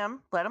kill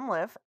him. Let him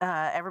live.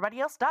 Everybody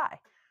else die.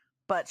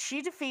 But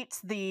she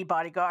defeats the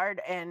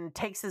bodyguard and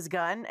takes his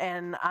gun.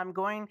 And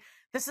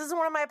this is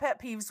one of my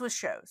pet peeves with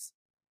shows.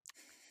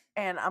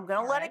 And I'm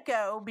going to let it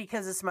go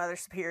because it's Mother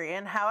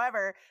Superior.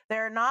 However,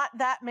 there are not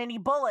that many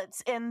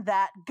bullets in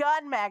that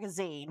gun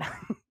magazine.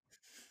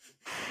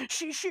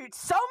 She shoots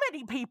so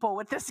many people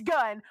with this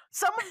gun,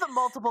 some of them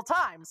multiple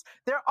times.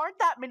 There aren't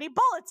that many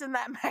bullets in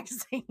that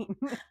magazine.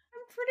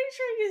 I'm pretty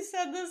sure you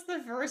said this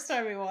the first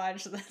time we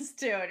watched this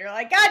too, and you're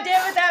like, God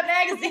damn it, that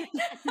magazine!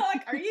 I'm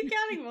like, are you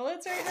counting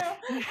bullets right now?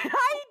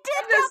 I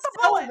did count the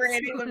bullets.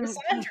 Celebrating the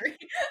misandry.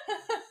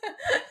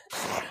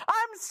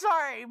 I'm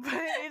sorry, but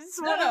it's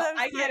one of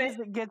those things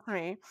that gets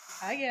me.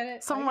 I get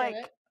it. So I'm like,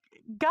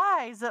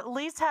 guys, at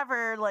least have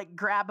her like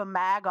grab a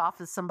mag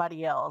off of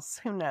somebody else.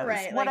 Who knows?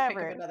 Right,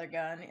 whatever. Like pick up another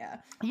gun.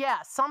 Yeah,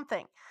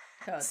 something.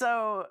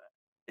 So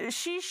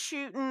she's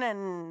shooting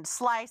and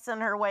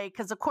slicing her way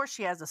because, of course,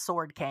 she has a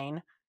sword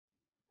cane.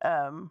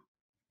 Caitlin's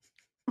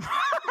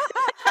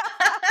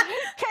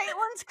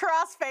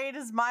crossfade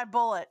is my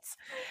bullets.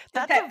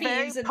 That's a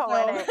very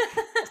poetic.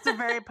 It's a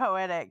very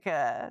poetic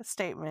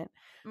statement.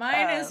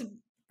 Mine is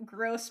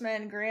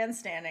Grossman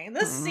grandstanding.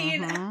 This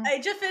scene,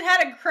 if it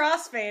had a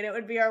crossfade, it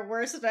would be our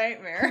worst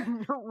nightmare.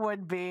 It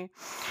would be.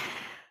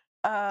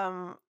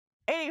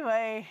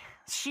 Anyway,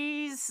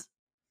 she's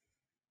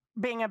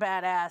being a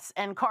badass,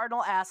 and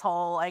Cardinal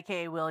Asshole,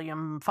 aka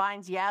William,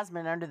 finds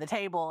Yasmin under the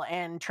table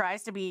and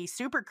tries to be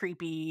super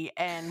creepy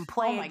and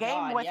play a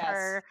game with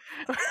her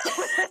with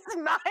his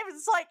knife.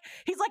 It's like,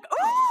 he's like, ooh,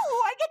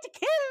 I get to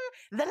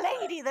kill the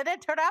lady that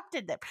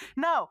interrupted them.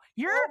 No,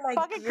 you're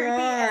fucking creepy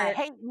and I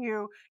hate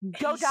you.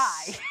 Go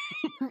die.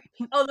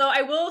 Although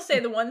I will say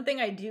the one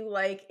thing I do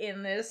like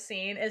in this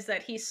scene is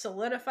that he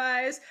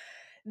solidifies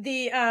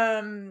the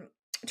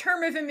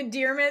term of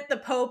endearment the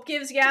Pope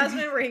gives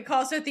Yasmin, where he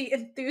calls her the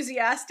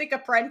enthusiastic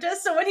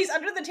apprentice. So when he's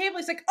under the table,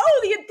 he's like,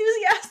 "Oh, the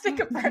enthusiastic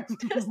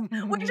apprentice,"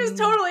 which is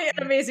totally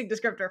an amazing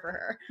descriptor for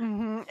her.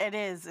 It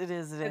is.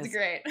 It's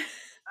great.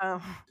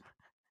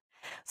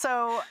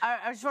 So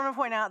I just want to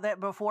point out that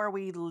before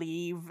we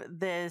leave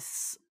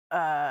this,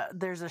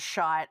 there's a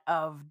shot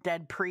of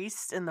dead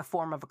priests in the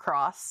form of a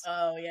cross.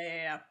 Oh,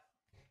 yeah.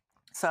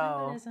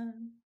 So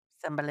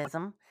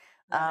symbolism.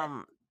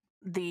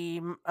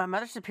 The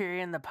Mother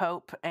Superior and the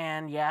Pope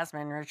and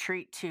Yasmin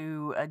retreat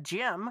to a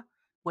gym,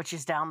 which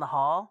is down the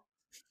hall.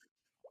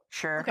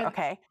 Sure.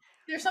 Okay.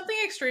 There's something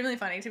extremely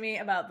funny to me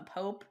about the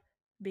Pope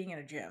being in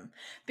a gym,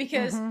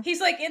 because he's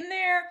like in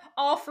there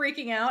all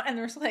freaking out, and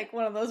there's like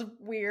one of those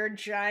weird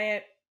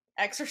giant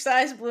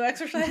blue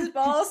exercise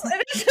balls, and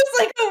it's just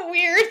like a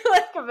weird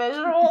like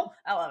visual.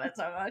 I love it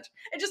so much.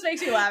 It just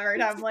makes me laugh every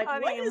time. I'm like,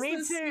 what is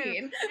this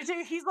scene?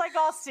 He's like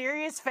all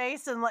serious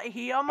face, and like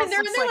he almost and they're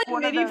looks in their like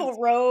one medieval of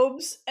those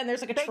robes, and there's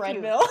like a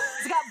treadmill.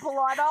 He's got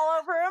blood all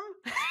over him.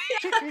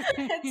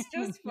 It's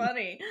just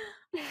funny.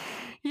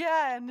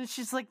 Yeah, and it's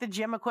just like the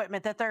gym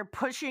equipment that they're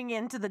pushing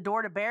into the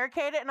door to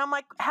barricade it, and I'm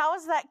like, how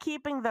is that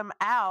keeping them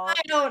out?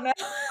 I don't know.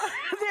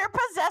 They're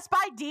possessed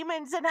by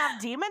demons and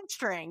have demon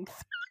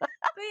strength.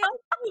 They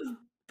also have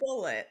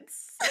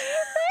bullets. They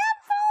have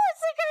bullets.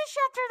 They could have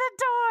shot through the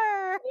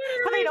door.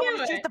 But they don't want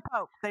to shoot the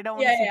Pope. They don't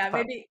want to shoot the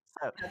Pope. Maybe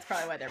that's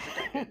probably why they're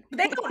protected.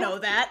 They don't know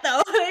that,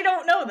 though. They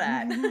don't know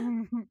that.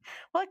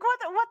 Like, what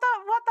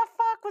the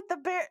fuck with the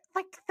bear?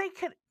 Like, they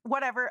could,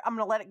 whatever. I'm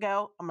going to let it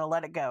go.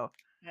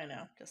 I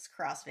know. Just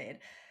crossfade.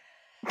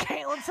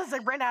 Caitlin says they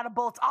ran out of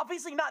bullets.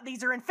 Obviously not.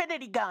 These are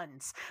infinity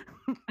guns.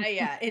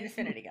 Yeah,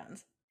 infinity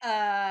guns.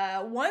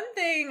 One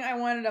thing I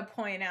wanted to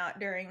point out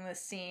during the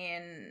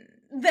scene,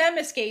 them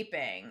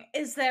escaping,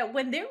 is that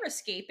when they were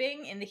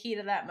escaping in the heat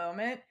of that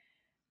moment,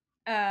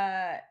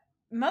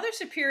 Mother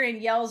Superior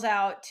yells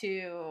out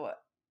to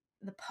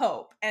the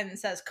Pope and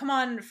says, "Come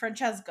on,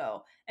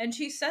 Francesco," and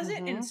she says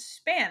it in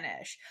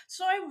Spanish.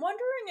 So I'm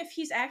wondering if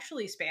he's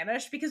actually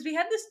Spanish, because we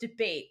had this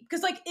debate,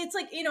 because like it's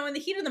like, you know, in the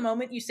heat of the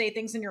moment you say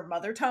things in your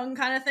mother tongue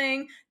kind of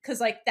thing, because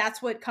like that's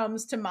what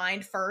comes to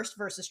mind first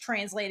versus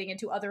translating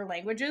into other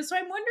languages. So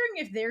I'm wondering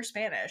if they're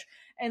Spanish,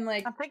 and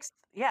like I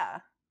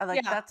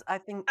think that's I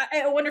think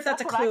I wonder if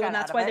that's a clue, and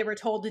that's why they were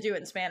told to do it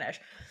in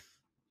Spanish.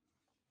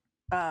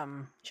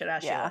 Should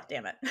ask Sheila,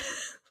 damn it.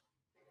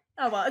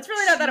 Oh well, it's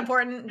really not that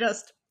important.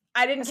 Just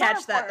I didn't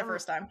catch that the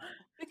first time.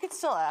 We could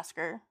still ask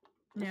her.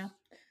 Yeah.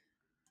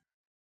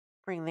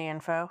 Bring the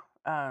info.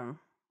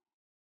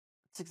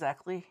 It's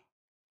exactly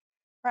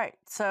right.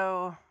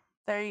 So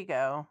there you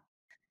go.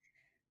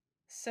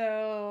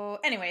 So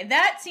anyway,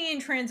 that scene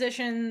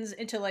transitions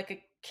into like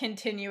a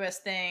continuous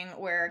thing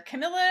where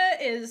Camilla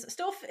is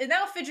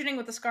now fidgeting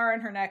with the scar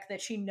on her neck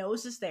that she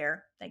knows is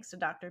there, thanks to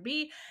Dr.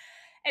 B.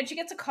 And she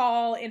gets a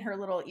call in her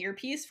little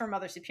earpiece from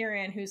Mother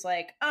Superior, who's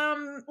like,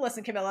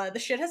 listen, Camilla, the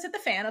shit has hit the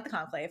fan at the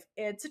Conclave.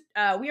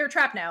 We are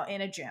trapped now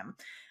in a gym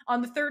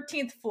on the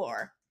 13th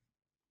floor.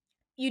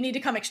 You need to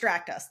come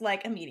extract us,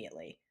 like,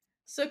 immediately.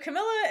 So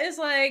Camilla is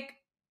like,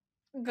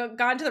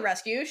 gone to the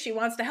rescue. She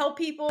wants to help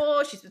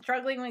people. She's been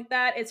struggling like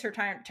that. It's her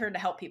turn to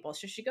help people.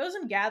 So she goes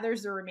and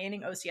gathers the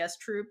remaining OCS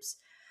troops.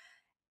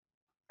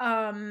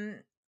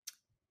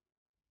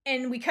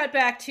 And we cut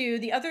back to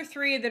the other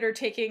three that are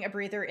taking a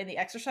breather in the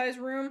exercise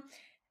room.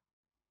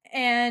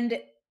 And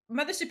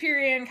Mother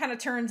Superior kind of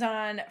turns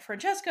on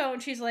Francesco,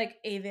 and she's like,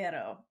 "E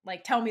vero,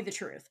 like, tell me the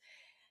truth."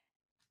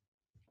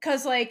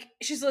 Because, like,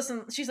 she's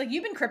like,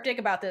 "You've been cryptic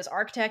about this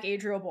architect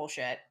Adriel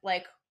bullshit.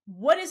 Like,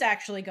 what is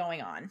actually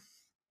going on?"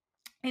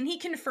 And he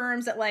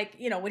confirms that, like,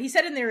 you know, what he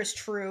said in there is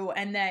true,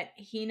 and that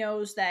he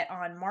knows that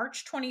on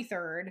March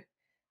 23rd,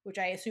 which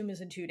I assume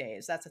is in 2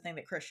 days, that's the thing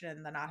that Christian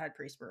and the Knothead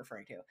priest were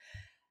referring to.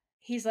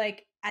 He's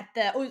like, at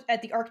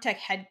the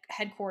architect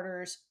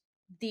headquarters,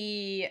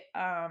 the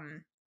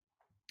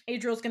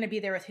Adriel's going to be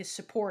there with his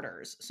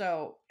supporters.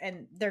 So,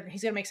 and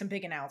he's going to make some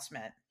big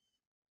announcement.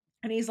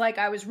 And he's like,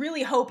 I was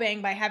really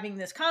hoping by having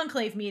this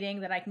conclave meeting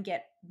that I can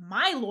get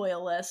my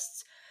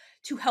loyalists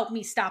to help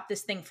me stop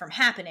this thing from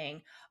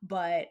happening.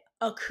 But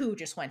a coup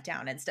just went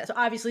down instead. So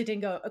obviously it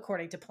didn't go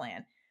according to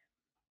plan.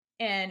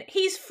 And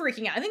he's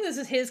freaking out. I think this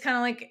is his kind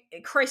of like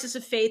crisis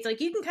of faith.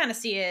 Like, you can kind of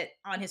see it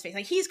on his face.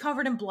 Like, he's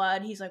covered in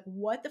blood. He's like,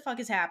 what the fuck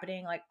is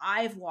happening? Like,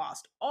 I've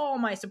lost all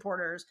my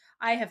supporters.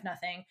 I have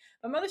nothing.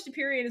 But Mother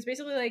Superior is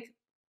basically like,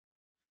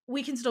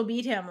 we can still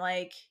beat him.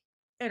 Like,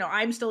 you know,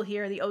 I'm still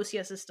here. The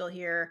OCS is still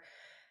here.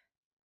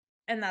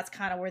 And that's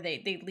kind of where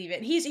they leave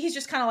it. He's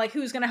just kind of like,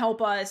 who's going to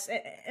help us?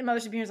 And Mother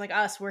Superior is like,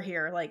 us, we're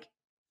here. Like,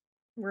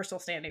 we're still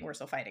standing. We're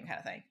still fighting, kind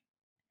of thing.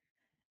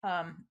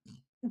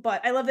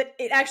 But I love that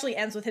it actually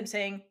ends with him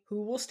saying,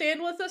 "Who will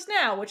stand with us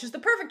now?" which is the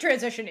perfect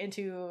transition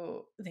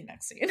into the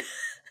next scene.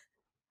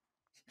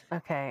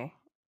 Okay.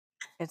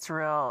 It's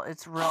real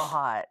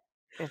hot.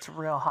 It's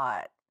real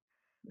hot.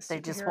 They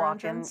just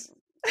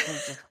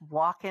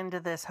walk into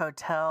this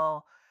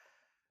hotel.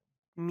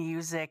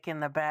 Music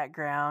in the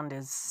background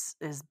is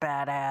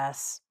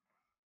badass.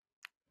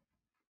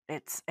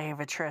 It's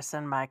Ava, Triss,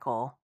 and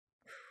Michael.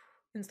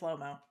 In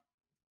slow-mo.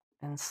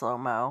 In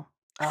slow-mo.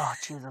 Oh,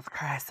 Jesus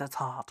Christ, that's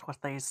hot. What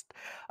these?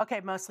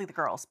 Okay, mostly the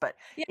girls, but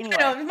anyway.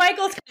 I know,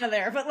 Michael's kind of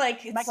there, but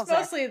like it's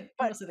mostly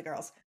the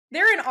girls.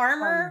 They're in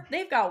armor.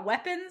 They've got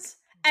weapons,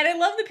 and I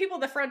love the people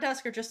at the front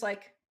desk are just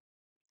like,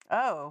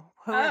 oh,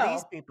 who are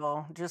these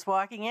people just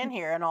walking in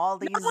here and all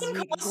these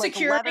like,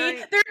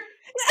 security?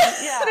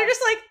 They're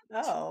just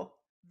like, oh.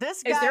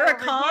 This guy, is there a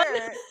con?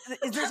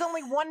 There's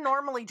only one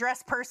normally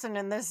dressed person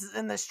in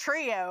this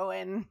trio,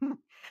 and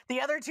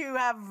the other two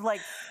have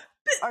like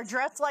are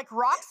dressed like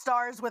rock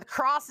stars with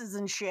crosses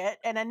and shit,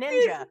 and a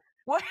ninja.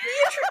 What?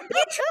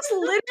 Beatrice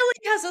literally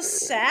has a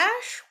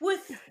sash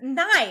with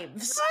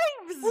knives.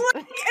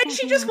 Like, and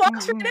she just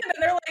walks right in,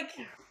 and they're like,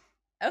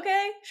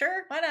 "Okay,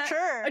 sure, why not?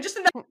 Sure, just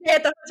enough to get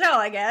at the hotel,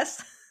 I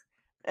guess."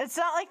 It's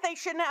not like they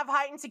shouldn't have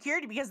heightened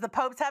security because the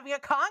Pope's having a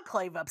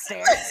conclave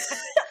upstairs.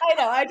 I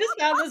know. I just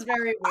found this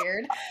very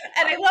weird.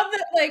 And I love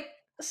that, like,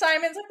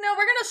 Simon's like, no,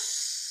 we're going to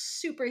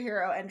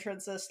superhero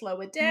entrances, slow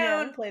it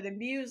down, play the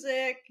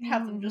music,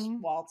 have them just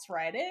waltz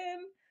right in.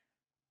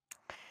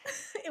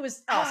 It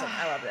was awesome.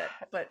 I loved it.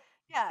 But,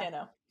 10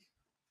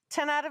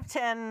 out of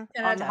 10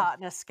 on the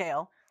hotness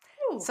scale.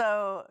 Ooh.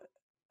 So,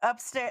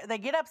 they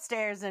get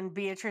upstairs and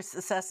Beatrice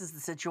assesses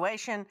the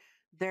situation.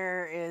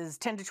 There is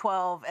 10 to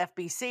 12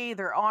 FBC.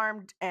 They're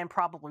armed and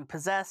probably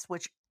possessed,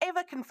 which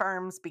Ava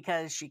confirms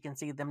because she can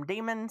see them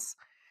demons.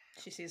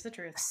 She sees the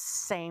truth.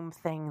 Same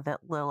thing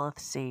that Lilith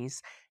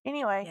sees.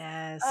 Anyway,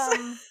 yes.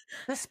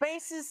 The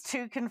space is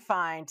too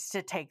confined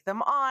to take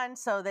them on,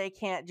 so they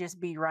can't just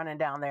be running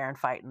down there and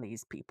fighting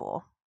these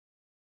people.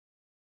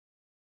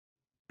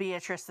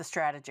 Beatrice, the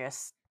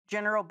strategist.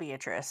 General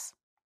Beatrice.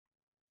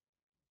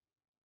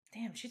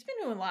 Damn, she's been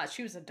doing a lot.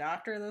 She was a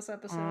doctor this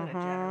episode, a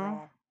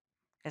general.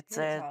 It's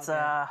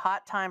a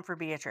hot time for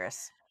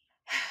Beatrice.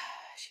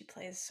 She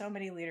plays so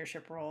many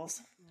leadership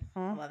roles.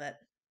 I love it.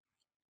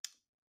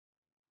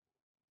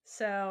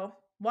 So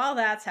while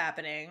that's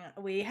happening,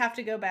 we have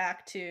to go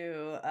back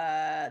to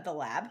the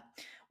lab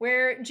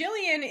where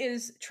Jillian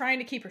is trying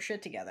to keep her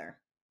shit together.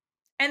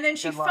 And then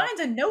she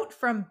finds a note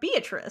from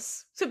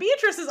Beatrice. So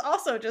Beatrice is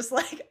also just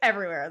like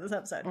everywhere in this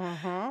episode.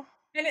 And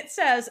it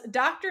says,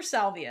 Dr.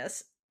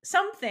 Salvius,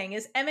 something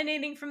is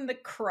emanating from the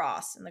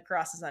cross, and the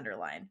cross is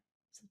underlined.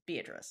 It's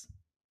Beatrice.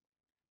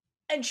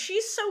 And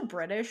she's so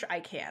British, I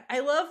can't.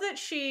 I love that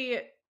she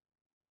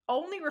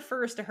only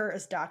refers to her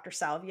as Dr.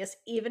 Salvius,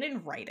 even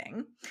in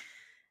writing.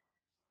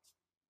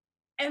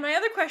 And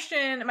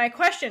my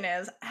question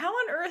is, how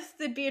on earth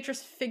did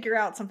Beatrice figure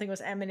out something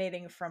was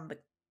emanating from the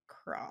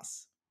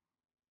cross?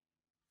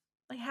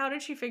 Like, how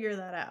did she figure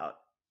that out?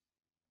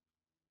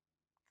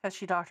 Because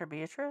she Dr.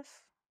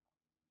 Beatrice?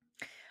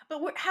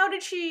 But how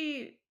did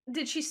she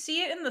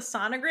see it in the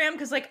sonogram?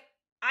 Because, like,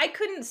 I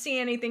couldn't see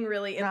anything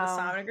really in the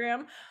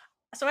sonogram.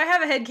 So I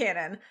have a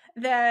headcanon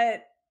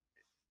that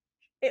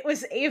it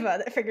was Ava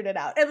that figured it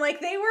out. And, like,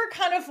 they were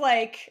kind of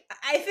like,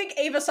 I think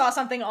Ava saw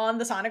something on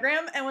the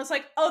sonogram and was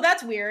like, oh,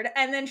 that's weird.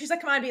 And then she's like,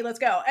 come on, Bea, let's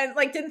go. And,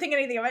 like, didn't think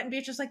anything of it. And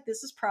Bea's just like,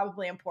 this is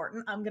probably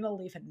important. I'm going to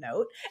leave a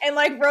note. And,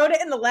 like, wrote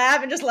it in the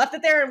lab and just left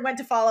it there and went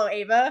to follow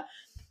Ava.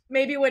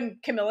 Maybe when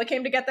Camilla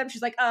came to get them,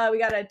 she's like, we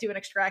got to do an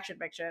extraction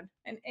mission.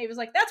 And Ava's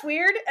like, that's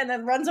weird. And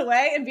then runs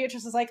away. And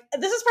Beatrice is like,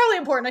 this is probably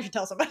important. I should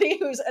tell somebody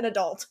who's an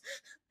adult.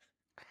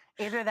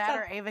 Either that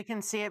or Ava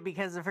can see it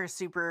because of her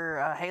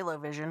super halo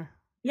vision.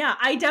 Yeah,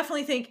 I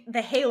definitely think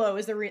the halo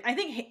is the reason. I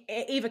think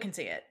Ava can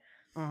see it.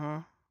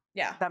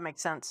 Yeah. That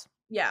makes sense.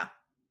 Yeah.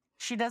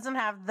 She doesn't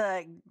have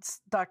the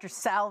Dr.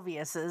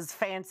 Salvius's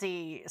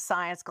fancy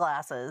science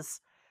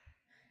glasses.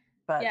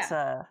 But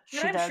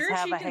she does have a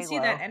halo. I'm sure she can see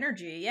that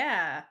energy.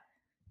 Yeah.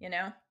 You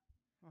know?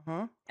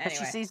 Anyway. But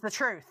she sees the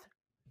truth.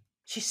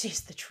 She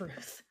sees the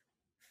truth.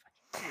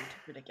 Fucking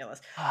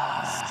ridiculous.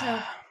 So,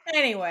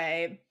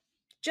 anyway,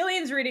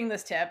 Jillian's reading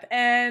this tip,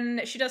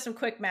 and she does some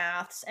quick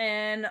maths,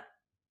 and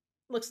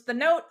looks at the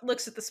note,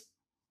 looks at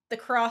the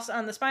cross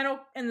on the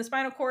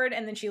spinal cord,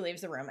 and then she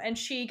leaves the room. And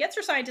she gets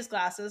her scientist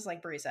glasses,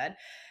 like Brie said,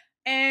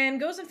 and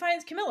goes and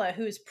finds Camilla,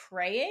 who's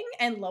praying,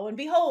 and lo and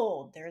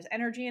behold, there's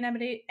energy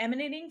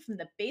emanating from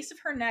the base of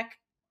her neck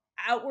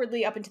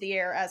outwardly up into the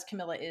air as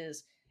Camilla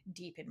is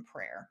deep in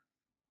prayer.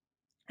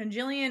 And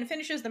Jillian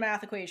finishes the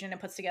math equation and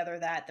puts together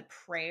that the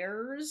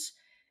prayers,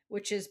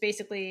 which is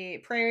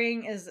basically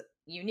praying, is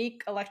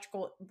unique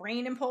electrical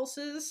brain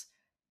impulses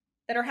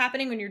that are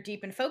happening when you're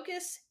deep in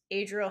focus.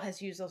 Adriel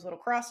has used those little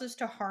crosses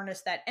to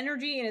harness that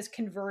energy and is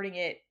converting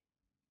it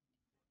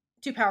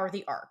to power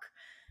the arc.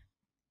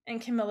 And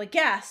Camilla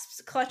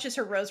gasps, clutches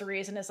her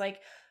rosaries, and is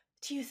like,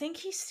 do you think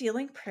he's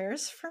stealing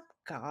prayers from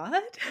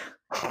God?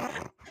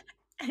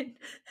 And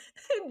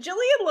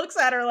Jillian looks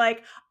at her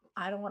like,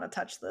 I don't want to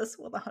touch this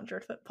with a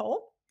 100-foot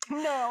pole.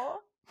 No.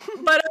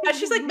 But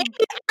she's like, maybe,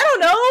 I don't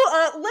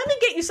know, let me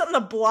get you something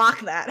to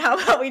block that. How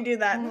about we do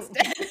that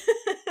instead?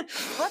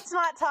 Let's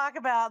not talk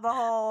about the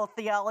whole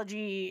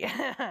theology.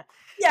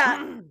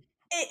 Yeah.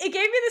 It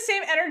gave me the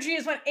same energy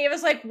as when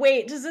Ava's like,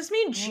 wait, does this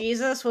mean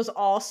Jesus was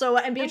also...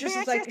 And Beatrice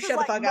is like, shut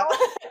the fuck up.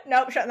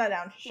 Nope, shutting that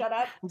down. Shut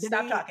up.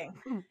 Stop talking.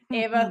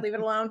 Ava, leave it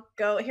alone.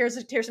 Go. Here's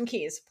some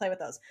keys. Play with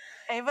those.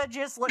 Ava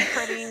just looked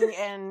pretty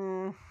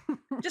and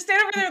just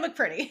stand over there and look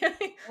pretty.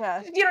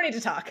 Yeah. You don't need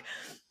to talk.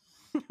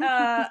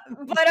 But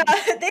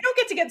they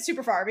don't get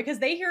super far because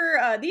they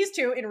hear these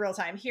two in real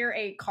time hear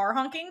a car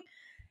honking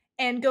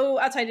and go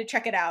outside to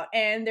check it out.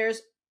 And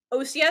there's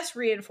OCS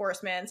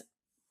reinforcements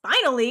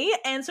finally,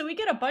 and so we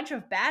get a bunch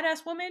of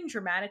badass women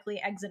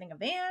dramatically exiting a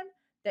van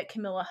that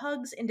Camilla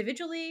hugs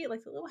individually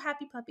like the little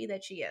happy puppy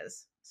that she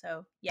is.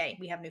 So yay,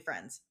 we have new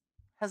friends.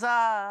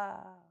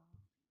 Huzzah!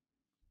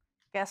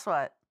 Guess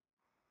what?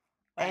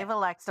 Ava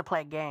likes to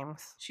play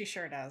games. She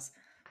sure does.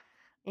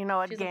 You know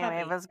what game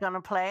Ava's gonna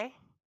play?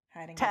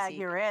 Tag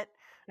You're It.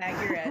 Tag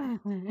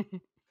You're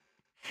It.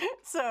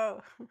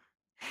 So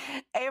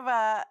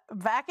Ava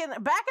back in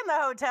the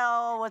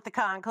hotel with the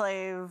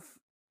conclave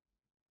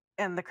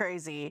and the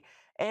crazy.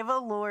 Ava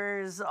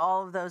lures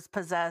all of those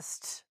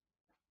possessed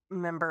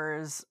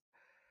members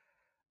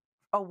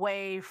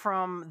away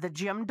from the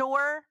gym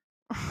door.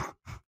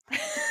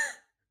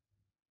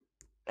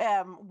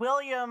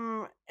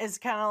 William is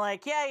kind of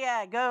like,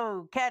 yeah,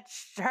 go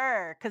catch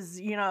her. Because,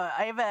 you know,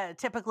 Ava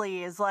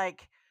typically is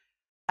like,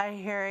 I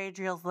hear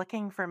Adriel's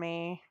looking for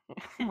me.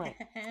 I'm like,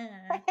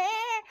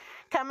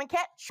 come and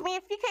catch me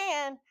if you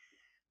can.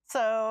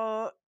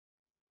 So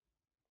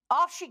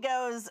off she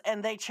goes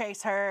and they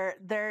chase her.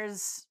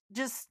 There's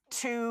just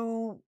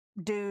two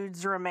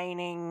dudes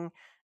remaining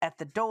at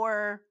the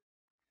door.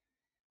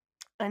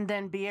 And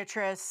then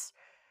Beatrice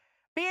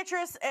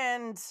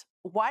and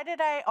why did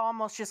I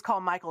almost just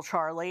call Michael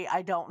Charlie?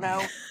 I don't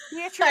know.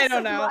 Beatrice I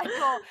don't know. And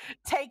Michael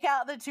take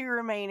out the two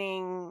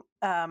remaining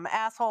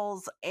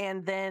assholes,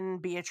 and then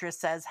Beatrice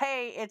says,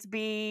 "Hey, it's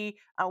B.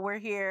 We're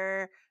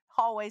here.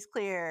 Hallway's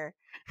clear."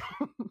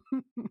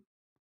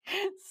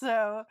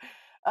 So,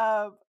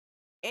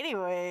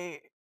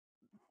 anyway,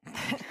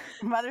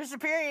 Mother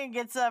Superior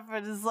gets up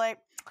and is like,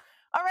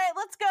 "All right,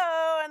 let's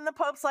go." And the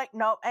Pope's like,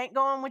 "Nope, ain't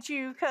going with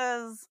you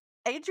because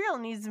Adriel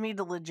needs me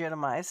to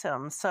legitimize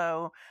him,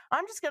 so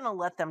I'm just going to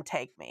let them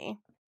take me."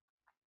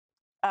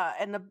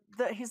 And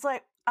he's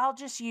like, "I'll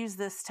just use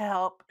this to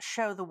help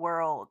show the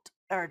world,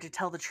 or to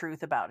tell the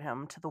truth about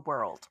him to the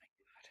world."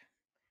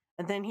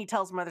 And then he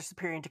tells Mother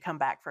Superior to come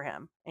back for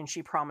him, and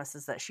she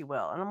promises that she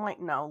will. And I'm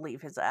like, no,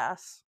 leave his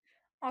ass.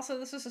 Also,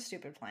 this is a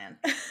stupid plan.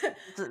 This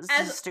is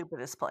the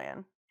stupidest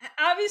plan.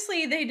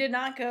 Obviously, they did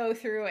not go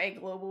through a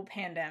global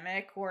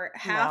pandemic where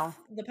half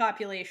the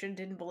population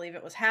didn't believe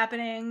it was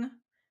happening,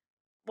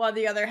 while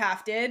the other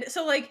half did.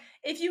 So, like,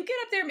 if you get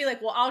up there and be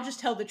like, well, I'll just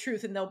tell the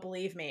truth and they'll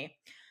believe me,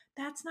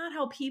 that's not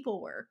how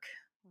people work.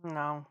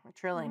 No,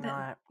 it's really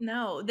not.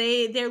 No,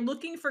 they're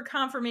looking for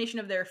confirmation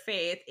of their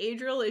faith.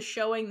 Adriel is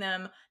showing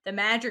them the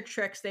magic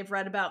tricks they've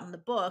read about in the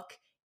book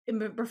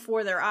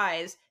before their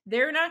eyes.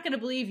 They're not going to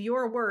believe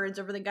your words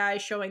over the guy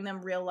showing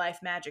them real life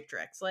magic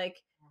tricks.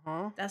 Like,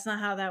 that's not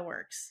how that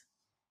works.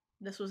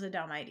 This was a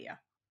dumb idea.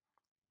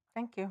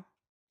 Thank you.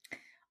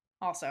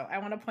 Also, I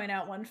want to point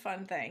out one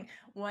fun thing.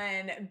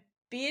 When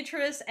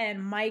Beatrice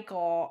and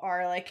Michael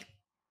are like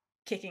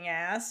kicking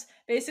ass,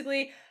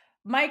 basically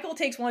Michael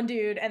takes one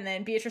dude and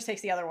then Beatrice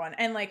takes the other one.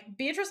 And like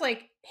Beatrice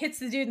like hits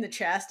the dude in the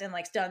chest and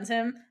like stuns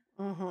him.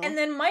 And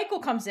then Michael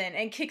comes in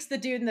and kicks the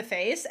dude in the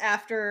face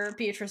after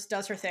Beatrice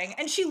does her thing.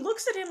 And she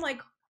looks at him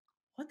like,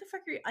 what the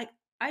fuck are you like?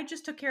 I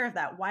just took care of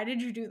that. Why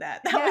did you do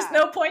that? That was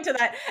no point to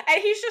that.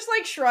 And he's just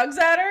like shrugs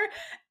at her.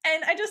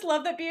 And I just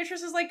love that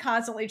Beatrice is like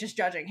constantly just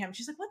judging him.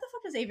 She's like, what the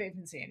fuck is Ava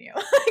even seeing you?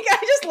 Like,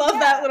 I just love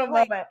that little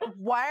moment.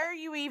 Why are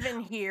you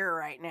even here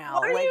right now?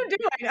 What are you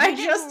doing? I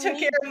just took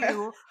care of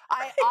you.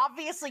 I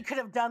obviously could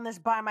have done this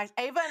by myself.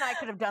 Ava and I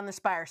could have done this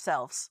by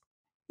ourselves.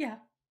 Yeah.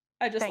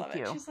 I just love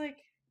it. She's like,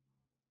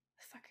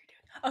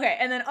 okay,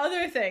 and then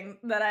other thing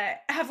that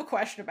I have a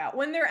question about,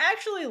 when they're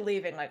actually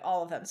leaving, like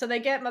all of them, so they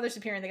get Mother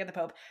Superior and they get the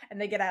Pope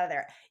and they get out of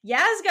there.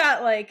 Yaz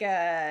got like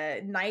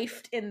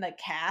knifed in the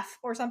calf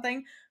or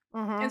something,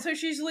 and so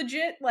she's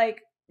legit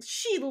like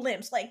she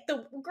limps, like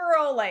the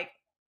girl like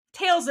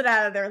tails it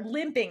out of there,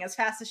 limping as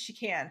fast as she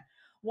can.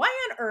 Why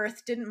on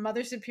earth didn't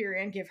Mother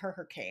Superior give her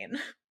her cane?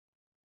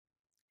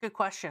 Good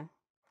question.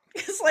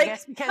 It's like, I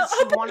guess because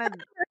she wanted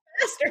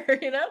faster,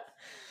 you know.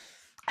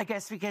 I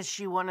guess because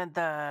she wanted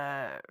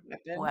the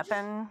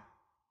weapon.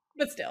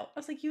 But still, I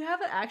was like, you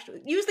haven't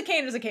actually use the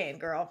cane as a cane,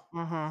 girl.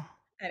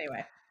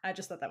 Anyway, I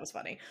just thought that was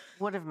funny.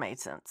 Would have made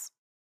sense.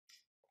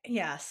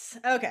 Yes.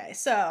 Okay,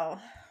 so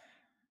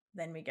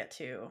then we get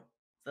to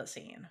the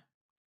scene.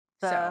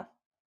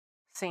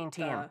 Scene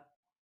TM.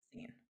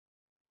 Scene.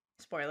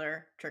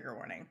 Spoiler, trigger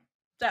warning.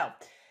 So,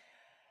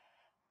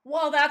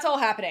 while that's all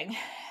happening,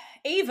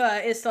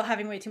 Ava is still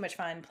having way too much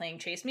fun playing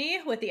Chase Me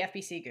with the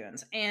FBC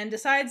goons and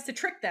decides to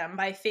trick them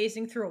by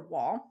phasing through a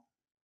wall,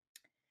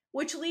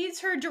 which leads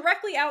her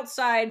directly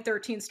outside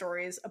 13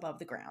 stories above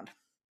the ground.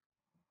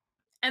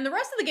 And the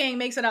rest of the gang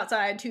makes it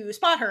outside to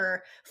spot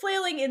her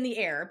flailing in the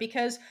air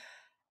because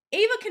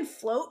Ava can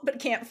float but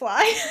can't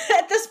fly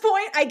at this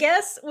point, I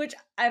guess, which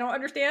I don't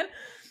understand.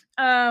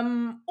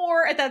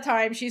 Or at that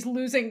time, she's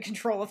losing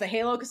control of the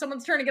halo because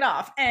someone's turning it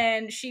off,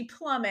 and she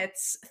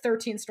plummets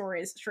 13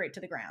 stories straight to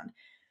the ground.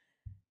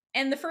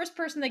 And the first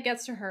person that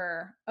gets to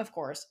her, of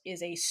course,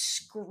 is a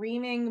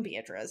screaming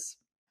Beatrice.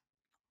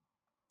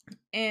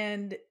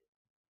 And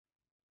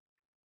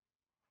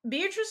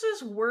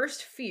Beatrice's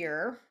worst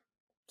fear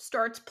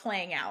starts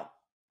playing out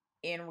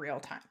in real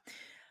time.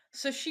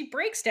 So she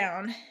breaks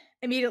down,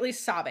 immediately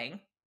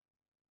sobbing,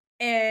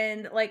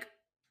 and like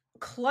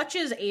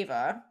clutches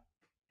Ava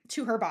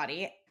to her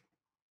body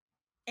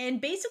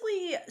and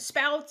basically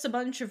spouts a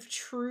bunch of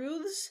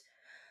truths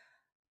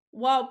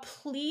while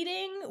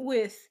pleading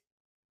with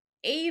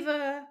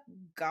Ava,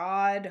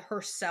 God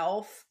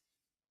herself.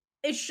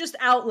 It's just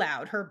out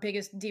loud, her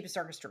biggest, deepest,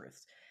 darkest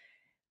truths.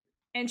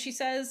 And she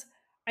says,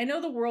 I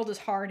know the world is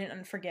hard and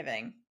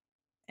unforgiving,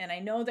 and I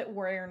know that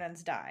warrior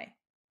nuns die,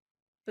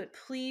 but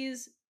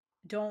please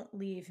don't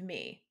leave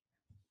me.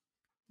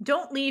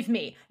 Don't leave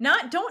me.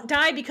 Don't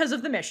die because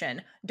of the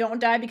mission.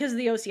 Don't die because of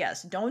the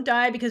OCS. Don't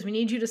die because we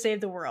need you to save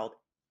the world.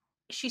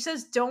 She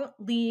says, don't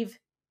leave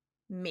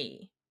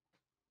me.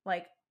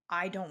 Like,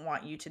 I don't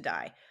want you to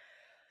die.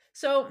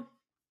 So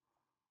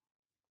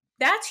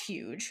that's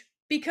huge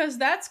because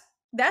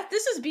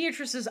this is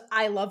Beatrice's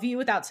I love you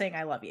without saying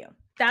I love you.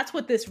 That's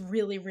what this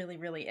really, really,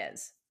 really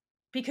is.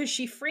 Because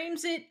she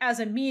frames it as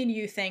a me and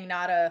you thing,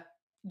 not a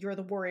you're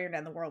the warrior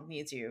and the world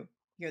needs you.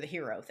 You're the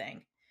hero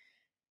thing.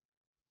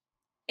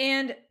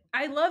 And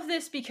I love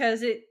this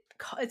because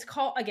it's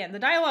called, again, the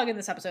dialogue in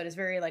this episode is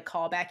very like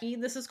callbacky.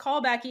 This is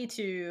callbacky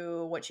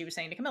to what she was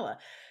saying to Camilla.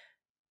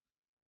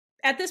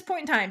 At this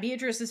point in time,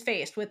 Beatrice is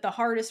faced with the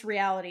hardest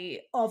reality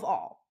of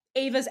all.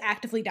 Ava's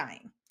actively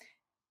dying.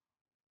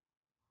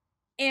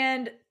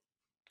 And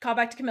call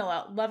back to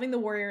Camilla, loving the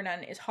warrior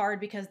nun is hard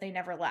because they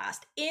never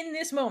last. In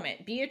this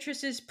moment,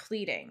 Beatrice is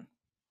pleading,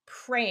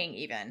 praying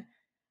even,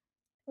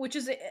 which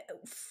is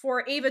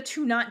for Ava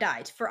to not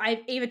die, for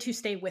Ava to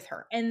stay with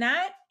her. And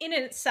that in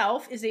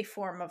itself is a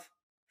form of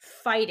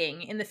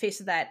fighting in the face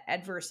of that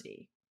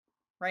adversity,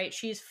 right?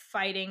 She's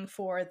fighting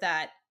for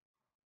that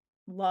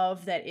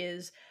love that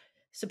is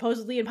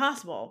supposedly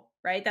impossible,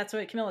 right? That's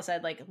what Camilla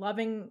said, like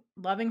loving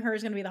her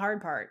is going to be the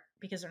hard part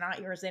because they're not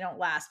yours, they don't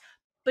last.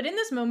 But in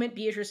this moment,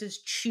 Beatrice is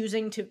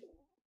choosing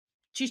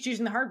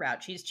the hard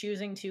route. She's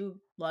choosing to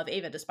love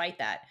Ava despite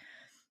that.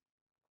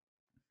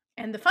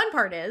 And the fun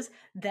part is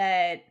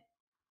that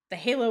the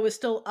halo is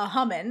still a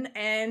hummin',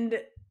 and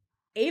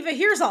Ava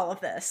hears all of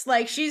this.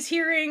 Like, she's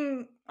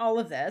hearing all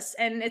of this,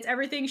 and it's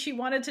everything she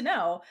wanted to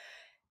know.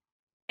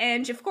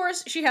 And of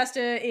course, she has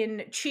to,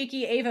 in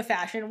cheeky Ava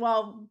fashion,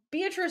 while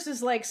Beatrice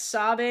is like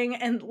sobbing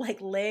and like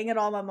laying it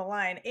all on the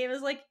line,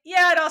 Ava's like,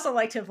 yeah, I'd also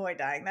like to avoid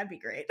dying. That'd be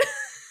great.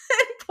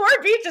 Poor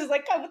Beach is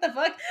like, oh, what the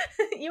fuck?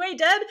 You ain't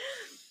dead?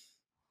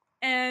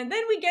 And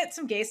then we get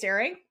some gay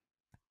staring,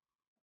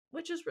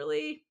 which is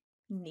really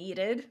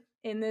needed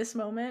in this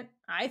moment,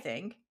 I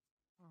think.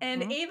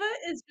 And Ava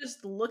is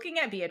just looking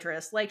at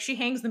Beatrice like she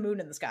hangs the moon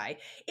in the sky,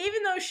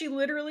 even though she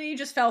literally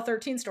just fell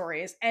 13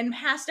 stories and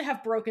has to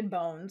have broken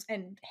bones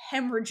and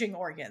hemorrhaging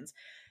organs.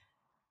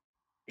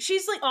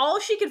 She's like, all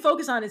she can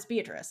focus on is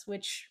Beatrice,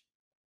 which...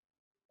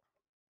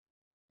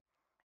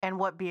 And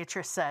what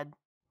Beatrice said.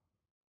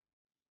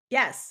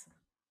 Yes.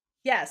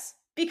 Yes.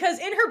 Because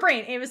in her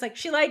brain, Ava's like,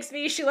 she likes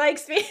me, she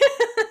likes me.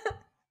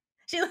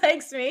 She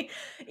likes me,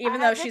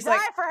 even though she's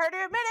like, for her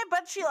to admit it,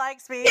 but she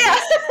likes me. Yeah,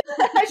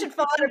 I should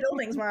fall out of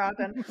buildings more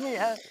often.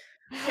 Yeah.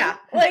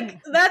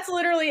 Like that's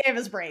literally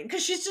Ava's brain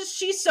because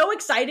she's so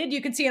excited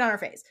you can see it on her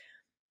face.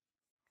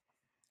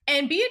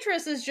 And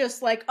Beatrice is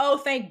just like, oh,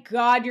 thank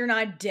God you're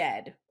not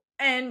dead,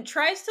 and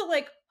tries to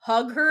like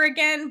hug her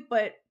again,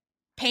 but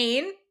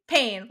pain,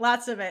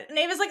 lots of it. And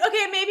Ava's like,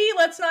 okay, maybe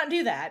let's not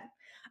do that.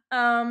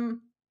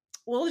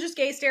 We'll just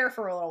gay stare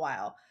for a little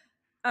while.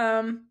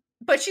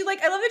 But she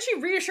like, I love that she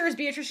reassures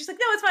Beatrice. She's like,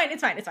 no,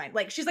 it's fine.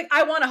 Like, she's like,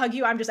 I want to hug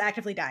you. I'm just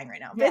actively dying right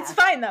now. Yeah. It's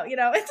fine though. You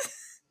know,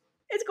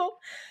 it's cool.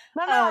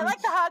 No, I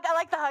like the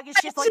hug.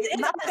 It's just like,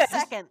 not this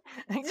second.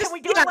 Can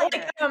we do it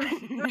later?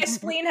 Like, my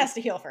spleen has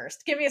to heal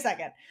first. Give me a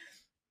second.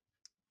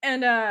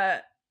 And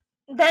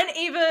then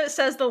Ava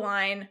says the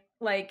line,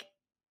 like,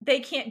 they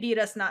can't beat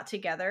us not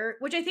together,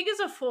 which I think is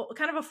a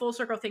full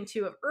circle thing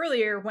too of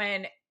earlier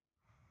when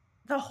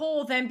the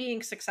whole them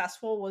being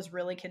successful was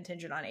really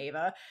contingent on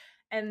Ava.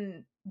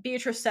 And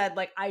Beatrice said,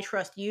 like, I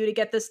trust you to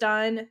get this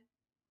done.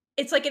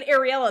 It's like an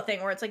Ariella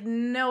thing where it's like,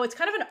 no, it's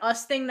kind of an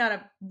us thing, not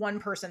a one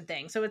person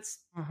thing. So it's,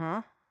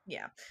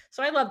 yeah.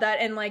 So I love that.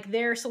 And like,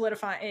 they're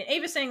solidifying, and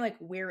Ava's saying like,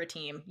 we're a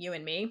team, you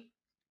and me.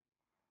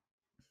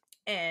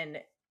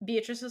 And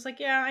Beatrice is like,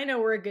 yeah, I know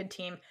we're a good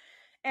team.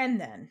 And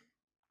then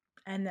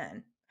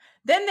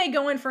they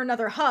go in for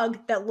another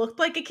hug that looked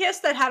like a kiss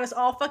that had us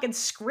all fucking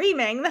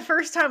screaming the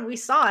first time we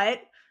saw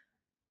it.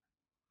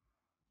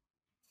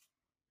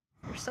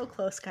 You're so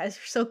close, guys.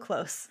 You're so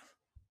close.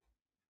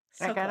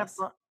 I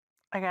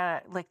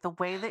gotta like the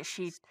way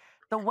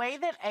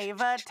that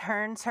Ava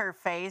turns her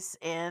face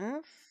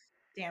in.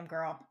 Damn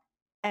girl.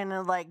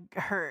 And like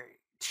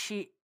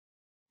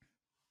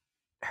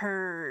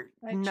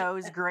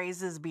nose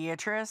grazes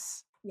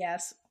Beatrice.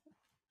 Yes.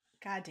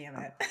 God damn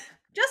it.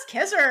 Just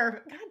kiss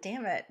her. God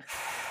damn it.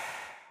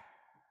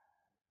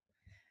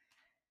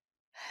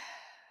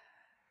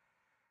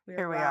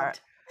 Here we are.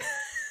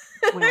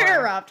 We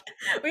are robbed.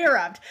 We are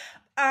robbed.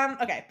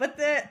 Okay, but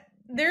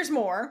there's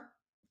more.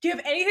 Do you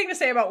have anything to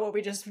say about what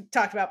we just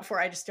talked about before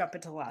I just jump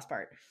into the last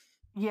part?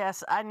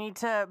 Yes, I need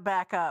to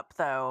back up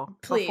though.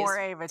 Please, before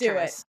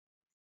Avatrice.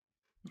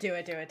 Do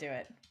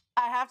it.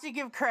 I have to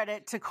give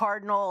credit to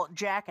Cardinal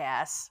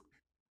Jackass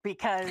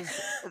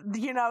because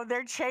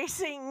they're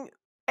chasing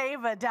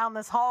Ava down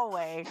this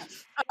hallway.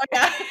 Oh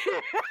yeah.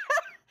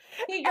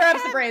 He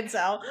grabs the brain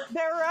cell.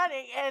 They're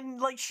running, and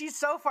like she's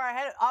so far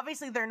ahead.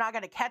 Obviously, they're not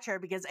going to catch her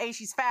because A,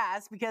 she's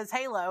fast because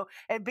Halo,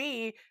 and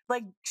B,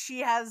 like she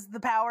has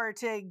the power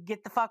to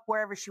get the fuck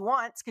wherever she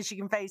wants because she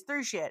can phase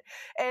through shit.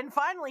 And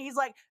finally, he's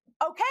like,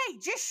 "Okay,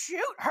 just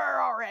shoot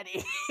her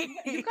already."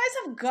 You guys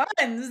have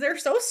guns. They're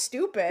so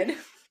stupid.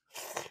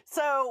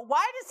 So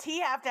why does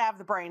he have to have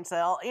the brain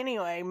cell?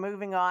 Anyway,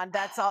 moving on.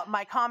 That's all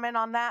my comment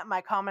on that.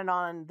 My comment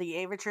on the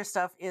Avatrice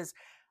stuff is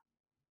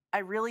I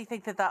really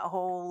think that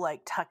whole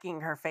like tucking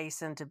her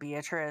face into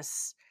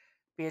Beatrice's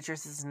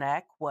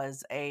neck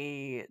was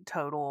a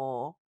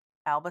total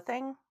Alba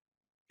thing.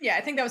 Yeah,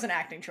 I think that was an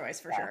acting choice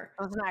for sure.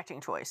 It was an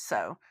acting choice.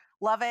 So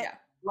love it. Yeah.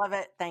 Love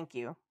it. Thank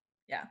you.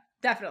 Yeah,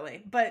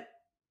 definitely. But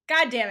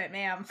God damn it,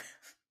 ma'am.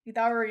 You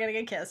thought we were going to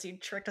get kissed. You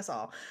tricked us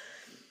all.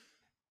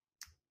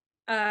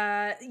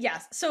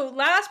 Yes. So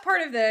last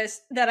part of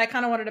this that I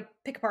kind of wanted to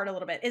pick apart a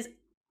little bit is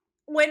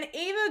when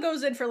Ava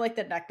goes in for like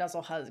the neck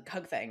nuzzle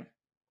hug thing.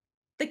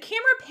 The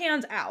camera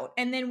pans out,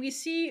 and then we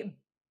see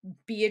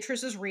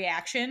Beatrice's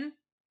reaction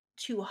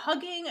to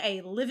hugging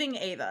a living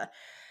Ava.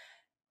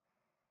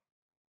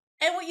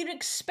 And what you'd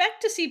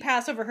expect to see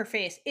pass over her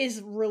face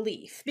is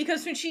relief.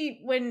 Because when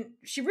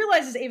she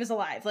realizes Ava's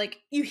alive, like,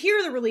 you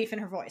hear the relief in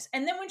her voice.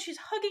 And then when she's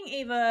hugging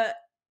Ava,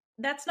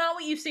 that's not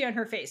what you see on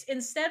her face.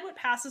 Instead, what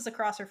passes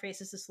across her face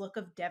is this look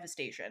of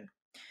devastation.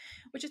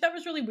 Which I thought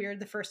was really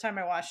weird the first time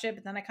I watched it,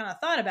 but then I kind of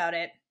thought about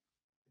it.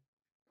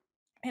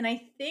 And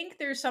I think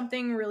there's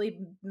something really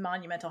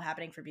monumental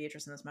happening for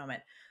Beatrice in this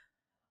moment.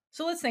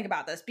 So let's think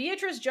about this.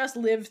 Beatrice just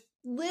lived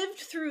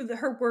through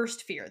her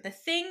worst fear, the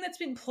thing that's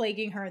been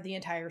plaguing her the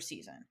entire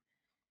season.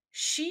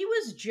 She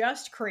was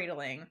just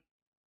cradling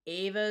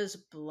Ava's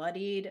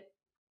bloodied,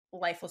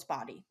 lifeless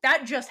body.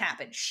 That just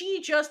happened.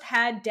 She just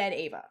had dead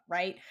Ava,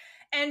 right?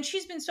 And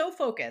she's been so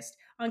focused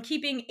on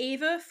keeping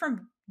Ava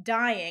from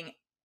dying.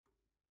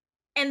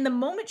 And the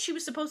moment she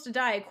was supposed to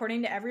die,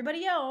 according to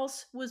everybody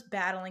else, was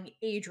battling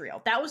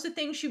Adriel. That was the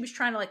thing she was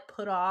trying to like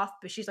put off,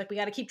 but she's like, we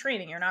got to keep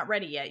training. You're not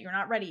ready yet. You're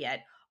not ready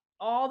yet.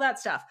 All that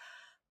stuff.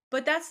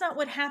 But that's not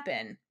what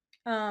happened.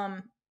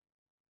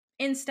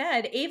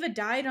 Instead, Ava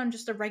died on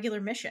just a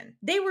regular mission.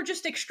 They were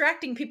just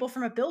extracting people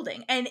from a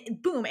building and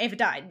boom, Ava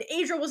died.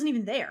 Adriel wasn't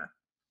even there.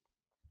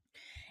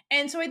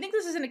 And so I think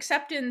this is an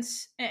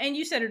acceptance. And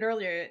you said it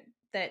earlier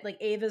that like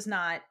Ava's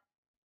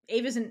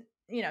isn't,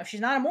 she's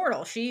not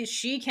immortal.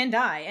 She can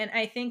die. And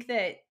I think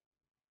that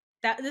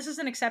this is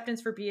an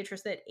acceptance for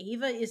Beatrice that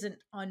Ava isn't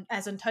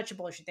as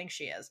untouchable as she thinks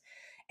she is.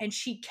 And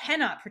she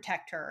cannot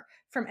protect her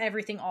from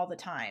everything all the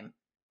time.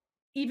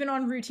 Even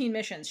on routine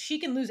missions, she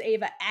can lose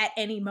Ava at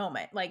any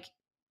moment. Like,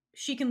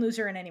 she can lose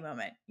her in any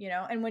moment,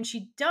 And when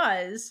she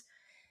does,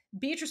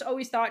 Beatrice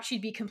always thought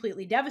she'd be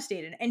completely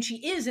devastated. And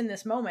she is in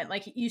this moment.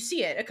 Like, you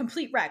see it, a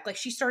complete wreck. Like,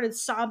 she started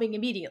sobbing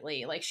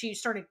immediately. Like, she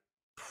started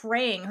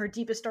praying her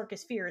deepest,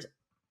 darkest fears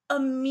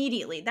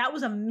immediately. That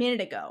was a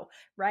minute ago,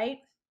 right?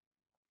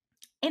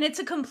 And it's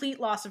a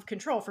complete loss of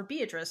control for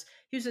Beatrice,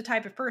 who's the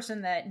type of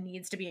person that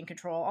needs to be in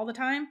control all the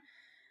time.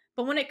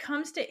 But when it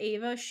comes to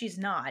Ava, she's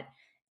not.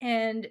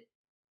 And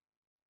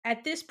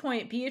at this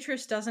point,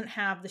 Beatrice doesn't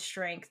have the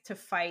strength to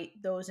fight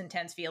those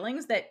intense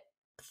feelings that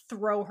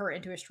throw her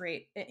into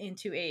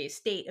a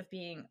state of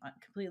being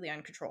completely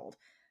uncontrolled.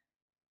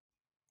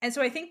 And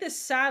so I think this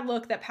sad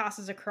look that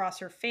passes across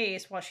her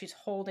face while she's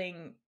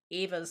holding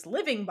Ava's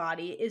living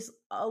body is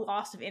a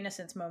loss of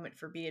innocence moment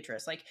for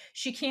Beatrice. Like,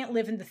 she can't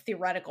live in the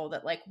theoretical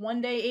that like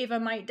one day Ava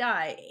might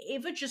die.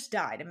 Ava just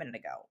died a minute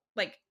ago.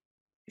 Like,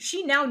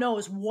 she now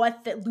knows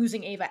what that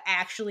losing Ava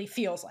actually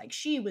feels like.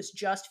 She was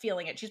just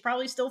feeling it. She's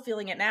probably still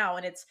feeling it now,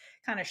 and it's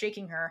kind of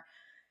shaking her.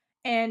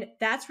 And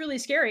that's really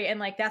scary. And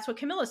like, that's what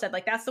Camilla said.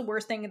 Like, that's the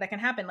worst thing that can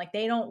happen. Like,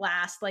 they don't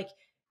last. Like,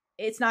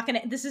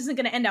 this isn't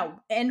going to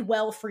end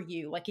well for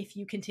you. Like, if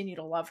you continue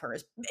to love her,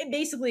 is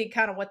basically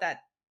kind of what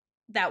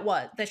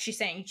that she's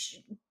saying.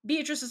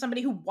 Beatrice is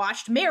somebody who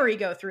watched Mary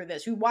go through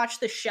this, who watched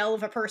the shell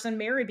of a person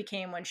Mary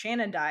became when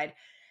Shannon died.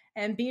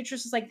 And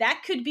Beatrice is like,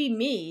 that could be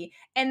me.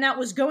 And that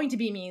was going to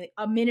be me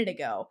a minute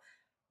ago.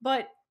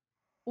 But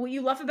what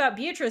you love about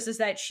Beatrice is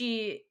that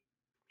she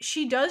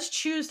does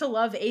choose to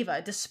love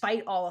Ava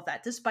despite all of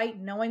that, despite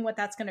knowing what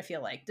that's going to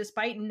feel like,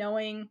 despite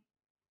knowing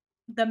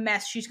the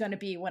mess she's going to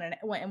be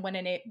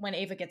when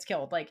Ava gets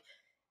killed. Like,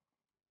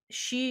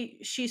 she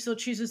still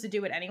chooses to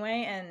do it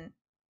anyway. And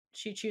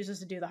she chooses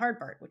to do the hard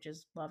part, which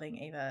is loving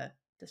Ava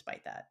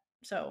despite that.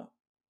 So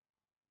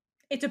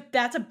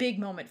that's a big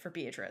moment for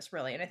Beatrice,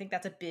 really. And I think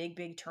that's a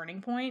big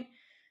turning point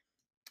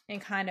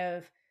and kind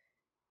of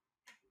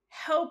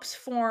helps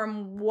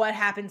form what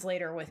happens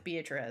later with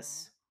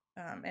Beatrice,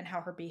 and how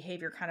her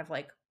behavior kind of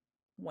like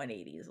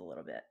 180s a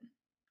little bit.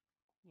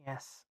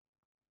 Yes.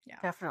 Yeah.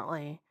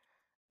 Definitely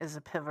is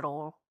a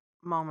pivotal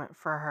moment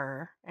for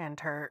her and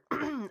her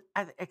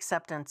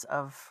acceptance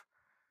of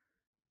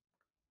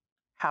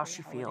how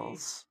she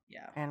feels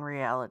and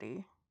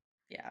reality.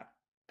 Yeah.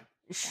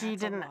 She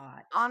didn't,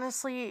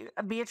 honestly,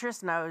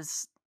 Beatrice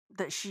knows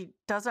that she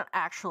doesn't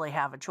actually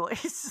have a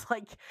choice.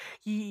 Like,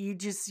 you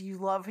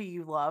love who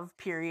you love,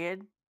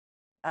 period.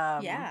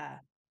 Yeah.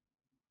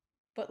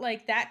 But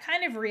like that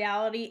kind of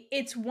reality,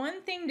 it's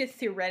one thing to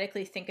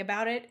theoretically think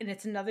about it, and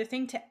it's another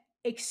thing to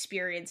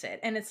experience it.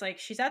 And it's like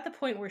she's at the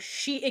point where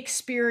she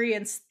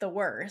experienced the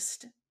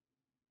worst.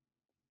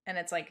 And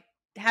it's like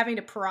having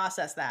to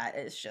process that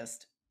is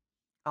just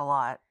a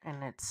lot.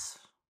 And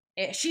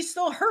she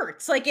still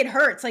hurts. Like it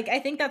hurts. Like I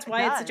think that's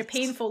why it's such a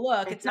painful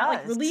look. It's not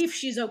like relief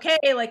she's okay.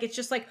 Like it's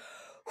just like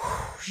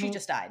she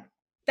just died.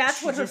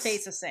 That's what her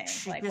face is saying.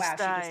 Like, wow, she just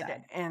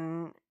died.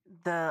 And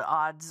the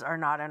odds are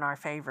not in our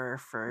favor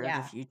for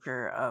the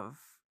future of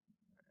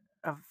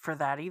for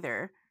that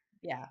either.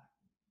 Yeah.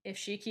 If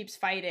she keeps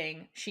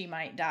fighting, she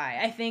might die.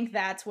 I think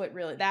that's what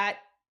really, that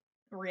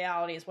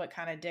reality is what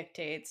kind of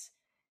dictates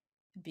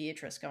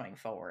Beatrice going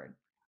forward.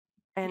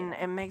 And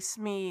it makes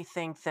me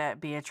think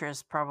that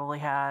Beatrice probably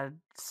had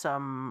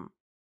some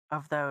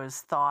of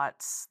those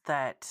thoughts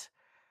that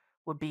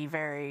would be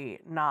very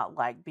not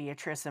like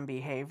Beatrice in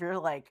behavior.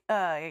 Like,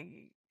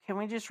 can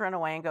we just run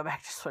away and go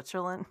back to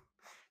Switzerland?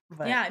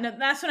 But, yeah, no,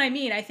 that's what I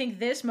mean. I think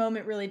this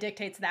moment really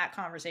dictates that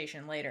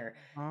conversation later,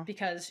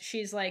 because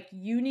she's like,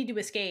 you need to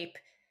escape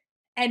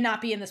and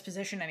not be in this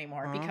position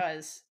anymore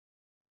because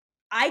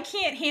I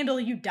can't handle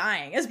you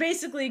dying. It's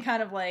basically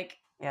kind of like,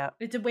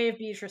 it's a way of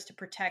Beatrice to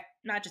protect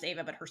not just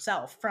Ava, but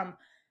herself from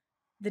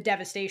the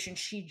devastation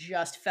she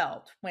just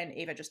felt when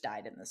Ava just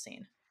died in the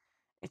scene.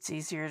 It's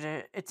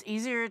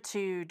easier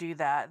to do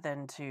that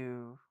than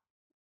to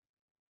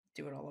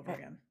do it all over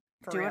again.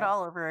 It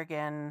all over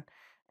again.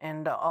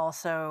 And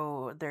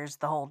also there's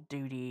the whole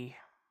duty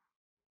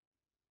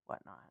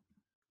whatnot.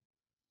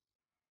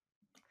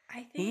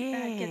 I think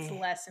that gets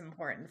less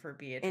important for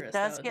Beatrice. It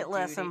does get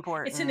less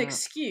important. It's an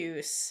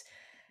excuse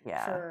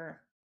for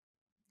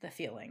the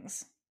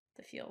feelings.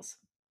 The feels.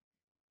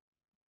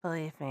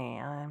 Believe me,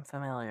 I'm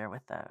familiar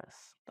with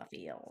those. The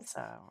feels.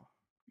 So,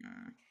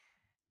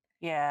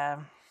 yeah.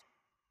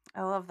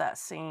 I love that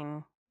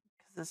scene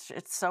because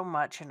it's so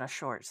much in a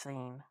short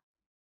scene.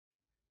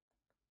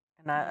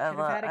 And I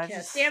love. I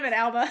just, damn it,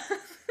 Alba.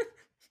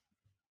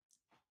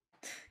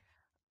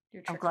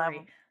 You're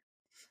trickery.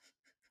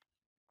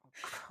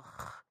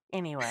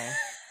 Anyway.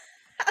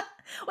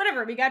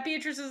 Whatever. We got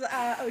Beatrice's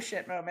oh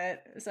shit moment,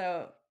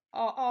 so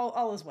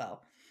all is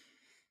well.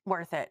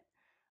 Worth it.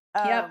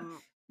 Yep.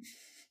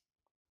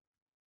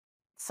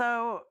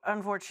 So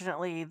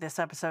unfortunately, this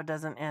episode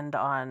doesn't end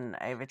on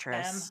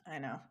Beatrice. I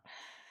know.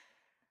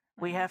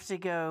 We have to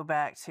go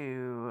back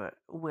to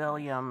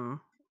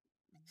William,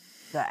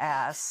 the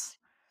ass,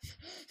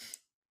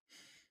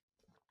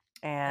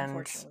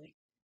 and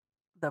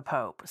the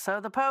Pope. So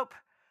the Pope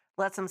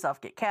lets himself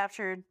get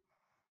captured,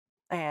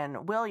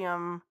 and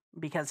William,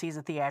 because he's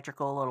a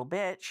theatrical little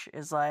bitch,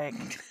 is like,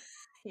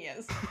 he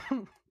is.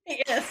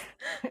 He is.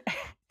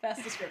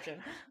 Best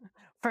description.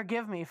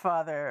 Forgive me,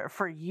 Father,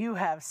 for you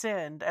have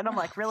sinned. And I'm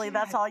like, really?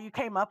 That's all you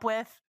came up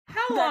with?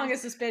 How long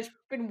has this bitch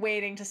been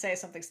waiting to say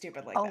something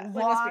stupid like that? A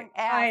long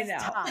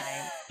ass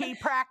time. He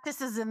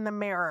practices in the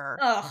mirror.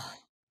 Ugh.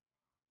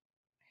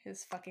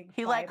 His fucking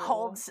He Bible like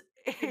holds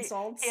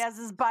insults. He has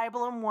his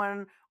Bible in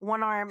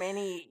one arm and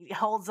he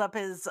holds up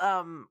his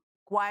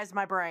why is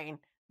my brain?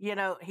 You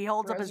know, he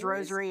holds up his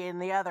rosary in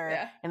the other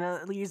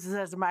and uses it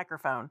as a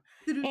microphone.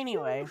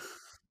 Anyway.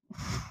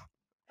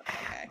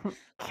 Okay.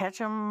 Catch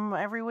him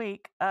every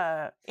week.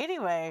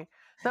 Anyway,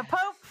 the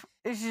Pope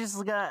is just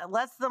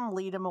lets them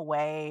lead him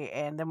away,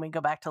 and then we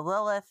go back to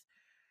Lilith,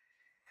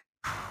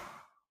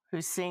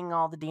 who's seeing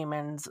all the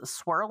demons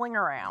swirling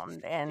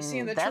around, and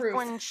seeing the that's truth.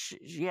 when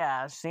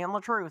seeing the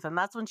truth, and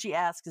that's when she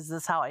asks, "Is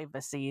this how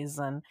Ava sees?"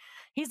 And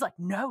he's like,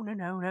 "No,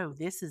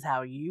 this is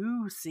how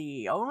you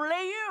see. Only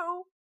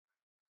you.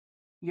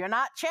 You're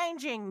not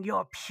changing.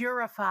 You're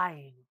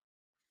purifying."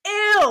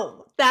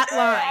 Ew, that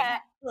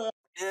line.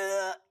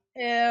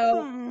 Ew.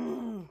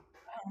 Oh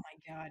my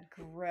god,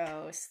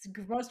 gross.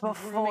 Most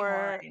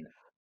Before line.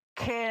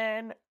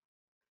 can.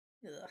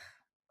 Ugh.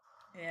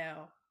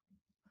 Ew.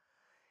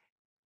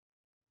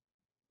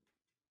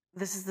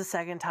 This is the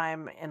second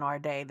time in our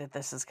day that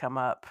this has come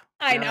up.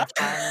 I know.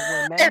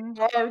 Women.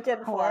 I'm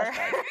getting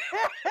flashbacks.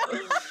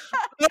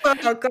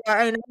 Oh god,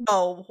 I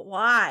know.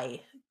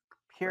 Why?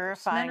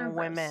 Purifying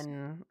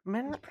women.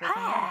 Men.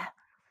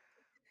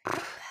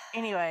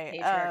 Anyway,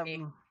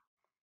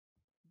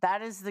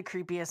 that is the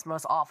creepiest,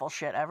 most awful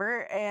shit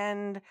ever.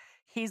 And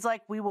he's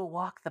like, we will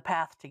walk the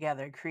path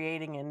together,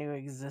 creating a new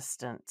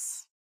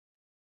existence.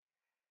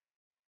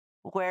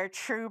 where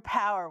true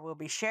power will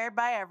be shared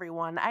by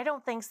everyone. I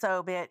don't think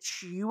so,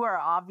 bitch. You are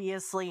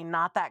obviously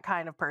not that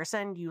kind of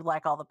person. You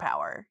like all the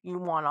power. You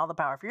want all the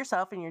power for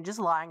yourself, and you're just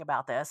lying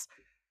about this.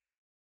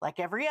 Like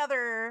every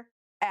other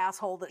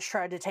asshole that's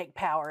tried to take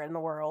power in the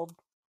world.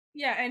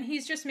 Yeah, and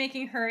he's just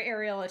making her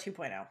Ariella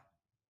 2.0.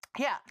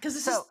 Yeah. Because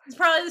it's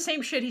probably the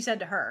same shit he said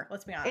to her,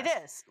 let's be honest.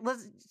 It is.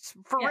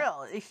 For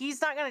real.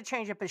 He's not going to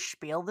change up his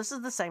spiel. This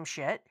is the same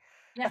shit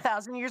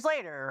 1,000 years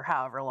later or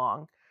however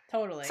long.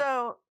 Totally.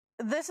 So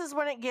this is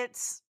when it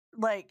gets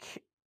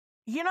like,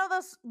 you know,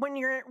 those when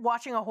you're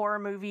watching a horror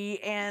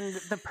movie and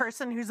the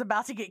person who's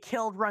about to get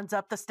killed runs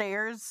up the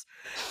stairs.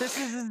 This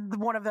is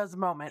one of those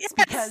moments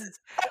because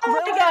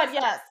oh my god,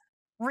 yes.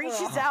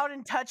 Reaches out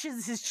and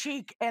touches his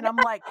cheek, and I'm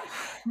like,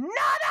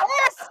 not up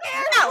the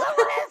stairs,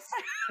 Lilith!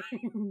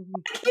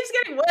 It keeps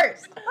getting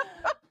worse.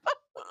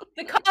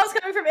 The call's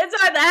coming from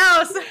inside the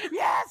house.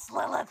 Yes,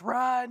 Lilith,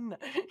 run!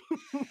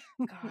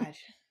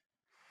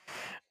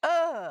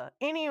 God.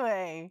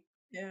 Anyway.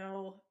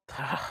 No.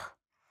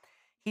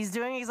 He's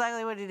doing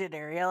exactly what he did to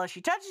Ariella.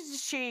 She touches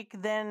his cheek,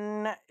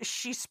 then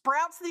she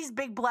sprouts these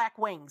big black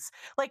wings.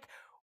 Like,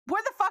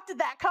 where the fuck did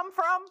that come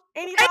from?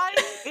 Anybody?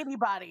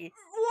 Anybody.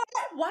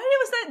 Why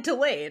was that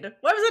delayed?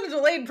 Why was that a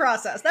delayed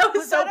process? That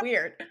was so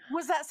weird.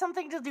 Was that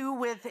something to do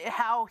with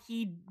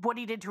what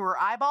he did to her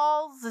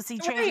eyeballs? Is he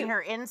changing her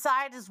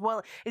inside as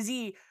well? Is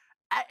he...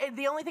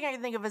 the only thing I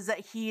can think of is that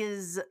he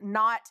is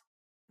not...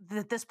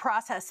 that this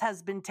process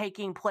has been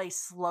taking place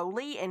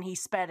slowly and he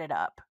sped it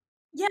up.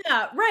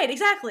 Yeah, right,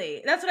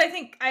 exactly. That's what I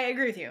think. I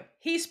agree with you.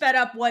 He sped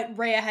up what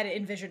Rhea had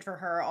envisioned for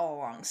her all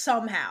along,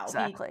 somehow.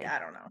 Exactly. I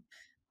don't know.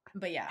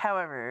 But yeah.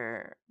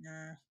 However,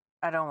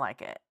 I don't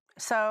like it.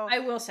 So I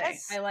will say,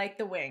 I like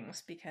the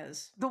wings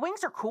because... the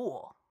wings are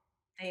cool.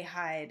 They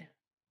hide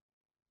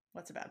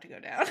what's about to go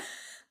down.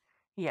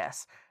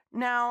 Yes.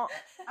 Now,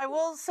 I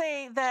will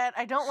say that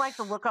I don't like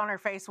the look on her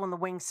face when the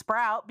wings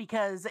sprout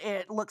because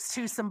it looks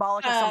too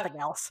symbolic of something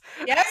else.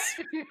 Yes,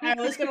 I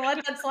was going to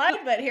let that slide,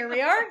 but here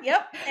we are.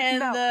 Yep.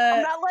 And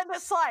I'm not letting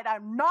it slide.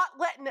 I'm not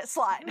letting it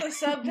slide. The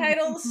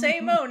subtitles say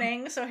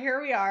moaning, so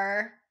here we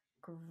are.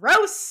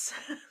 Gross.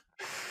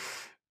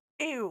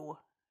 Ew.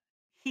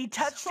 He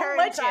touched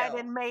her inside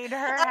and made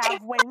her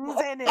have wings,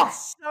 and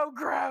it's so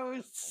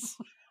gross.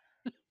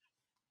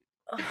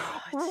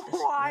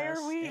 Why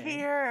are we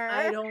here?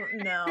 I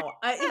don't know.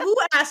 Who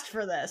asked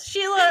for this?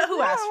 Sheila,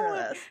 who asked for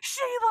this?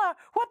 Sheila,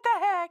 what the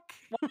heck?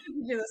 Why did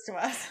you do this to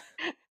us?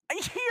 You're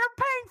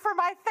paying for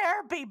my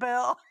therapy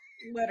bill.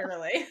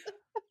 Literally.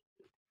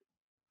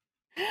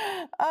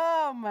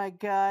 Oh my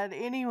god.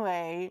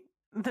 Anyway,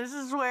 this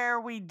is where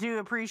we do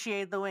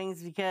appreciate the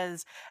wings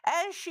because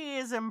as she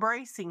is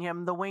embracing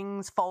him, the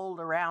wings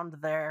fold around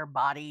their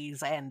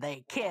bodies and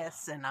they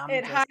kiss, and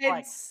it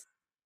hides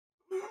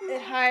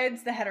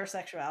the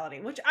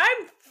heterosexuality, which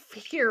I'm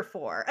here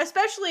for,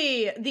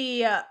 especially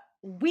the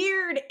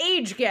weird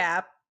age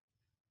gap,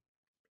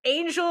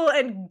 angel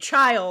and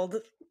child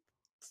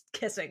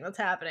kissing that's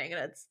happening,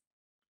 and it's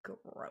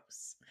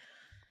gross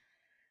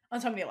on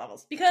so many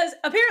levels because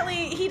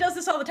apparently he does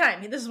this all the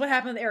time. This is what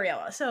happened with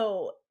Ariella.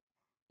 So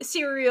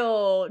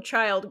serial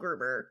child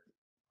groomer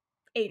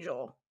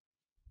angel.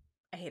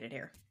 I hate it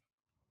here.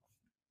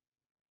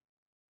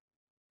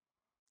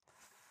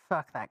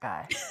 Fuck that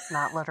guy.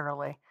 Not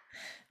literally.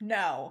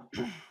 No.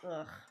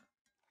 Ugh.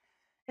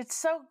 It's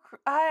so...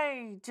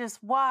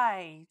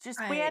 why?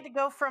 We had to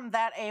go from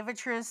that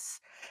Avatress...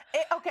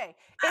 okay,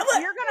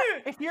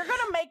 if you're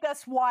gonna make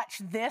us watch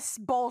this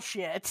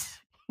bullshit...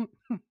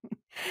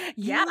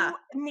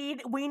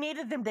 we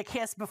needed them to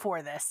kiss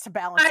before this to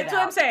balance it out. That's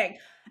what I'm saying.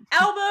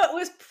 Alba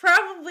was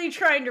probably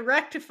trying to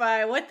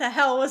rectify what the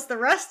hell was the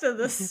rest of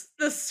this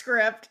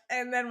script,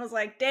 and then was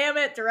like, damn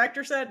it,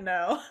 director said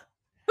no.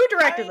 Who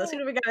directed this? Who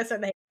do we gotta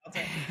send the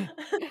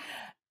hate?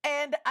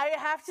 And I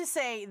have to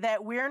say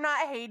that we're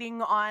not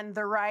hating on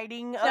the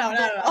writing of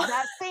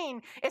that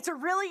scene. It's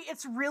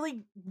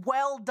really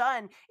well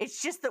done.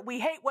 It's just that we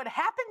hate what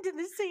happened in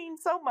the scene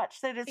so much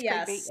that it's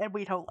creepy and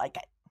we don't like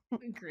it.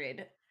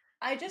 Agreed.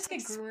 I just get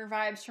Groover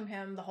vibes from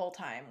him the whole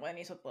time when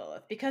he's with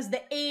Lilith because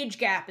the age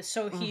gap is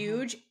so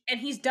huge and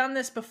he's done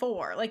this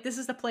before. Like, this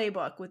is the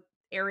playbook with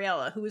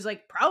Ariella, who is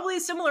like probably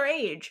a similar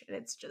age. And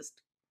it's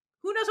just,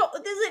 who knows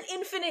what, this is an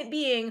infinite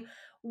being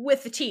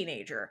with a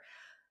teenager.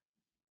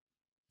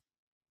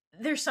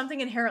 There's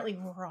something inherently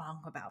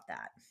wrong about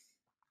that.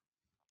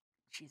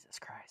 Jesus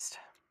Christ.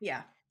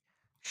 Yeah.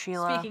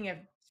 Sheila. Speaking of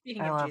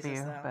I love Jesus,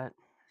 you, though. but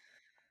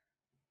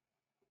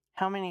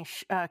how many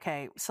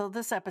okay, so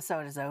this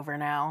episode is over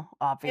now,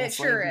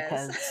 obviously. It sure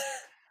because is.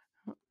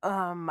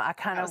 I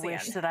kind of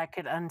wish that I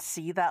could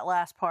unsee that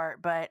last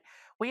part, but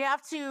we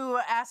have to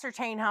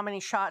ascertain how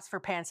many shots for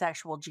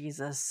pansexual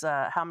Jesus,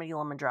 how many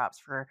lemon drops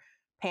for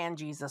pan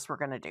Jesus we're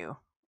gonna do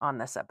on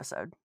this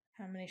episode.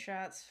 How many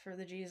shots for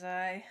the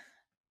Jesus?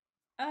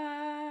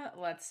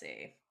 Let's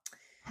see.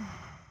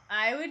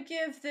 I would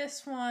give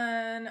this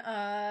one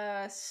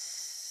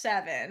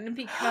 7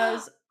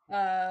 because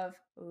of...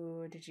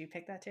 Ooh, did you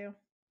pick that too?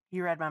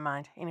 You read my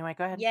mind. Anyway,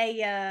 go ahead.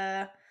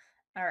 Yeah.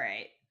 All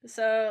right.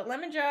 So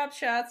lemon drop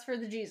shots for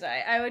the G's.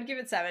 I would give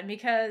it 7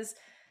 because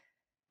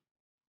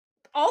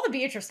all the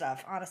Beatrice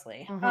stuff,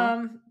 honestly.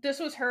 This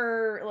was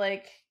her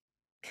like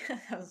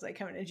I was like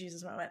coming to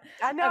Jesus moment.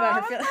 I know. I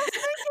was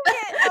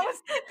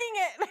thinking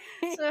it.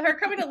 So her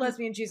coming to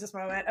lesbian Jesus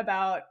moment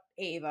about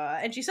Ava,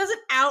 and she says it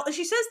out.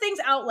 She says things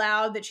out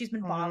loud that she's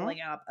been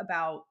bottling up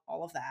about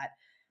all of that.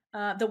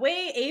 The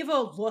way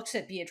Ava looks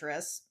at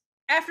Beatrice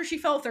after she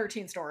fell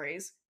 13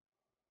 stories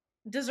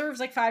deserves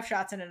like 5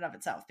 shots in and of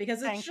itself,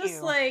 because it's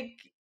just like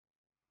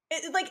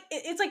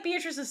it's like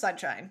Beatrice's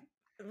sunshine.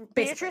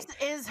 Basically. Beatrice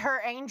is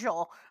her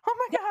angel. Oh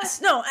my god!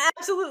 Yes, no,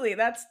 absolutely.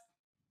 That's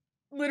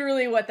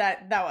literally what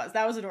that was.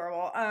 That was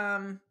adorable.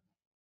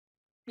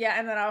 Yeah,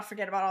 and then I'll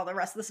forget about all the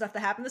rest of the stuff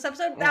that happened this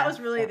episode. That was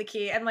really the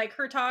key. And like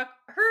her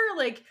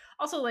like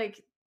also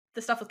like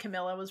the stuff with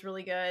Camilla was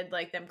really good.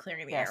 Like them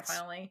clearing the air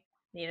finally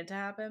needed to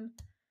happen.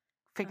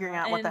 Figuring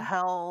out what the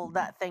hell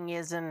that thing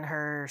is in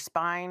her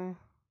spine.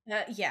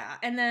 Yeah,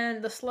 and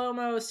then the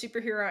slow-mo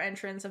superhero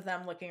entrance of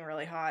them looking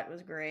really hot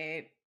was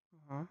great.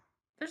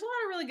 There's a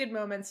lot of really good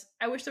moments.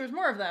 I wish there was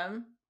more of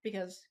them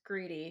because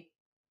greedy.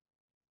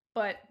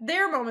 But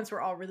their moments were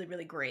all really,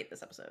 really great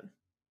this episode.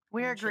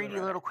 We are greedy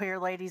little queer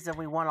ladies, and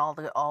we want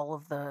all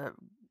of the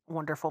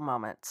wonderful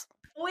moments.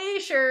 We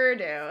sure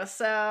do.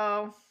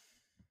 So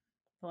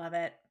love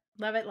it.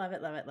 Love it, love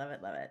it, love it, love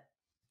it, love it.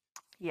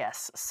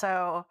 Yes.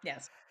 So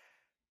yes.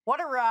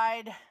 What a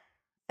ride.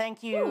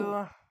 Thank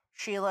you,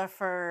 Sheila,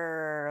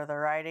 for the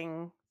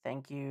writing.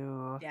 Thank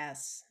you.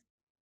 Yes.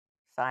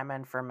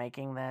 Simon, for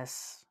making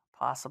this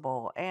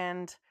possible.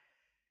 And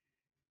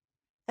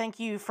thank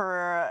you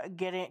for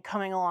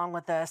coming along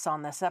with us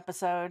on this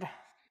episode.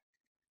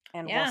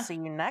 And we'll see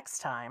you next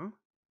time.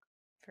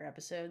 For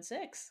episode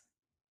 6.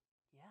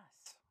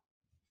 Yes.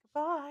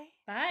 Goodbye.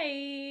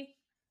 Bye.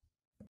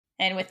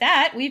 And with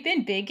that, we've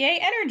been Big Gay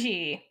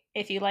Energy.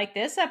 If you like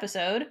this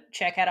episode,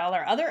 check out all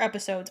our other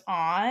episodes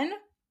on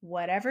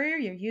whatever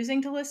you're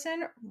using to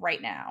listen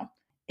right now.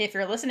 If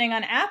you're listening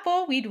on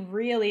Apple, we'd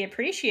really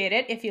appreciate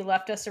it if you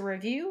left us a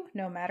review,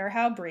 no matter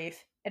how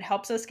brief. It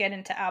helps us get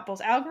into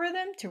Apple's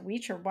algorithm to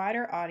reach a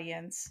wider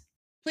audience.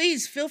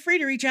 Please feel free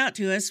to reach out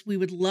to us. We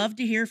would love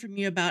to hear from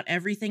you about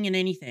everything and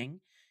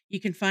anything. You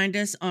can find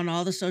us on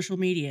all the social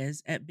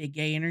medias at Big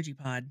Gay Energy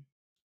Pod.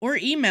 Or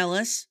email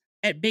us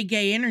at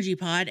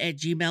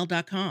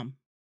biggayenergypod@gmail.com.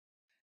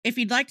 If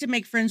you'd like to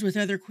make friends with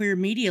other queer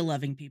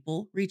media-loving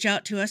people, reach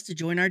out to us to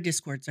join our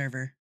Discord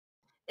server.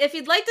 If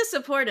you'd like to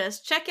support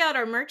us, check out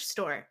our merch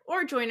store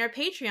or join our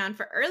Patreon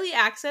for early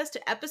access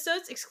to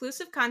episodes,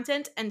 exclusive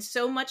content, and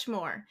so much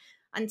more.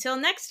 Until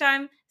next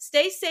time,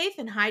 stay safe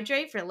and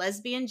hydrate for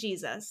lesbian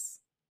Jesus.